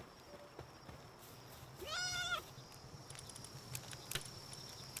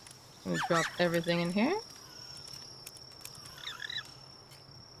 Let me drop everything in here.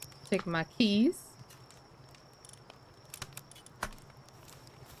 Take my keys.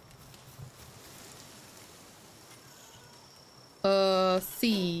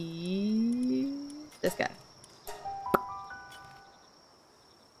 See this guy.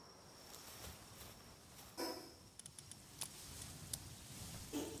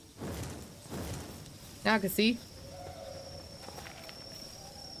 Now I can see.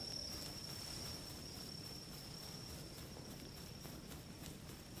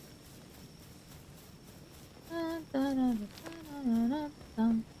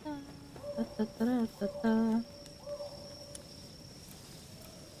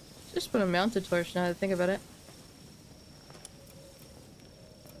 Just put a mounted torch now that I think about it.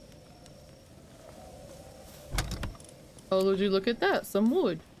 Oh, would you look at that? Some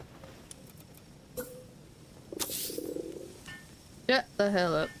wood. Shut the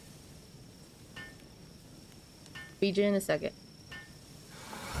hell up. Feed you in a second.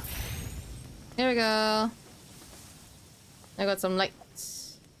 Here we go. I got some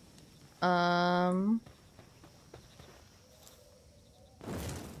lights.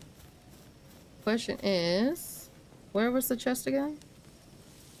 Question is, where was the chest again?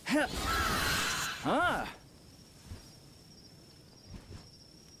 Ah.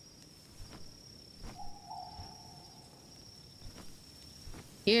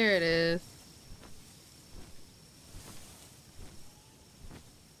 Here it is.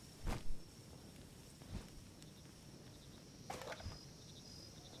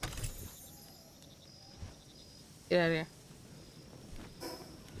 Get out of here.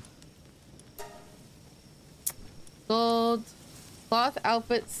 Gold. Cloth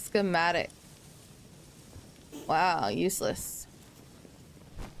outfit schematic. Wow, useless.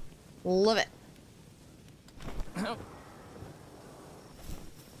 Love it.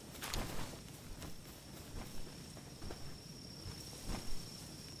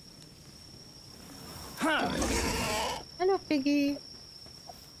 Hello, piggy.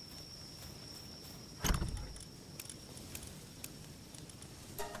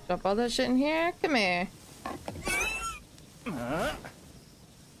 Drop all that shit in here. Come here.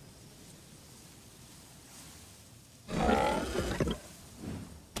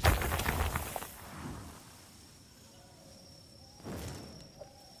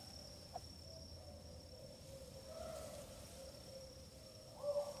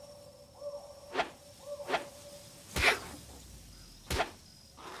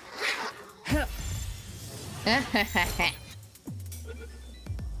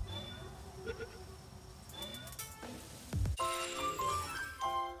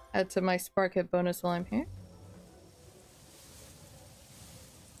 Add to my spark hit bonus while I'm here.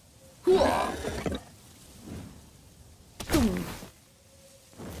 Boom.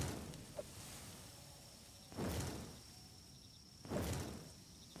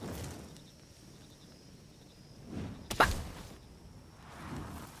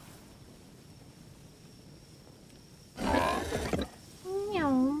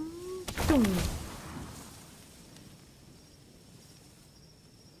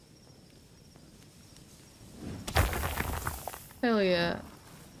 Hell yeah.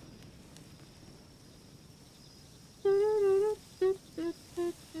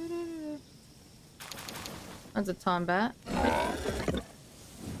 That's a tombat.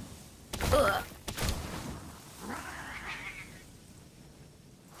 Ugh.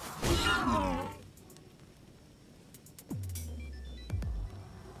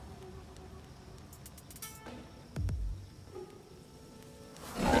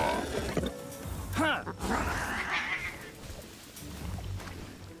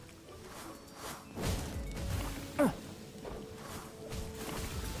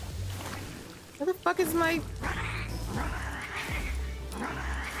 Where the fuck is my...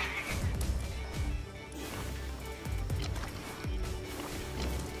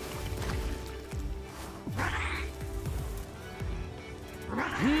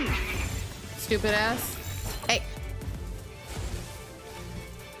 Stupid ass. Hey.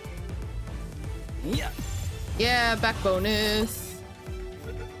 Yeah. Yeah, back bonus.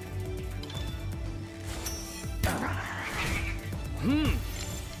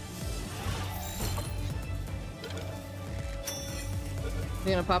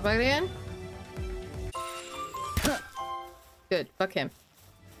 You gonna pop back again? Good. Fuck him.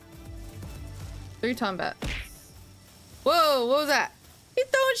 3 tombats. Whoa, what was that? He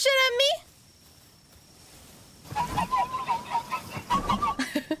throwing shit at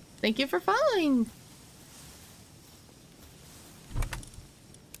me? Thank you for following.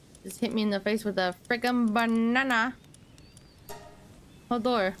 Just hit me in the face with a freaking banana. Hold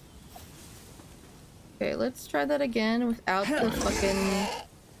door. Okay, let's try that again without the fucking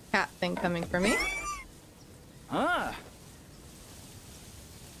cat thing coming for me. Ah.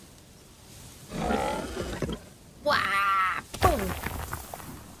 Wah! Boom!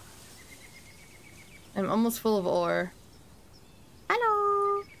 I'm almost full of ore.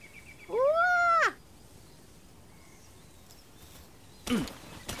 Hello! Wah!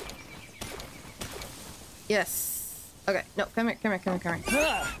 Yes. Okay, no, come here, come here, come here, come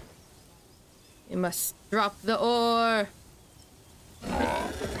here. You must drop the ore.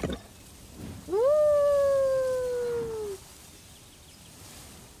 Woo!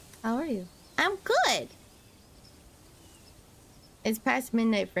 How are you? I'm good. It's past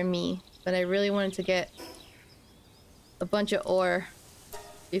midnight for me, but I really wanted to get a bunch of ore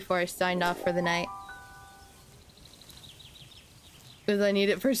before I signed off for the night. Because I need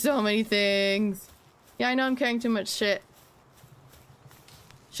it for so many things. Yeah, I know I'm carrying too much shit.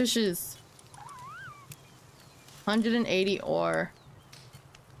 Shushes. 180 ore.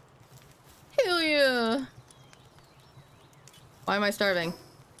 Hell yeah! Why am I starving?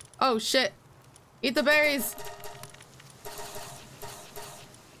 Oh shit! Eat the berries!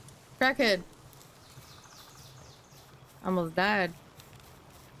 Crackhead. Almost died.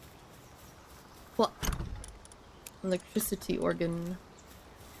 What? Electricity organ.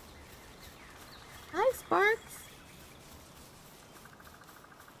 Hi, Sparks.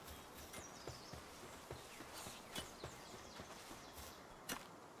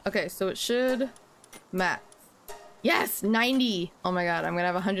 Okay, so it should max. Yes, 90. Oh my god, I'm gonna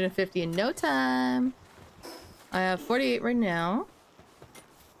have 150 in no time. I have 48 right now.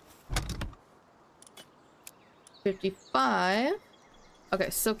 55. Okay,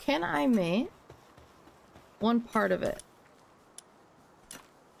 so can I make one part of it?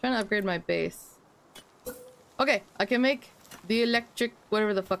 Trying to upgrade my base. Okay, I can make the electric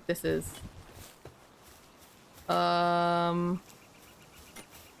whatever the fuck this is. I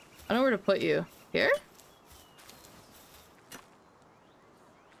don't know where to put you. Here?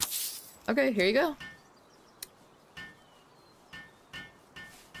 Okay, here you go.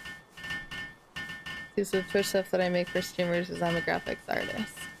 These are Twitch stuff that I make for streamers because I'm a graphics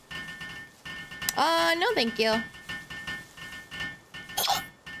artist. No thank you.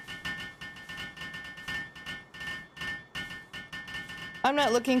 I'm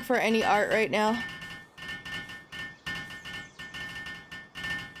not looking for any art right now.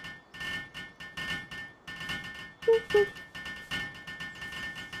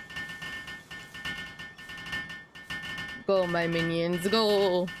 Go, my minions,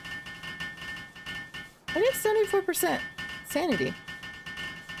 go! I have 74% sanity.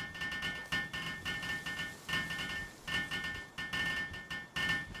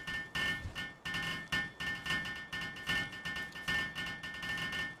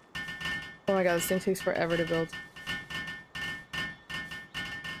 Oh my god, this thing takes forever to build.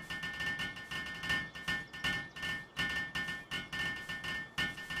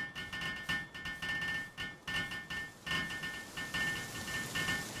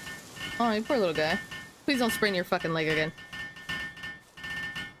 Oh, you poor little guy. Please don't sprain your fucking leg again.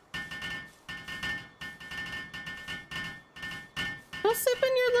 Go sleep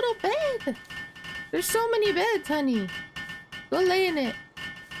in your little bed. There's so many beds, honey. Go lay in it.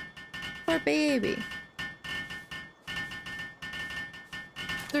 Poor baby.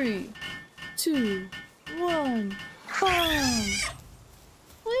 3, 2, 1, bomb!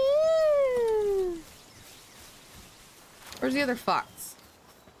 Woo! Where's the other fox?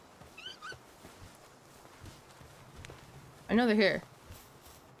 I know they're here.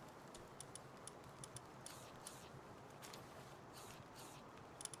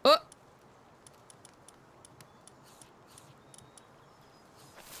 Oh!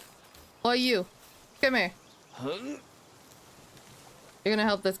 Oh, you. Come here. Huh? You're gonna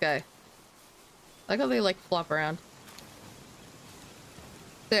help this guy. I like how they like flop around.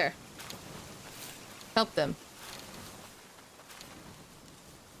 There. Help them.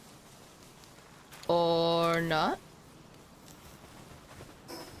 Or not.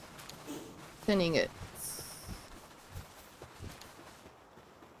 Pinning it.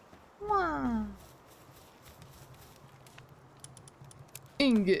 Wow.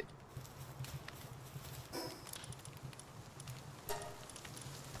 Ingot.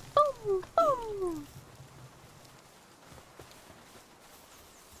 Boom, boom.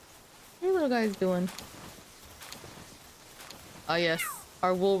 What are you little guys doing? Ah, yes.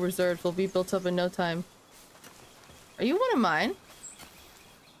 Our wool reserves will be built up in no time. Are you one of mine?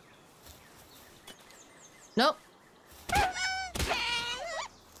 Nope.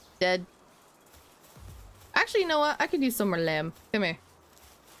 Dead. Actually, you know what? I could use some more lamb. Come here.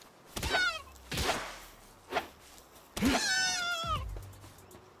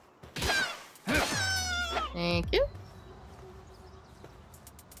 Thank you.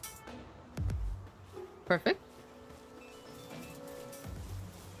 Perfect.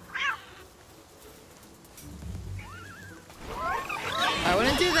 I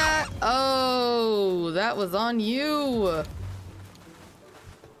wouldn't do that. Oh, that was on you.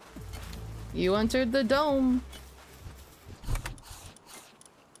 You entered the dome.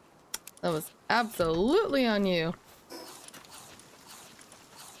 That was absolutely on you.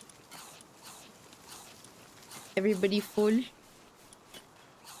 Everybody full.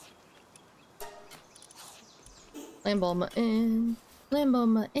 Lamboma in.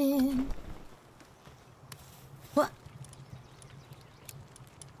 Lamboma in. What?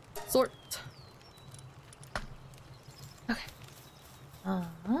 Sort. Okay.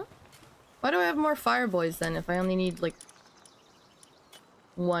 Why do I have more fire boys then if I only need like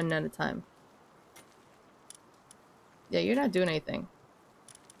one at a time? Yeah, you're not doing anything.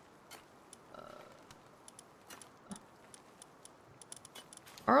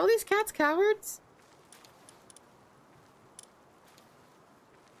 Are all these cats cowards?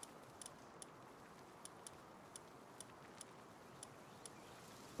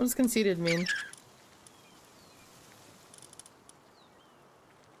 What does conceited mean?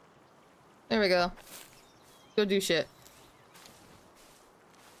 There we go. Go do shit.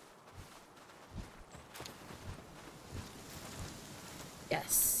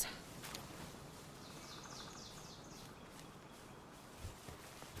 Yes.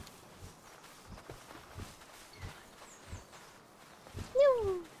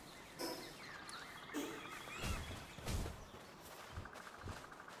 No.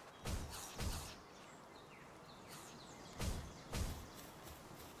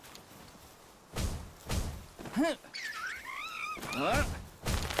 Huh?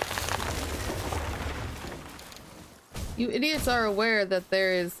 You idiots are aware that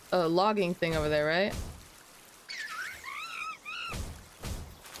there is a logging thing over there, right?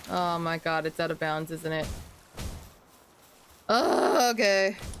 Oh my god, it's out of bounds, isn't it? Oh,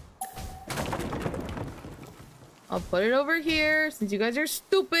 okay. I'll put it over here since you guys are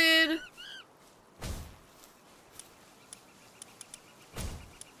stupid.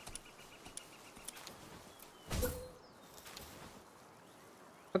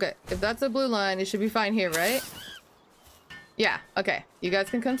 Okay, if that's a blue line, it should be fine here, right? Yeah, okay. You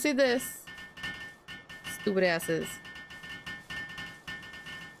guys can come see this. Stupid asses.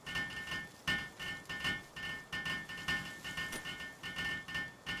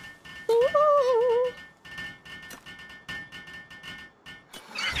 Ooh.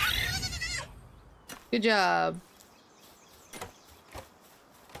 Good job.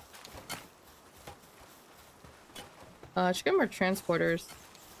 I should get more transporters.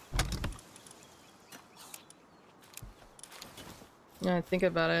 Yeah, think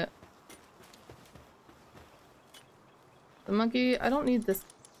about it. The monkey, I don't need this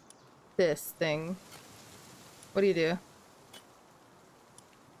thing. What do you do?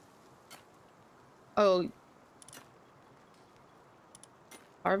 Oh.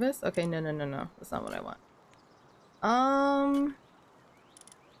 Harvest? Okay, no. That's not what I want.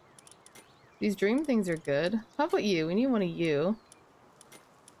 These dream things are good. How about you? We need one of you.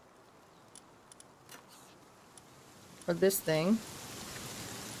 Or this thing.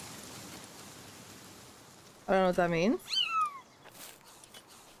 I don't know what that means.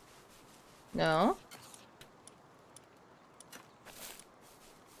 No.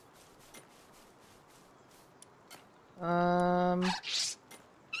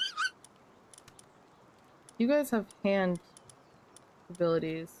 You guys have hand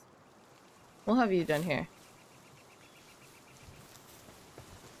abilities. We'll have you done here.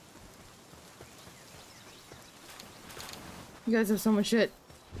 You guys have so much shit.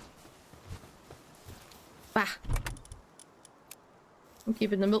 Bah. I'm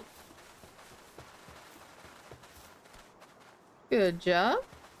keeping the milk. Good job.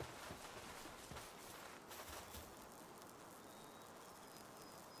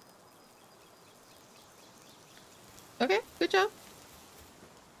 Okay, good job.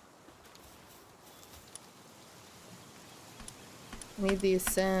 Need the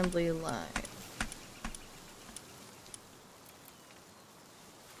assembly line.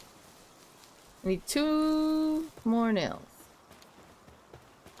 I need 2 more nails.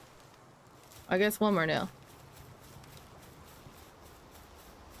 I guess 1 more nail.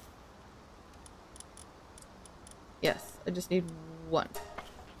 Yes, I just need 1.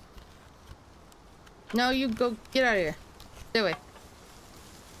 No, you go get out of here. Stay away.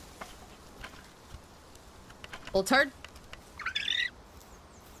 Old tard.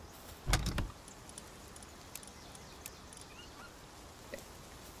 Okay.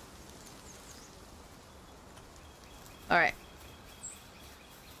 Alright.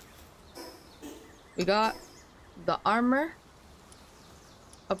 We got the armor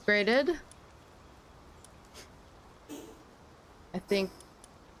upgraded. I think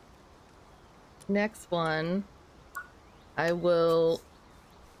next one I will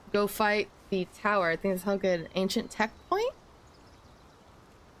go fight the tower. I think it's how good, ancient tech point.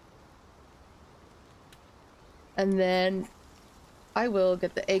 And then I will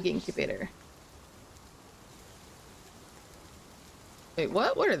get the egg incubator. Wait,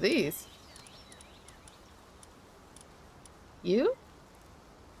 what? What are these? You?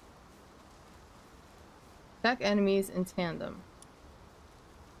 Attack enemies in tandem.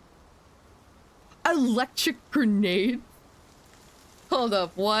 Electric grenade? Hold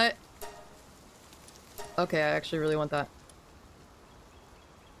up, what? Okay, I actually really want that.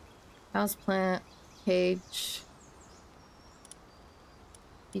 Houseplant, cage,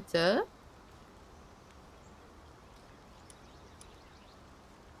 pizza.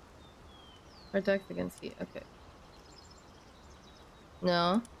 Protect against heat, okay.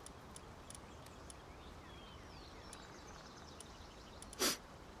 No.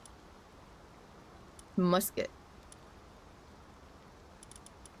 Musket.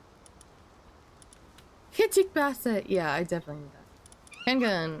 Kitchick Bassett. Yeah, I definitely need that.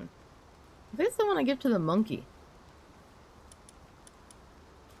 Handgun. I think it's the one I give to the monkey.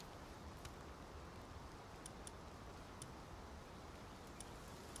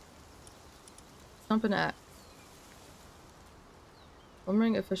 Stomping axe.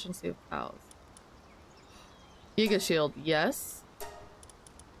 Lowering efficiency of pals. Giga shield, yes.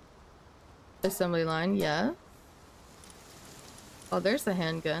 Assembly line, yeah. Oh, there's the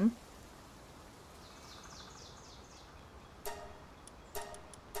handgun.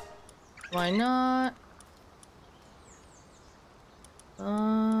 Why not?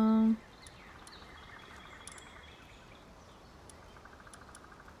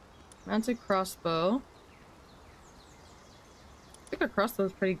 Mounted crossbow. I think a crossbow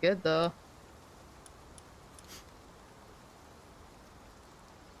is pretty good though.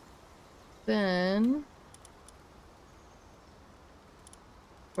 Then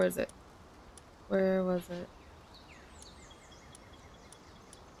where is it? Where was it?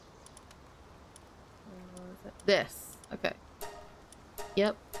 Where was it? This. Okay.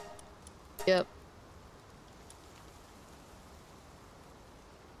 Yep. Yep.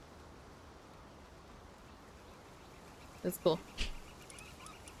 That's cool.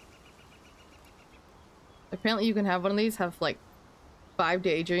 Apparently you can have one of these, have like 5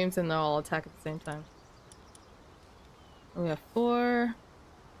 daydreams and they'll all attack at the same time. And we have 4.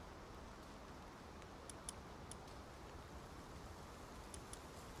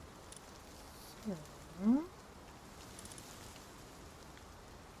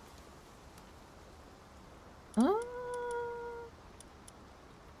 Oh.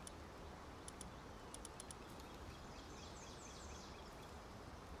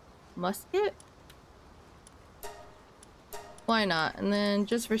 Musket? Why not? And then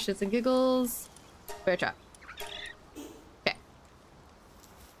just for shits and giggles, bear trap.